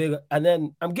create a bigger, and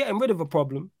then I'm getting rid of a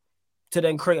problem to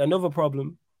then create another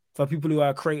problem for people who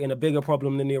are creating a bigger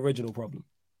problem than the original problem.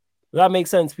 Does that make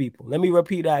sense, people? Let me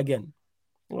repeat that again.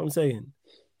 You know what I'm saying?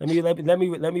 Let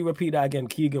me repeat that again.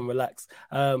 Keegan, relax.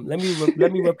 Let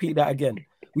me repeat that again.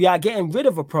 We are getting rid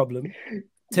of a problem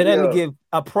to then give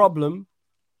a problem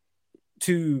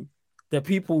to the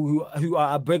people who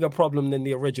are a bigger problem than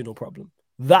the original problem.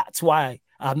 That's why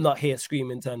I'm not here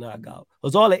screaming Ten Hag out.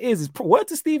 Because all it is word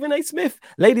to Stephen A. Smith.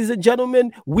 Ladies and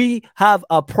gentlemen, we have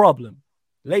a problem.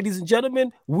 Ladies and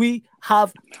gentlemen, we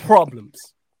have problems.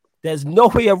 There's no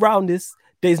way around this.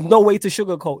 There's no way to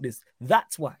sugarcoat this.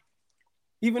 That's why.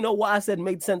 Even though what I said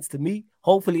made sense to me,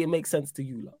 hopefully it makes sense to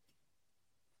you, lot.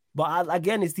 But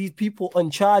again, it's these people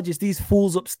on charge. It's these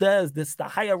fools upstairs. This the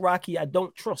hierarchy I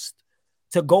don't trust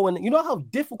to go in. You know how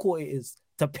difficult it is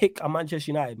to pick a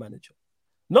Manchester United manager.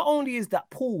 Not only is that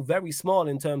pool very small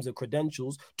in terms of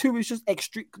credentials, two, it's just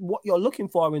extreme what you're looking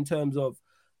for in terms of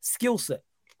skill set.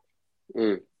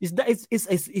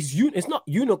 It's not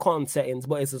unicorn settings,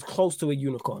 but it's as close to a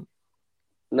unicorn.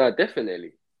 No,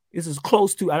 definitely. It's as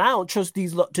close to, and I don't trust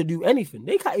these lot to do anything.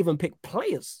 They can't even pick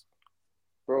players.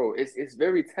 Bro, it's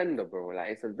very tender, bro. Like,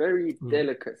 it's a very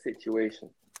delicate situation.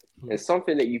 It's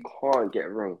something that you can't get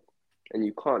wrong, and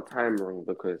you can't time wrong,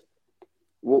 because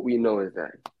what we know is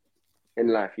that in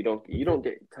life you don't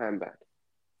get time back,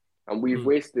 and we've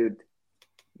wasted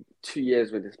 2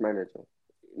 years with this manager.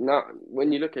 Now,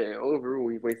 when you look at it overall,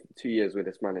 we've wasted 2 years with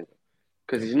this manager,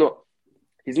 because he's not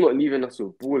leaving us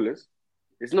with ballers.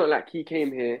 It's not like he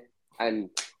came here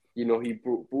and, you know, he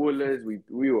brought ballers.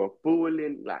 We were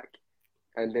balling, like,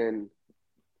 and then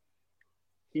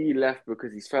he left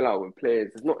because he's fell out with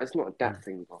players. It's not that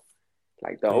thing, bro.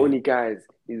 Like, the only guys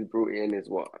he's brought in is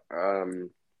what?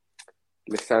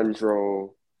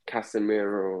 Lissandro,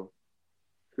 Casemiro,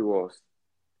 who else?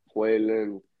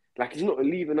 Hoyland. Like, he's not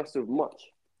leaving us with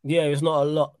much. Yeah, there's not a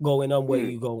lot going on where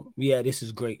you go, yeah, this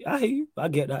is great. I hear you. I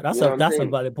get that. That's a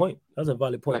valid point. That's a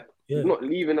valid point. Like, he's not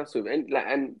leaving us with,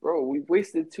 and bro, we've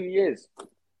wasted 2 years.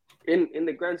 In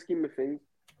the grand scheme of things,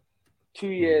 2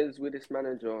 years with this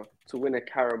manager to win a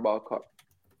Carabao Cup.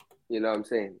 You know what I'm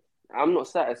saying? I'm not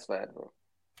satisfied, bro.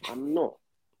 I'm not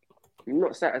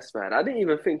satisfied. I didn't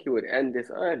even think he would end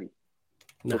this early.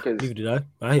 Nah, because neither did I.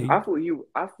 I thought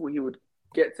he would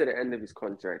get to the end of his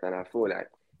contract, and I feel like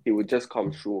he would just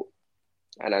come short.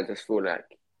 And I just feel like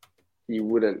he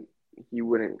wouldn't he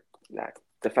wouldn't, like,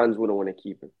 the fans wouldn't want to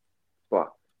keep him.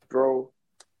 But, bro,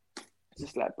 it's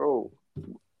just like, bro,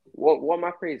 what am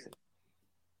I praising?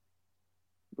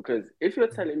 Because if you're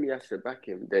telling me I should back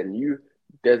him, then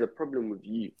there's a problem with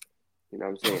you. You know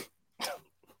what I'm saying?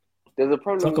 There's a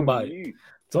problem with you.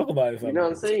 Talk about it, fam. You know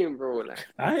what I'm saying, bro? Like,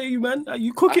 I hear you, man. Are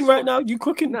you cooking right now? You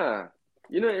cooking? Nah.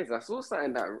 You know, I saw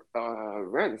something that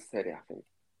Rance said it, I think.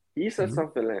 He said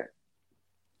something like,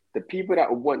 the people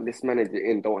that want this manager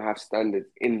in don't have standards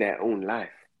in their own life.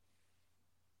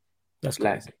 That's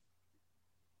crazy.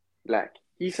 Like,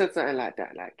 he said something like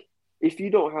that. Like, if you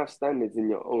don't have standards in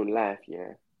your own life,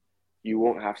 yeah, you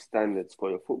won't have standards for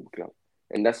your football club.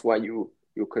 And that's why you'll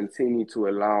continue to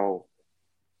allow,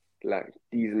 like,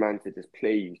 these men to just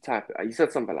play you. You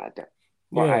said something like that.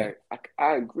 But yeah.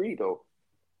 I agree, though.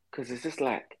 Because it's just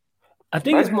like... I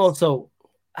think it's more so...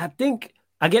 I think...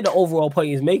 I get the overall point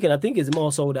he's making. I think it's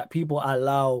more so that people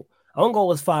allow... I won't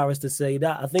go as far as to say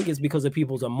that. I think it's because of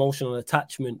people's emotional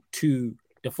attachment to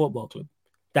the football club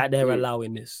that they're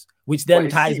allowing this. Which then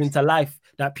ties into life.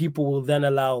 That people will then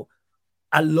allow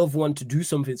a loved one to do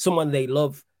something. Someone they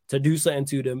love to do something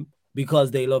to them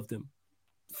because they love them.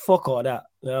 Fuck all that.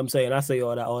 You know what I'm saying? I say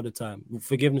all that all the time.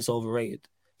 Forgiveness overrated.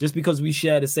 Just because we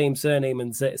share the same surname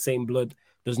and same blood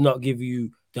does not give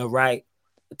you the right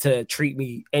to treat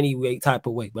me any way, type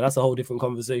of way. But that's a whole different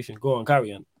conversation. Go on,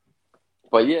 carry on.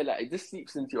 But yeah, like, it just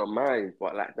seeps into your mind.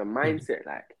 But like the mindset,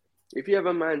 like, if you have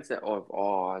a mindset of,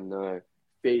 oh no,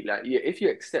 like, yeah, if you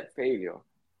accept failure,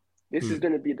 this is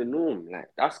gonna be the norm. Like,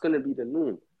 that's gonna be the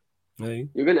norm. Hey.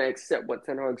 You're gonna accept what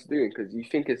Ten Hag's doing because you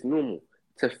think it's normal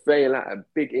to fail at a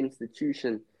big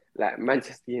institution like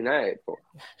Manchester United, bro.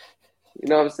 You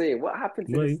know what I'm saying? What happened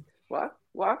to this?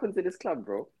 What happened to this club,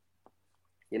 bro?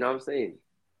 You know what I'm saying?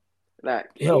 Like,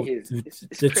 yo, it's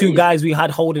the crazy. two guys we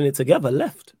had holding it together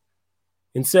left.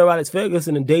 In Sir Alex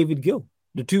Ferguson and David Gill.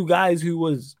 The two guys who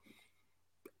was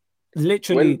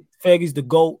literally Fergie's the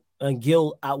GOAT and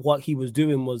Gill at what he was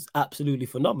doing was absolutely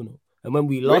phenomenal. And when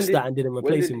we lost that and didn't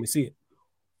replace him, we see it.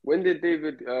 When did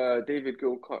David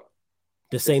Gill cut?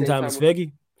 The same time as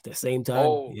Fergie. The same time.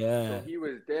 Oh, yeah. So he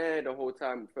was there the whole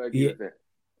time Fergie was there.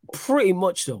 Pretty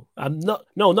much so.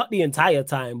 Not the entire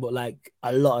time, but like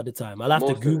a lot of the time. I'll have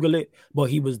to Google it, but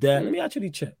he was there. Let me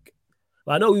actually check.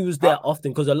 I know he was there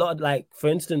often because a lot, like, for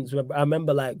instance, I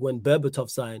remember like when Berbatov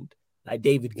signed, like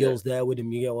David Gill's there with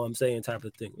him, you get what I'm saying, type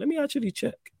of thing. Let me actually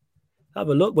check. Have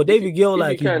a look. But David Gill,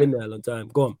 like, he's been there a long time.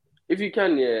 Go on. If you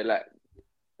can, yeah, like,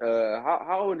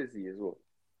 how old is he as well?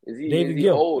 Is David he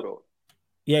Gill. old? Or?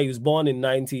 Yeah, he was born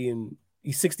in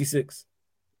he's 66.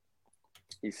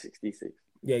 He's 66.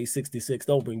 Yeah, he's 66.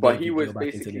 Don't bring but David he was Gill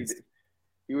back into this.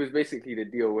 He was basically the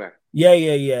DOF.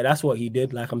 Yeah. That's what he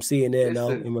did. Like, I'm seeing there now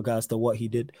in regards to what he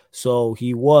did. So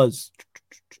he was...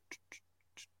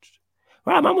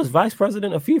 Right, man was vice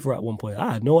president of FIFA at one point.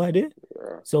 I had no idea.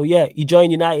 Yeah. So, yeah, he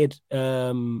joined United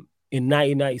in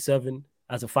 1997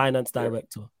 as a finance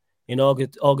director. In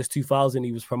August 2000,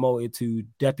 he was promoted to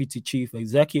deputy chief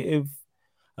executive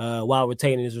while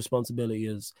retaining his responsibility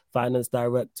as finance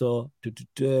director.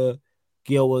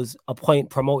 Gill was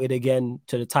promoted again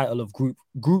to the title of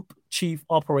group chief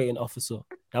operating officer.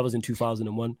 That was in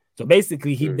 2001. So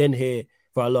basically, he'd been here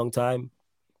for a long time.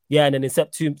 Yeah, and then in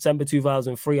September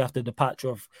 2003, after the departure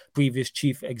of previous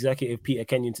chief executive Peter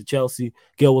Kenyon to Chelsea,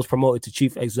 Gill was promoted to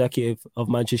chief executive of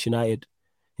Manchester United.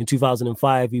 In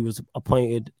 2005, he was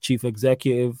appointed chief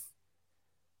executive.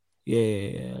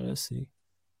 Yeah, let's see.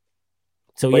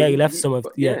 So he left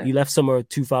he left summer of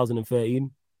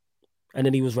 2013. And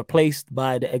then he was replaced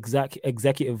by the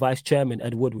executive vice chairman,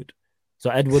 Ed Woodward. So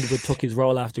Ed Woodward took his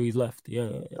role after he's left.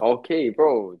 Yeah. Okay,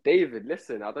 bro. David,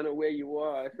 listen, I don't know where you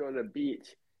are. If you're on the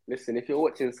beach, listen, if you're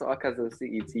watching Sarcasm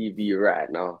City TV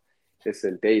right now,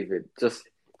 listen, David, just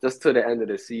to the end of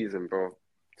the season, bro.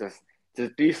 Just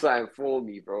do something for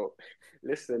me, bro.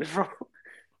 Listen,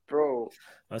 bro.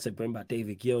 I said bring back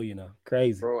David Gill, you know.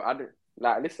 Crazy. Bro,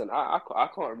 listen, I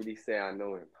can't really say I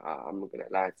know him. I'm not going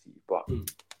to lie to you, but...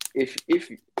 If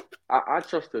I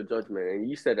trust your judgment, and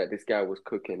you said that this guy was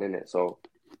cooking in it, so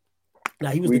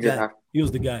he was the guy. He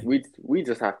was the guy. We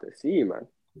just have to see, man.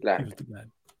 Like, he was the guy.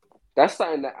 That's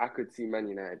something that I could see Man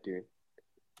United doing.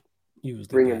 He was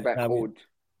the bringing guy. Back old.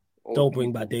 Don't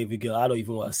bring back David Gill. I don't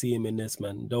even want to see him in this,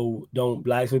 man. Don't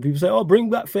like when people say, "Oh, bring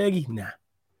back Fergie." Nah,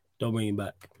 don't bring him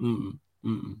back.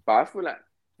 But I feel like,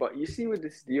 you see with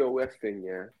this DOF thing,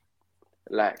 yeah,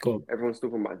 like everyone's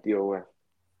talking about DOF.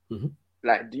 Mm-hmm.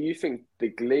 Like, do you think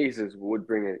the Glazers would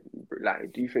bring it?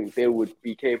 Like, do you think they would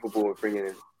be capable of bringing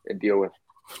in a DOF?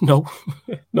 No,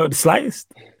 not the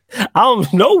slightest. I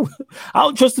don't know. I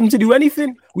don't trust him to do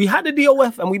anything. We had a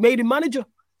DOF and we made him manager.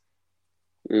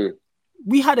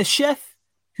 We had a chef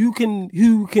who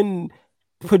can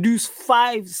produce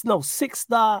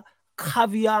 6-star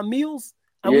caviar meals,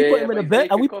 and we put him in a bed,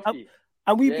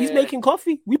 he's making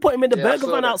coffee. We put him in the burger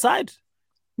van outside.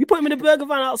 We put him in the burger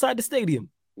van outside the stadium.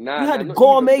 We had a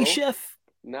gourmet chef.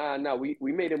 Nah, we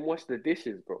made him wash the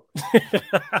dishes, bro.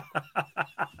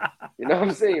 You know what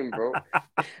I'm saying, bro?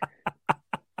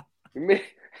 We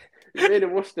made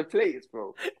him wash the plates,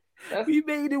 bro. We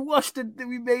made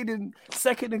him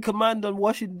second in command on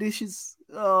washing dishes.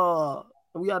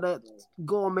 We had a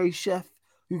gourmet chef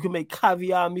who can make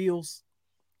caviar meals.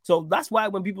 So that's why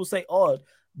when people say, "Oh,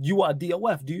 you are a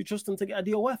DOF," do you trust them to get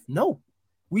a DOF? No.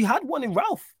 We had one in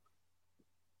Ralph,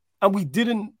 and we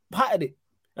didn't patent it.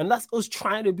 And that's us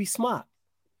trying to be smart.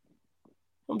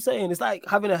 I'm saying it's like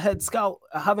having a scout,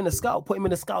 put him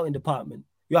in the scouting department.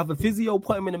 You have a physio,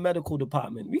 put him in the medical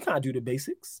department. We can't do the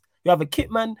basics. You have a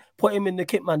kitman, put him in the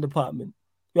kitman department.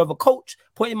 You have a coach,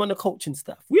 put him on the coaching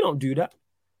staff. We don't do that.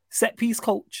 Set piece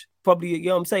coach, probably, you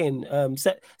know what I'm saying?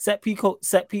 Set piece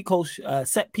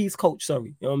coach,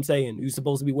 sorry. You know what I'm saying? Who's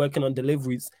supposed to be working on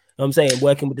deliveries. You know what I'm saying?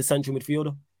 Working with the central midfielder. You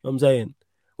know what I'm saying?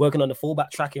 Working on the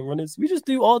fullback tracking runners. We just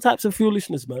do all types of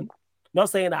foolishness, man. Not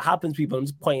saying that happens, people. I'm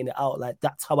just pointing it out. Like,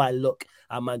 that's how I look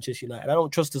at Manchester United. I don't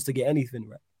trust us to get anything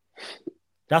right.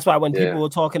 That's why when people were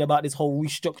talking about this whole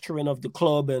restructuring of the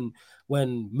club and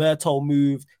when Murtough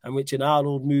moved and Richard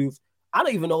Arnold moved, I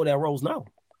don't even know their roles now.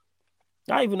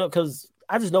 I don't even know, because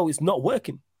I just know it's not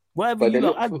working. Whatever you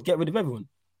know, I'd get rid of everyone.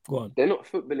 Go on. They're not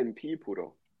footballing people,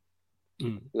 though.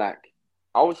 Like,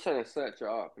 I was trying to search it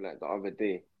up, like, the other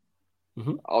day.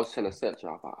 I was trying to search it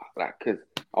up, like, because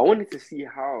I wanted to see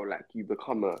how, like, you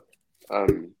become a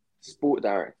sport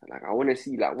director. Like, I want to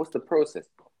see, like, what's the process?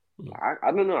 Like,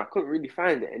 I don't know. I couldn't really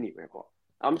find it anywhere, but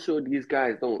I'm sure these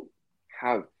guys don't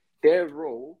have, their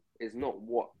role is not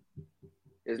what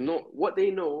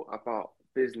they know about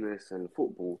business and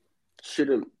football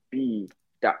shouldn't be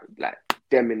that, like,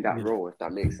 them in that role, if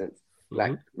that makes sense.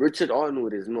 Like, Richard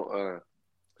Arnold is not a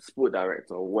sport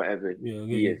director or whatever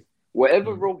he is.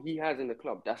 Whatever role he has in the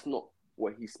club, that's not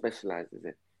what he specializes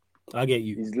in. I get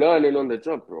you. He's learning on the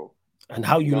job, bro. And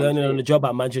how you learning on the job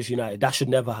at Manchester United, that should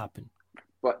never happen.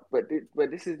 But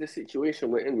this is the situation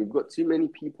we're in. We've got too many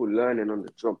people learning on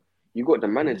the job. You got the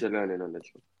manager learning on the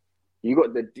job. You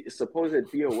got the supposed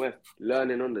DOF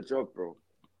learning on the job, bro.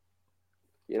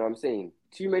 You know what I'm saying?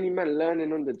 Too many men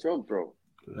learning on the job, bro.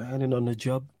 Learning on the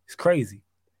job? It's crazy.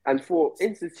 And for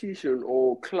institution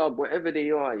or club, whatever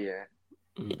they are,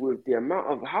 with the amount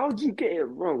of, how do you get it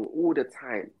wrong all the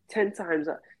time? 10 times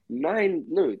out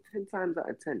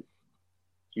of 10.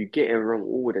 You get it wrong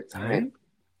all the time.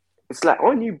 It's like,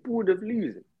 aren't you bored of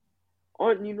losing?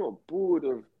 Aren't you not bored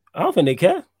of... I don't think they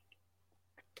care.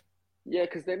 Yeah,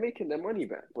 because they're making their money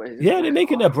back. They're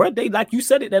making their bread. They, like you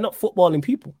said it, they're not footballing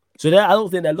people. So I don't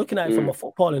think they're looking at it from a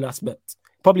footballing aspect.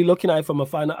 Probably looking at it from a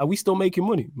final. Are we still making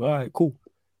money? All right, cool.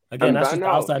 Again, that's just the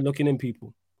outside looking in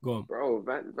people. Go on. Bro,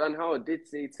 Van Gaal did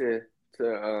say to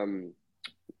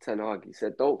Ten Hag, he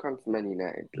said, don't come to Man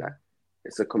United. Like,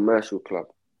 it's a commercial club.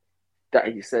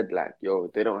 That he said, like,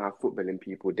 yo, they don't have footballing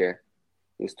people there.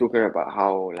 He was talking about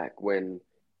how, like,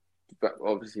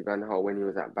 obviously Van Gaal, when he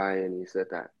was at Bayern, he said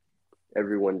that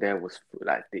everyone there was,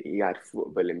 like, he had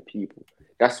footballing people.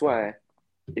 That's why,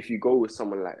 if you go with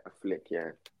someone like a Flick,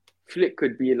 Flick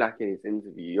could be like in his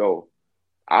interview, yo,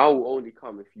 I'll only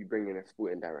come if you bring in a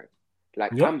sporting director.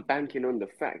 Like, I'm banking on the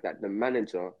fact that the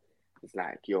manager is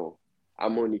like, yo,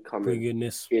 I'm only coming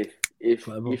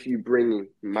if you bring in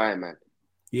my man.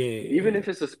 Yeah. Even if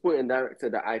it's a sporting director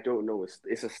that I don't know,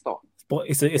 it's a start. But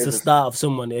it's a start of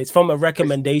someone. It's from a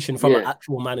recommendation from an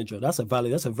actual manager. That's a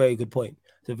very good point.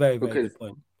 It's a very, very good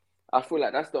point. I feel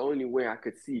like that's the only way I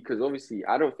could see, because obviously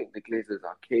I don't think the Glazers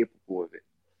are capable of it.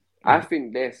 I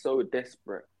think they're so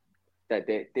desperate that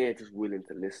they're just willing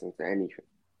to listen to anything.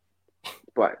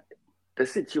 But the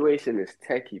situation is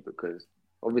techie, because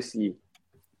obviously,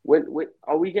 when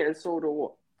are we getting sold or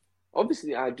what?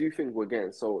 Obviously, I do think we're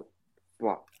getting sold,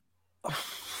 but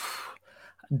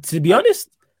to be honest,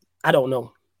 I don't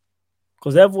know,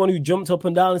 because everyone who jumped up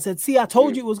and down and said, "See, I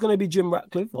told you it was going to be Jim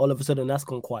Ratcliffe," all of a sudden that's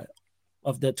gone quiet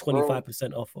of the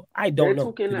 25% offer. I don't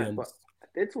know.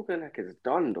 They're talking like it's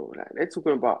done though. Like, they're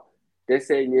talking about, they're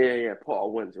saying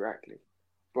Potter wants Ratcliffe,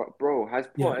 but bro, has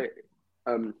Potter?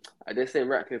 They're saying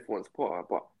Ratcliffe wants Potter,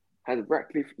 but has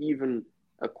Ratcliffe even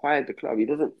acquired the club? He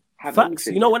doesn't have facts.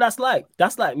 anything. You know what that's like?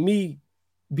 That's like me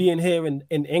being here in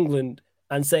England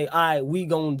and say, we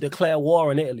gonna declare war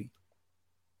on Italy.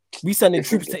 We sending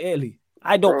troops to Italy.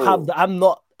 I don't have the. I'm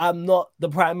not the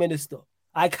prime minister.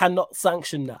 I cannot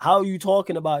sanction that. How are you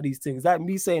talking about these things? Like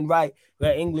me saying, right,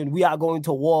 we're England, we are going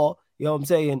to war. You know what I'm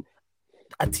saying?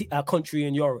 A country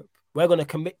in Europe. We're going to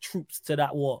commit troops to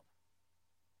that war.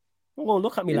 You're going to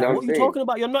look at me like, what are you talking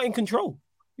about? You're not in control.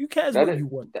 Who cares what you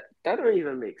want? That don't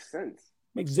even make sense.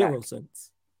 Makes zero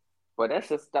sense. But that's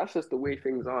just the way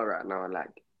things are right now.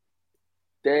 Like,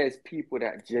 there's people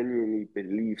that genuinely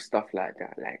believe stuff like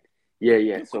that. Like,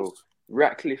 yeah. So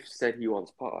Ratcliffe said he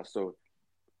wants Potter. So,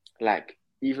 like,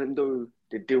 even though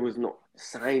the deal was not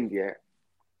signed yet,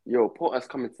 Potter's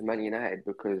coming to Man United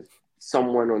because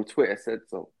someone on Twitter said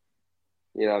so.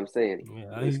 You know what I'm saying?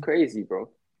 Yeah, it's crazy, bro.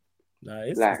 Nah,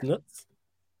 it's nuts.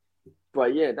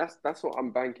 But yeah, that's what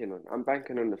I'm banking on. I'm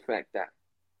banking on the fact that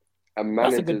a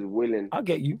manager's willing. I'll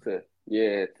get you.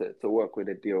 To work with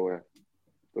a deal with.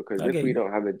 Because if we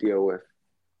don't have a deal with,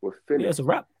 we're finished. Yeah, it's a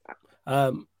wrap.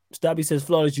 Stabby says,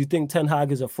 Flores, do you think Ten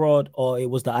Hag is a fraud or it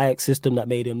was the Ajax system that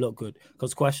made him look good?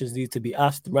 Because questions need to be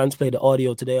asked. Rans played the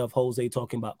audio today of Jose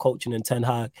talking about coaching and Ten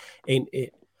Hag. Ain't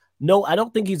it? No, I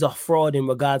don't think he's a fraud in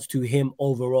regards to him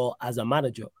overall as a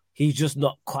manager. He's just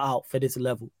not cut out for this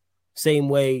level. Same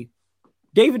way,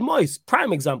 David Moyes,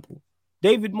 prime example.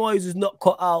 David Moyes is not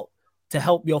cut out to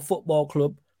help your football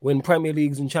club win Premier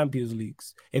Leagues and Champions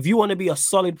Leagues. If you want to be a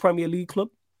solid Premier League club,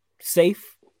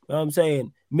 safe, you know what I'm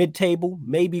saying, mid-table,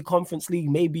 maybe Conference League,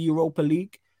 maybe Europa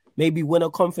League, maybe win a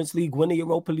Conference League, win a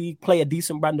Europa League, play a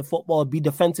decent brand of football, be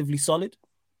defensively solid,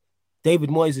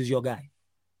 David Moyes is your guy.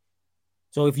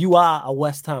 So if you are a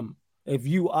West Ham, if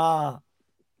you are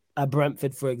a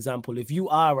Brentford, for example, if you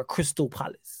are a Crystal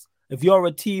Palace, if you're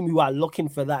a team who are looking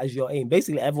for that as your aim,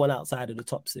 basically everyone outside of the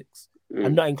top 6,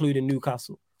 I'm not including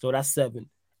Newcastle, so that's 7.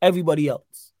 Everybody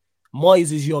else,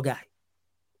 Moyes is your guy.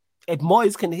 If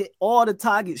Moyes can hit all the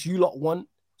targets you lot want,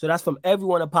 so that's from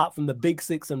everyone apart from the Big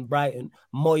 6 and Brighton,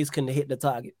 Moyes can hit the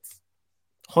targets.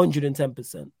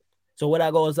 110%. So when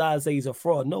I go outside and say he's a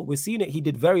fraud, no, we're seeing it. He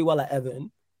did very well at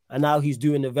Everton, and now he's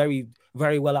doing it very,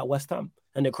 very well at West Ham.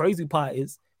 And the crazy part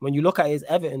is, when you look at his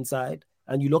Everton side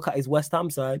and you look at his West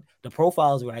Ham side, the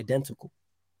profiles were identical.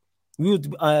 We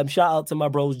would shout out to my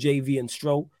bros JV and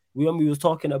Stroh. We was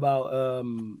talking about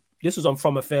this was on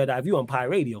From a Fair Dive, on Pi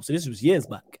Radio, so this was years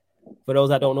back. For those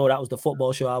that don't know, that was the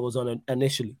football show I was on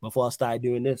initially before I started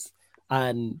doing this,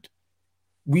 and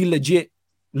we legit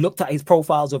looked at his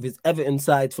profiles of his Everton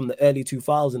side from the early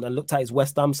 2000s and looked at his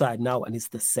West Ham side now, and it's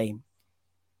the same.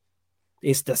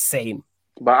 It's the same.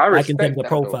 But I respect the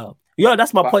profile. Yeah,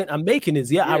 that's my point I'm making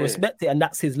is, I respect it, and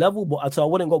that's his level. But so I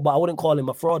wouldn't call him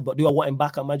a fraud. But do I want him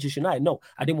back at Manchester United? No,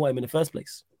 I didn't want him in the first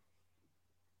place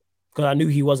because I knew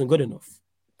he wasn't good enough.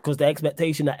 Because the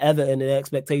expectation at Everton and the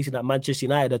expectation at Manchester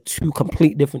United are two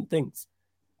complete different things.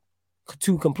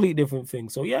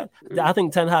 So yeah, I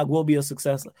think Ten Hag will be a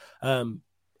success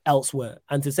elsewhere.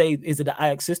 And to say, is it the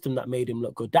Ajax system that made him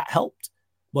look good? That helped.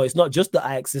 But it's not just the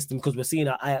Ajax system, because we're seeing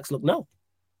how Ajax look now.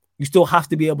 You still have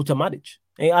to be able to manage.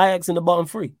 Ain't Ajax in the bottom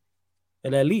 3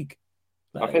 in their league?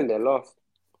 Like, I think they're lost.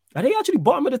 Are they actually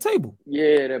bottom of the table?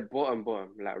 Yeah, they're bottom,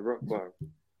 like rock bottom.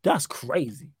 That's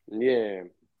crazy. Yeah.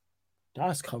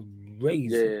 That's crazy.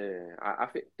 Yeah, I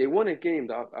think they won a game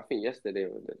that I think yesterday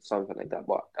or something like that,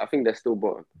 but I think they're still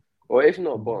bottom. Or if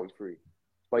not bottom 3.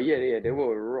 But yeah, they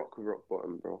were rock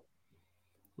bottom, bro.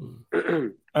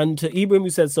 And to Ibrahim, who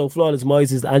said, so flawless,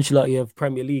 Moyes is the Ancelotti of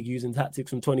Premier League using tactics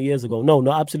from 20 years ago.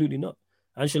 No, absolutely not.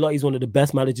 Ancelotti is one of the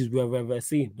best managers we've ever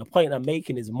seen. The point I'm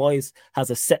making is Moyes has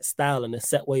a set style and a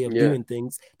set way of doing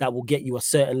things that will get you a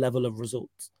certain level of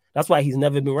results. That's why he's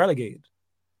never been relegated.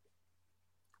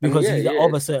 Because he's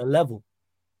of a certain level.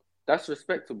 That's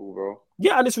respectable, bro.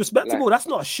 Yeah, and it's respectable. That's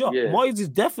not a shot. Yeah. Moyes is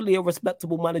definitely a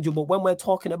respectable manager, but when we're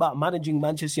talking about managing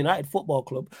Manchester United Football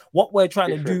Club, what we're trying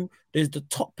to do is the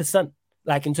top percent,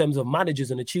 like in terms of managers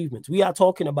and achievements. We are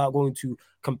talking about going to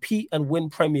compete and win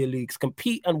Premier Leagues,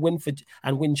 compete and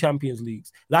win Champions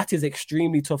Leagues. That is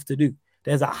extremely tough to do.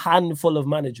 There's a handful of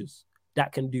managers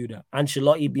that can do that.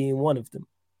 Ancelotti being one of them.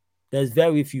 There's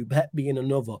very few, Pep being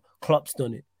another. Klopp's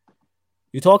done it.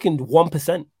 You're talking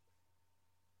 1%.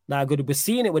 Now, good, we're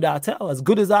seeing it with Arteta. As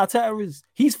good as Arteta is,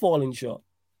 he's falling short.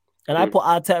 And I put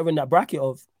Arteta in that bracket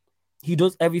of he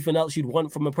does everything else you'd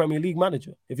want from a Premier League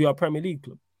manager. If you're a Premier League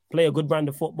club, play a good brand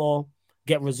of football,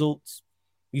 get results.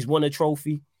 He's won a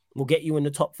trophy. Will get you in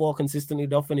the top 4 consistently.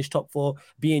 They'll finish top 4,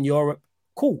 be in Europe.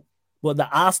 Cool. But the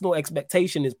Arsenal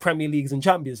expectation is Premier Leagues and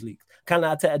Champions League. Can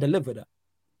Arteta deliver that?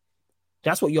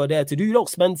 That's what you're there to do. You don't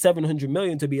spend 700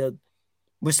 million to be a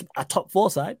top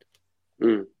 4 side.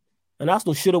 And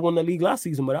Arsenal should have won the league last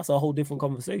season, but that's a whole different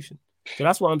conversation. So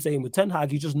that's what I'm saying with Ten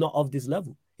Hag. He's just not of this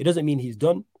level. It doesn't mean he's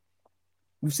done.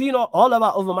 We've seen all of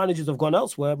our other managers have gone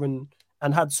elsewhere, and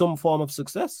and had some form of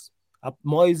success.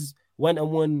 Moyes went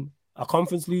and won a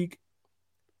Conference League.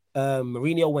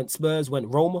 Mourinho went Spurs,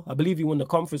 went Roma. I believe he won the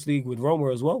Conference League with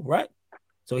Roma as well, right?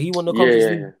 So he won the Conference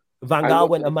League. Yeah. Van Gaal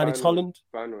went and managed Holland.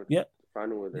 Final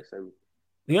with the same.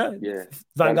 Yeah. Yeah.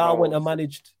 Van Gaal went and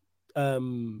managed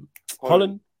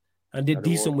Holland and did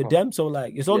decent with them. So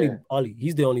like it's only Ollie.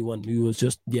 He's the only one who was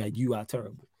just you are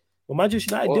terrible. Well,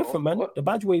 Manchester United different, man. The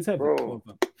badge weighs heavy. Bro,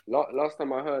 last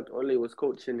time I heard, Ollie was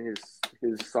coaching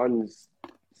his son's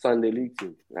Sunday league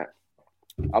team. Like,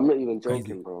 I'm not even joking,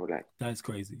 crazy. Bro. Like, that's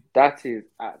crazy. That is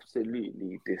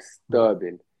absolutely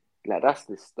disturbing. Like, that's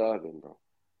disturbing, bro.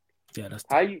 Yeah, that's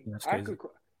crazy.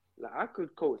 I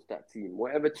could coach that team,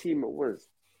 whatever team it was.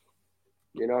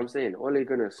 You know what I'm saying? Ole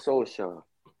Gunnar Solskjaer.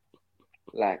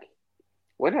 Like,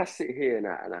 when I sit here and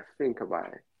I think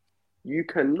about it, you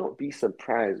cannot be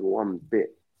surprised one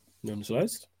bit. You understand?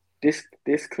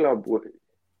 This club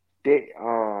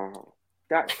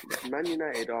that Man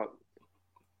United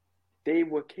they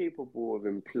were capable of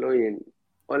employing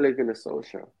Ole Gunnar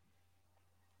Solskjaer.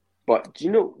 But do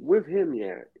you know, with him,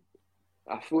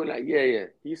 I feel like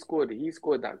he scored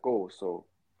that goal, so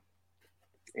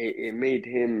it made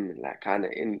him like kind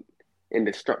of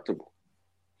indestructible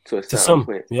to a certain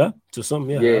point. Yeah, to some,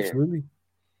 absolutely.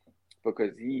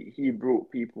 Because he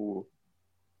brought people.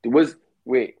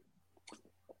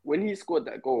 When he scored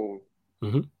that goal,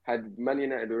 had Man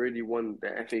United already won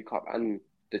the FA Cup and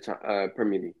the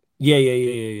Premier League?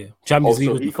 Yeah. Champions League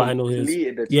was the final.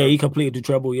 He completed the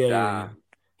treble. Yeah.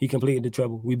 He completed the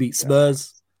treble. We beat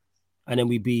Spurs, and then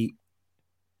we beat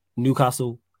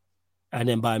Newcastle, and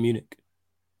then Bayern Munich.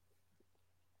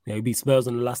 Yeah, we beat Spurs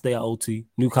on the last day at OT,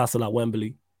 Newcastle at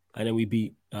Wembley, and then we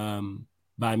beat Bayern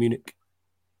Munich.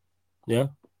 Yeah,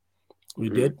 we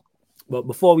did. But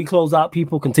before we close out,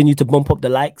 people continue to bump up the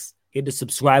likes. Hit the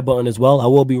subscribe button as well. I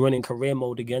will be running career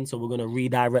mode again, so we're going to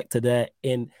redirect to there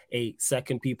in a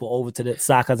second. People over to the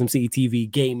Sarcasm City TV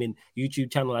gaming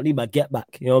YouTube channel. I need my get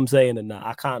back. You know what I'm saying? And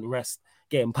I can't rest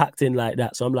getting packed in like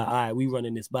that. So I'm like, all right, we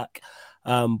running this back.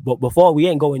 But before we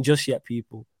ain't going just yet,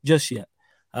 people. Just yet.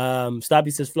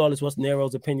 Stabby says, Flawless, what's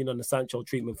Nero's opinion on the Sancho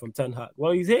treatment from Ten Hag?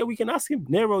 Well, he's here. We can ask him.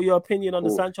 Nero, your opinion on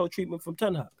the Sancho treatment from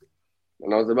Ten Hag?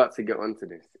 And I was about to get onto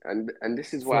this. And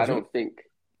this is why I don't think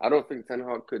Ten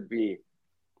Hag could be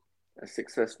a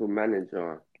successful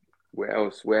manager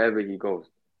wherever he goes,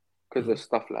 because of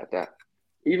stuff like that.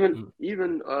 Even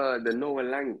the Noah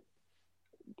Lang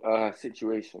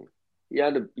situation, he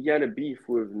had a beef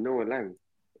with Noah Lang,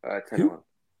 Ten Hag.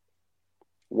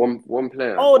 One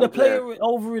player. Oh, the player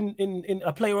over in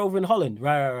a player over in Holland,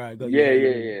 right.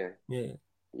 Yeah.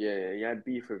 He had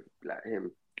beef with like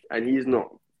him, and he's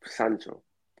not Sancho.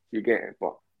 You get it,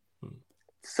 but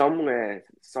somewhere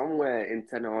in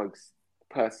Ten Hag's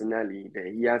personality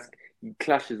that he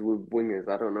clashes with wingers.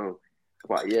 I don't know,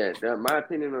 but my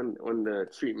opinion on the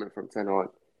treatment from Ten Hag,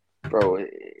 bro,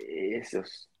 it's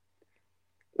just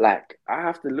like I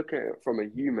have to look at it from a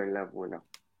human level now.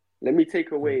 Let me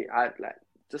take away.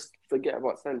 Just forget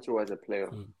about Sancho as a player.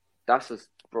 That's just,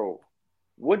 bro.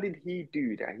 What did he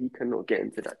do that he cannot get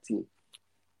into that team?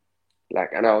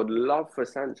 Like, and I would love for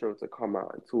Sancho to come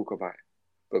out and talk about it,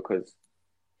 because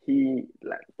he,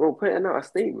 like, bro, putting out a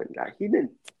statement. Like, he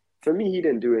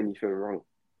didn't do anything wrong.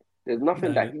 There's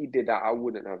nothing that he did that I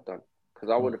wouldn't have done, because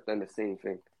I would have done the same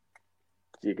thing.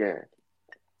 Do you get it?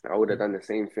 I would have done the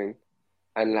same thing.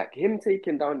 And like him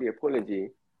taking down the apology,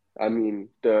 I mean,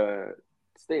 the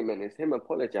statement is him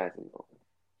apologizing, bro.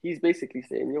 He's basically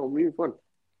saying, yo, move on.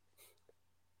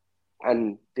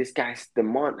 And this guy's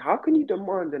how can you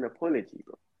demand an apology,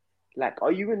 bro? Like,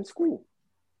 are you in school?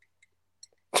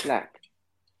 Like,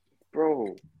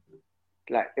 bro,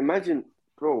 like, imagine,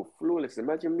 bro, Flawless,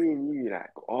 imagine me and you,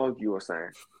 like, argue or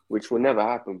something, which will never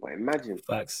happen, but imagine.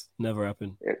 Facts, never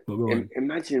happen.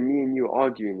 Imagine me and you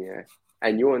arguing,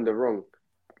 and you're in the wrong.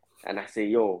 And I say,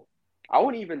 yo, I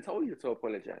wouldn't even tell you to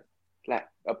apologize. Like,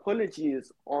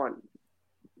 apologies aren't,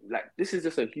 like, this is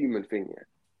just a human thing,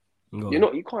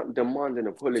 You can't demand an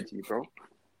apology, bro.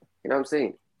 You know what I'm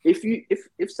saying?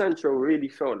 If Sancho really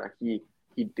felt like he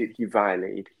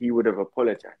violated, he would have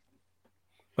apologized.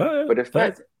 But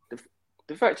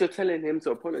the fact you're telling him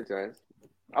to apologize,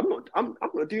 I'm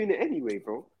not doing it anyway,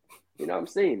 bro. You know what I'm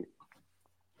saying?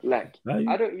 Like,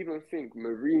 I don't even think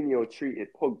Mourinho treated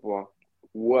Pogba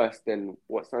worse than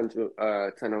what Sancho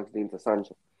Ten Hag's doing to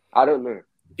Sancho. I don't know.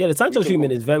 Yeah, the Sancho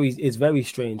treatment is very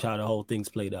strange how the whole thing's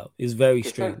played out. It's very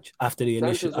strange after the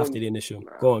initial.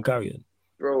 Go on, carry on.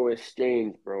 Bro, it's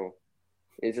strange, bro.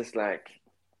 It's just like,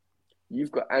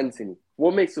 you've got Anthony.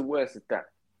 What makes it worse is that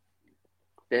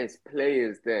there's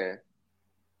players there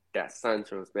that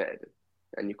Sancho's better than.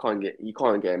 and he can't get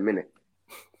a minute.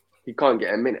 He can't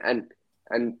get a minute,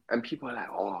 and people are like,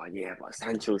 oh yeah, but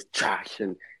Sancho's trash,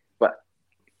 but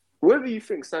whoever you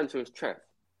think Sancho's trash,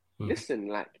 listen,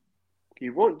 like he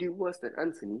won't do worse than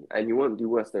Anthony, and he won't do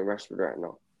worse than Rashford right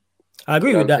now. I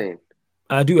agree with that. Saying?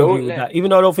 I do agree with that. Even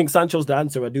though I don't think Sancho's the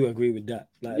answer, I do agree with that.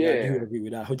 Like, I do agree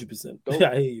with that 100%. I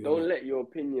hear you. Don't let your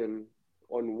opinion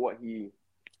on what you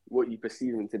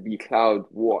perceive him to be cloud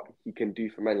what he can do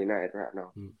for Man United right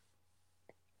now.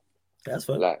 That's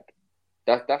fine. Like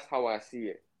that's how I see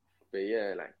it. But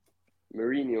yeah, like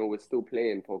Mourinho was still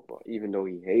playing Pogba, even though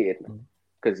he hated him,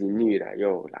 because he knew that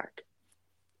like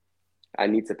I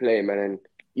need to play him. And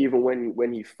even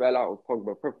when he fell out with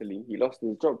Pogba properly, he lost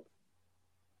his job.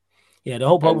 Yeah, the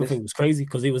whole Pogba thing was crazy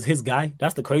because it was his guy.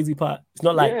 That's the crazy part. It's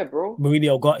not like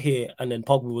Mourinho got here and then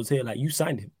Pogba was here. Like, you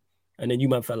signed him and then you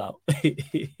man fell out.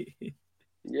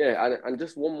 Yeah, and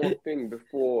just one more thing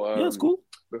before that's cool.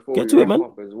 Before get we wrap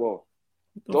up as well.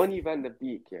 Donny van der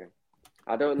Beek,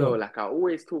 I don't know. Like, I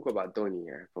always talk about Donny,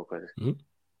 because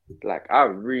like I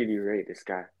really rate this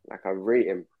guy. Like, I rate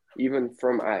him even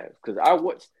from Ajax, because I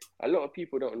watched. A lot of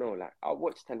people don't know. Like, I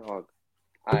watched Ten Hag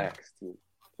Ajax team.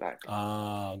 Like,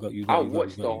 got you. I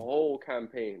watched the whole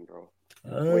campaign, bro.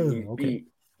 When he beat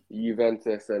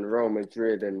Juventus and Real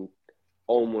Madrid and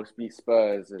almost beat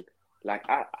Spurs, and like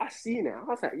I seen it. I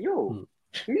was like, yo,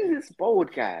 who's this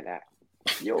bold guy?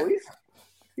 Like, yo,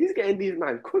 he's getting these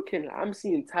man cooking. Like, I'm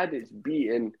seeing Tadic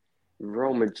beating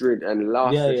Real Madrid and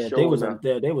last they was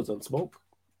on smoke.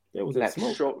 They was like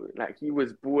on smoke. Like, he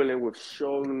was balling with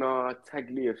Shona,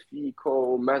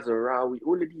 Tagliafico, Mazarawi,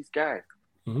 all of these guys.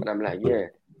 And I'm like, yeah,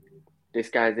 this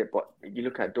guy's it. But you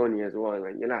look at Donny as well,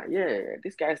 and you're like, yeah,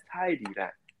 this guy's tidy.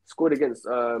 Like, scored against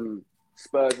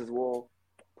Spurs as well,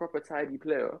 proper tidy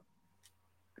player.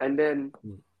 And then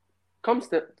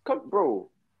bro,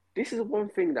 this is one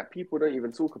thing that people don't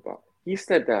even talk about. He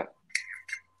said that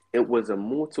it was a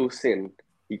mortal sin.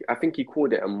 I think he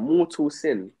called it a mortal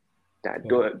sin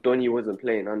that Donny wasn't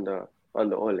playing under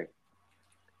Ole.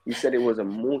 He said it was a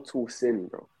mortal sin,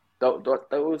 bro.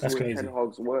 Those were Ten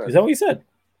Hag's words. Is that what he said?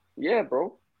 Yeah,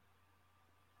 bro.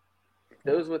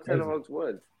 Those were Ten Hag's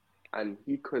words. And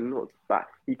he could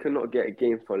not get a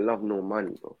game for love nor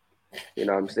money, bro. You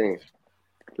know what I'm saying?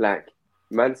 Like,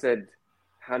 man said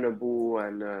Hannibal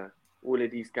and all of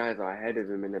these guys are ahead of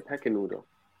him in the pecking order.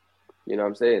 You know what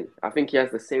I'm saying? I think he has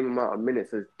the same amount of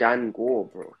minutes as Dan Gore,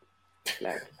 bro.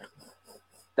 Like,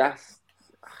 that's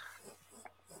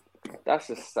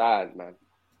just sad, man.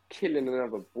 Killing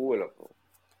another baller, bro.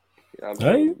 You know what I'm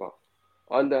saying? But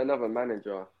under another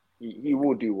manager, he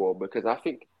will do well, because I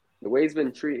think the way he's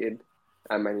been treated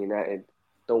at Man United,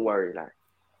 don't worry, like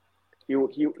he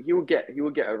will get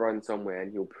a run somewhere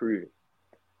and he'll prove it.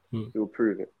 He'll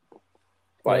prove it.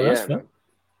 But man.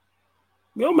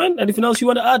 Yo, man, anything else you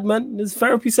want to add, man? There's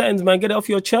therapy settings, man. Get it off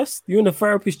your chest. You're in the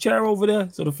therapist chair over there,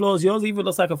 so the floor is yours. Even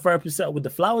looks like a therapist set with the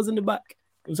flowers in the back.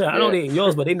 I'm saying, I know they ain't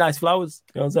yours, but they nice flowers.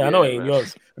 You know what I'm saying? I know they ain't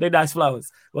yours, but they nice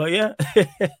flowers. Well, yeah.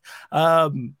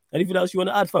 Anything else you want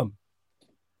to add, fam?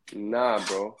 Nah,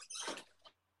 bro.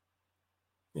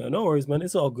 Yeah, no worries, man.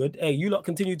 It's all good. Hey, you lot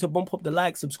continue to bump up the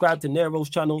like, subscribe to Nero's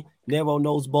channel, Nero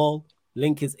Knows Ball.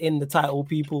 Link is in the title,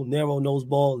 people. Nero Knows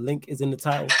Ball. Link is in the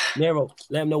title. Nero,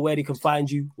 let them know where they can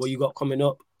find you, what you got coming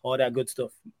up, all that good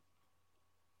stuff.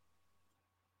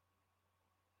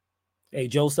 Hey,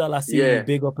 Joe Sell, I see you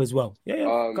big up as well.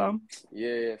 Come.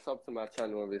 Yeah, sub to my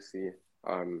channel, obviously.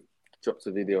 Dropped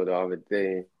a video the other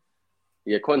day.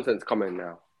 Yeah, content's coming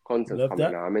now.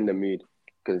 Now. I'm in the mood.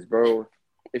 Because, bro,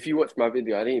 if you watch my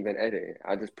video, I didn't even edit it.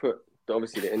 I just put,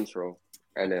 obviously, the intro,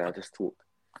 and then I just talked.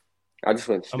 I just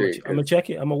went straight. I'm going to check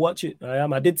it. I'm going to watch it.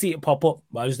 I did see it pop up,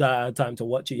 but I just don't have time to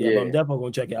watch it yet. But I'm definitely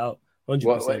going to check it out.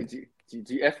 100%.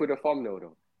 Do you F with the thumbnail,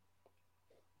 though?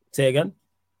 Say again?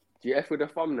 Do you F with the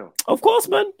thumbnail? Of course,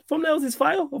 man. Thumbnails is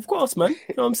fire. Of course, man.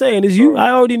 You know what I'm saying? It's you. I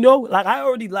already know.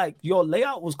 Like, your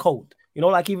layout was cold. You know,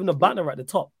 like even the banner at the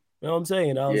top. You know what I'm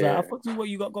saying? I was like, I fuck with what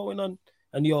you got going on.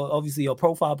 And your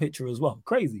profile picture as well.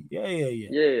 Crazy.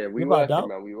 Yeah. We working,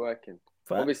 man. We working.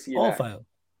 Obviously, all fire.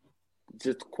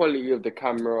 Just quality of the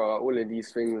camera, all of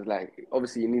these things, like,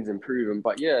 obviously it needs improving.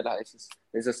 But yeah, like,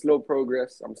 it's a slow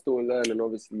progress. I'm still learning.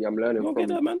 Obviously, I'm learning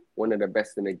from one of the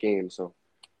best in the game. So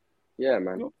yeah,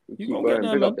 man. Keep going.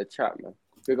 Big up the chat, man.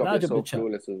 Big up yourself,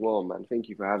 Flawless, as well, man. Thank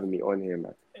you for having me on here,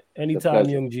 man. Anytime,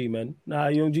 Young G, man. Nah,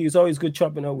 Young G, it's always good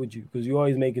chopping up with you because you're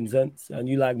always making sense and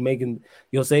you like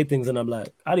you'll say things and I'm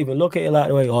like, I'd even look at it like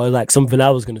the way, or like something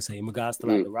I was going to say in regards to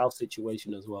like the Ralph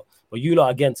situation as well. But you lot,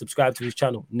 again, subscribe to his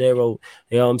channel, Nero,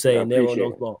 you know what I'm saying? Nero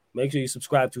Knows Ball. Make sure you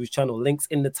subscribe to his channel. Links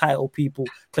in the title, people.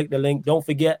 Click the link. Don't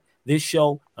forget, This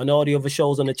show and all the other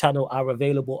shows on the channel are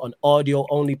available on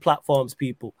audio-only platforms,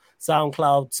 people.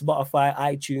 SoundCloud, Spotify,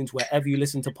 iTunes, wherever you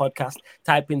listen to podcasts,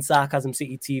 type in Sarcasm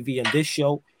City TV, and this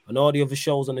show and all the other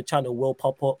shows on the channel will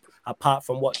pop up apart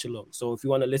from watch along. So if you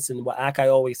want to listen, like I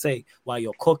always say, while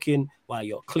you're cooking, while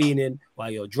you're cleaning,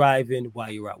 while you're driving, while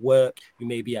you're at work, you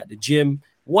may be at the gym,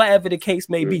 whatever the case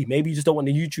may be. Maybe you just don't want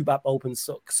the YouTube app open,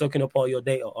 sucking up all your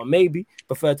data, or maybe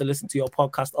prefer to listen to your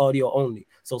podcast audio only.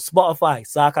 So Spotify,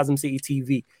 Sarcasm City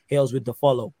TV, hails with the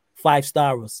follow.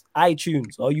 5-star us.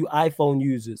 iTunes, all you iPhone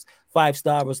users,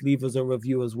 5-star us, leave us a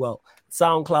review as well.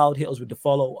 SoundCloud, hit us with the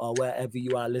follow, or wherever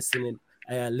you are listening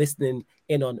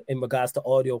in regards to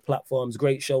audio platforms.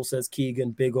 Great show, says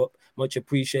Keegan. Big up, much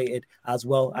appreciated as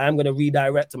well. I am going to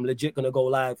redirect. I'm legit going to go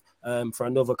live for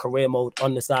another career mode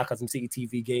on the Sarcasm City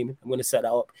TV gaming. I'm going to set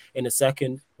that up in a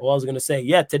second. What I was going to say,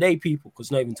 yeah, today, people,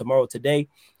 because not even tomorrow, today,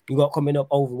 we got coming up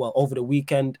over the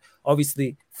weekend.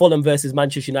 Obviously, Fulham versus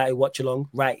Manchester United watch along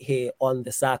right here on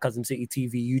the Sarcasm City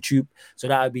TV YouTube. So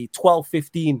that would be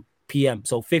 12:15 p.m.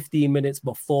 So 15 minutes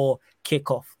before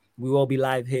kickoff. We will be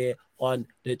live here on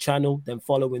the channel. Then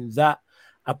following that,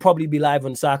 I'll probably be live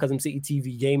on Sarcasm City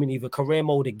TV Gaming, either career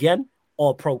mode again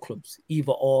or pro clubs,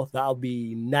 either or. That'll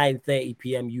be 9:30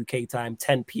 p.m. UK time,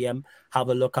 10 p.m. Have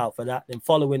a look out for that. Then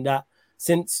following that,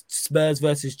 since Spurs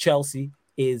versus Chelsea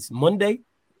is Monday,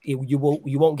 you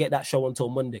won't get that show until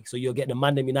Monday. So you'll get the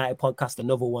ManDem United podcast,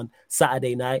 another one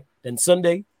Saturday night. Then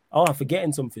Sunday, I'm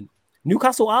forgetting something.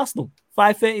 Newcastle Arsenal,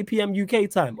 5:30 p.m. UK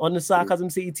time on the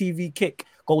Sarcasm City TV Kick.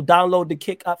 Go download the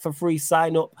Kick app for free.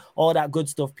 Sign up, all that good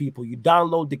stuff, people. You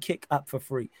download the Kick app for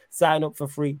free. Sign up for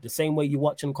free. The same way you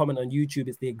watch and comment on YouTube,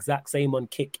 it's the exact same on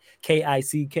Kick, Kick. I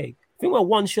think we're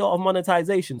one short of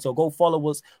monetization, so go follow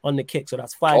us on the Kick. So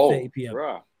that's 5:30 p.m.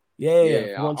 Bruh.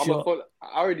 Yeah.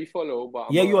 I already follow,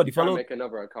 but you already follow. Make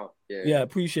another account. Yeah,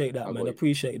 appreciate that, man.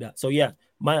 Appreciate that. So yeah,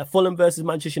 my Fulham versus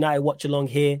Manchester United watch along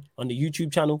here on the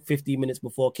YouTube channel, 15 minutes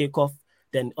before kickoff.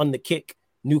 Then on the Kick,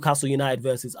 Newcastle United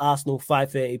versus Arsenal,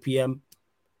 5:30 p.m.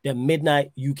 Then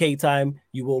midnight UK time,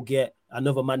 you will get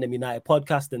another ManDem United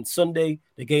podcast. Then Sunday,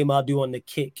 the game I'll do on the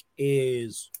Kick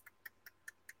is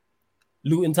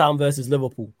Luton Town versus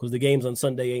Liverpool, because the games on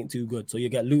Sunday ain't too good. So you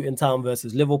get Luton Town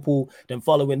versus Liverpool. Then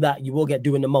following that, you will get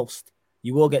Doing the Most.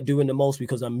 You will get Doing the Most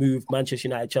because I moved Manchester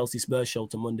United Chelsea Spurs show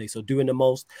to Monday. So Doing the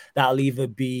Most, that'll either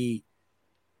be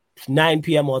 9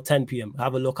 p.m. or 10 p.m.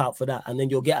 Have a look out for that. And then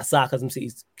you'll get a Sarcasm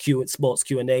City Sports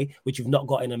Q&A, which you've not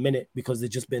got in a minute because there's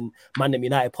just been ManDem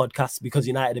United podcasts because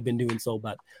United have been doing so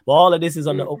bad. But all of this is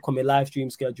on the upcoming live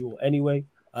stream schedule anyway.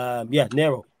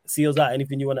 Nero, seals out.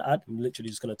 Anything you want to add? I'm literally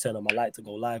just going to turn on my light to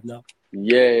go live now.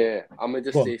 Yeah. I'm going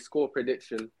to just say score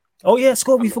prediction. Oh, yeah,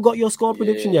 score. We forgot your score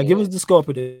prediction. Yeah, give us the score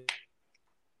prediction.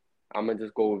 I'm going to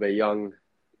just go with a young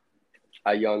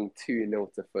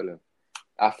 2-0 to Fulham.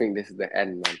 I think this is the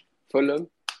end, man. Fulham,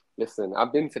 listen,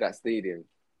 I've been to that stadium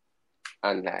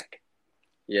and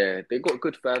they got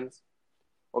good fans.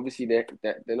 Obviously, they're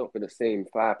not for the same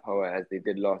firepower as they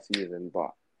did last season,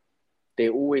 but they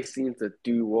always seem to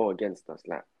do well against us.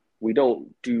 Like, we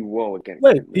don't do well against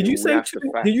them. Wait, did you say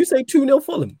 2-0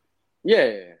 Fulham?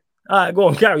 Yeah. All right, go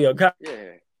on, carry on.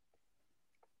 Yeah.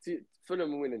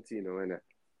 Fulham winning 2-0, innit?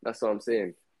 That's what I'm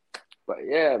saying. But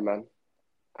yeah, man.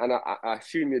 And I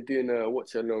assume you're doing a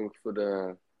watch along for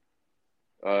the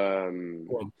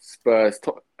Spurs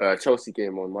Chelsea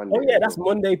game on Monday. Oh yeah, that's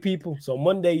Monday, people. So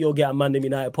Monday you'll get a ManDem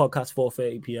United podcast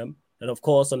 4:30 p.m. And of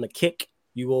course on the Kick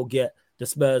you will get the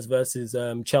Spurs versus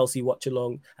Chelsea watch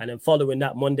along. And then following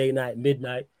that Monday night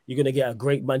midnight, you're gonna get a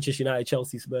great Manchester United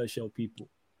Chelsea Spurs show, people.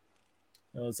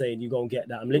 You know what I'm saying? You're gonna get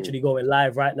that. I'm literally going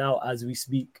live right now as we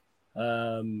speak.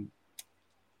 On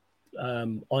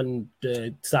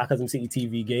the Sarcasm City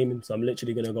TV gaming. So I'm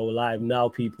literally going to go live now,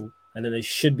 people. And then they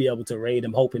should be able to raid.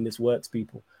 I'm hoping this works,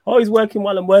 people. Always working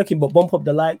while I'm working, but bump up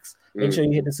the likes. Make sure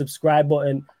you hit the subscribe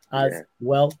button as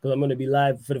well, because I'm going to be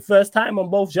live for the first time on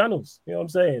both channels. You know what I'm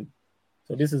saying?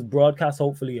 So this is broadcast.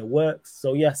 Hopefully it works.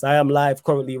 So yes, I am live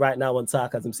currently right now on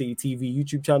Sarcasm City TV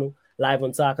YouTube channel, live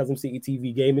on Sarcasm City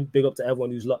TV gaming. Big up to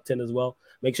everyone who's locked in as well.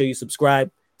 Make sure you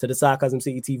subscribe to the Sarcasm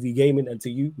City TV gaming, and to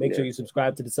you, make sure you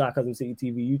subscribe to the Sarcasm City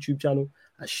TV YouTube channel.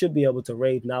 I should be able to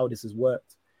raid now. This has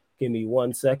worked. Give me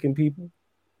 1 second, people.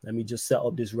 Let me just set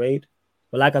up this raid.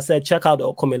 But like I said, check out the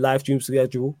upcoming live stream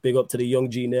schedule. Big up to the young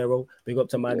G Nero. Big up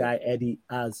to my guy Eddie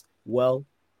as well.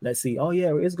 Let's see. Oh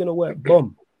yeah, it's gonna work.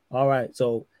 Boom. All right.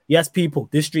 So yes, people,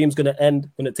 this stream's gonna end.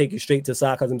 Gonna take you straight to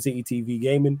Sarcasm City TV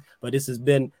gaming. But this has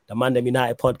been the ManDem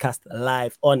United podcast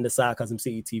live on the Sarcasm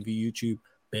City TV YouTube.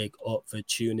 Big up for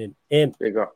tuning in. Big up.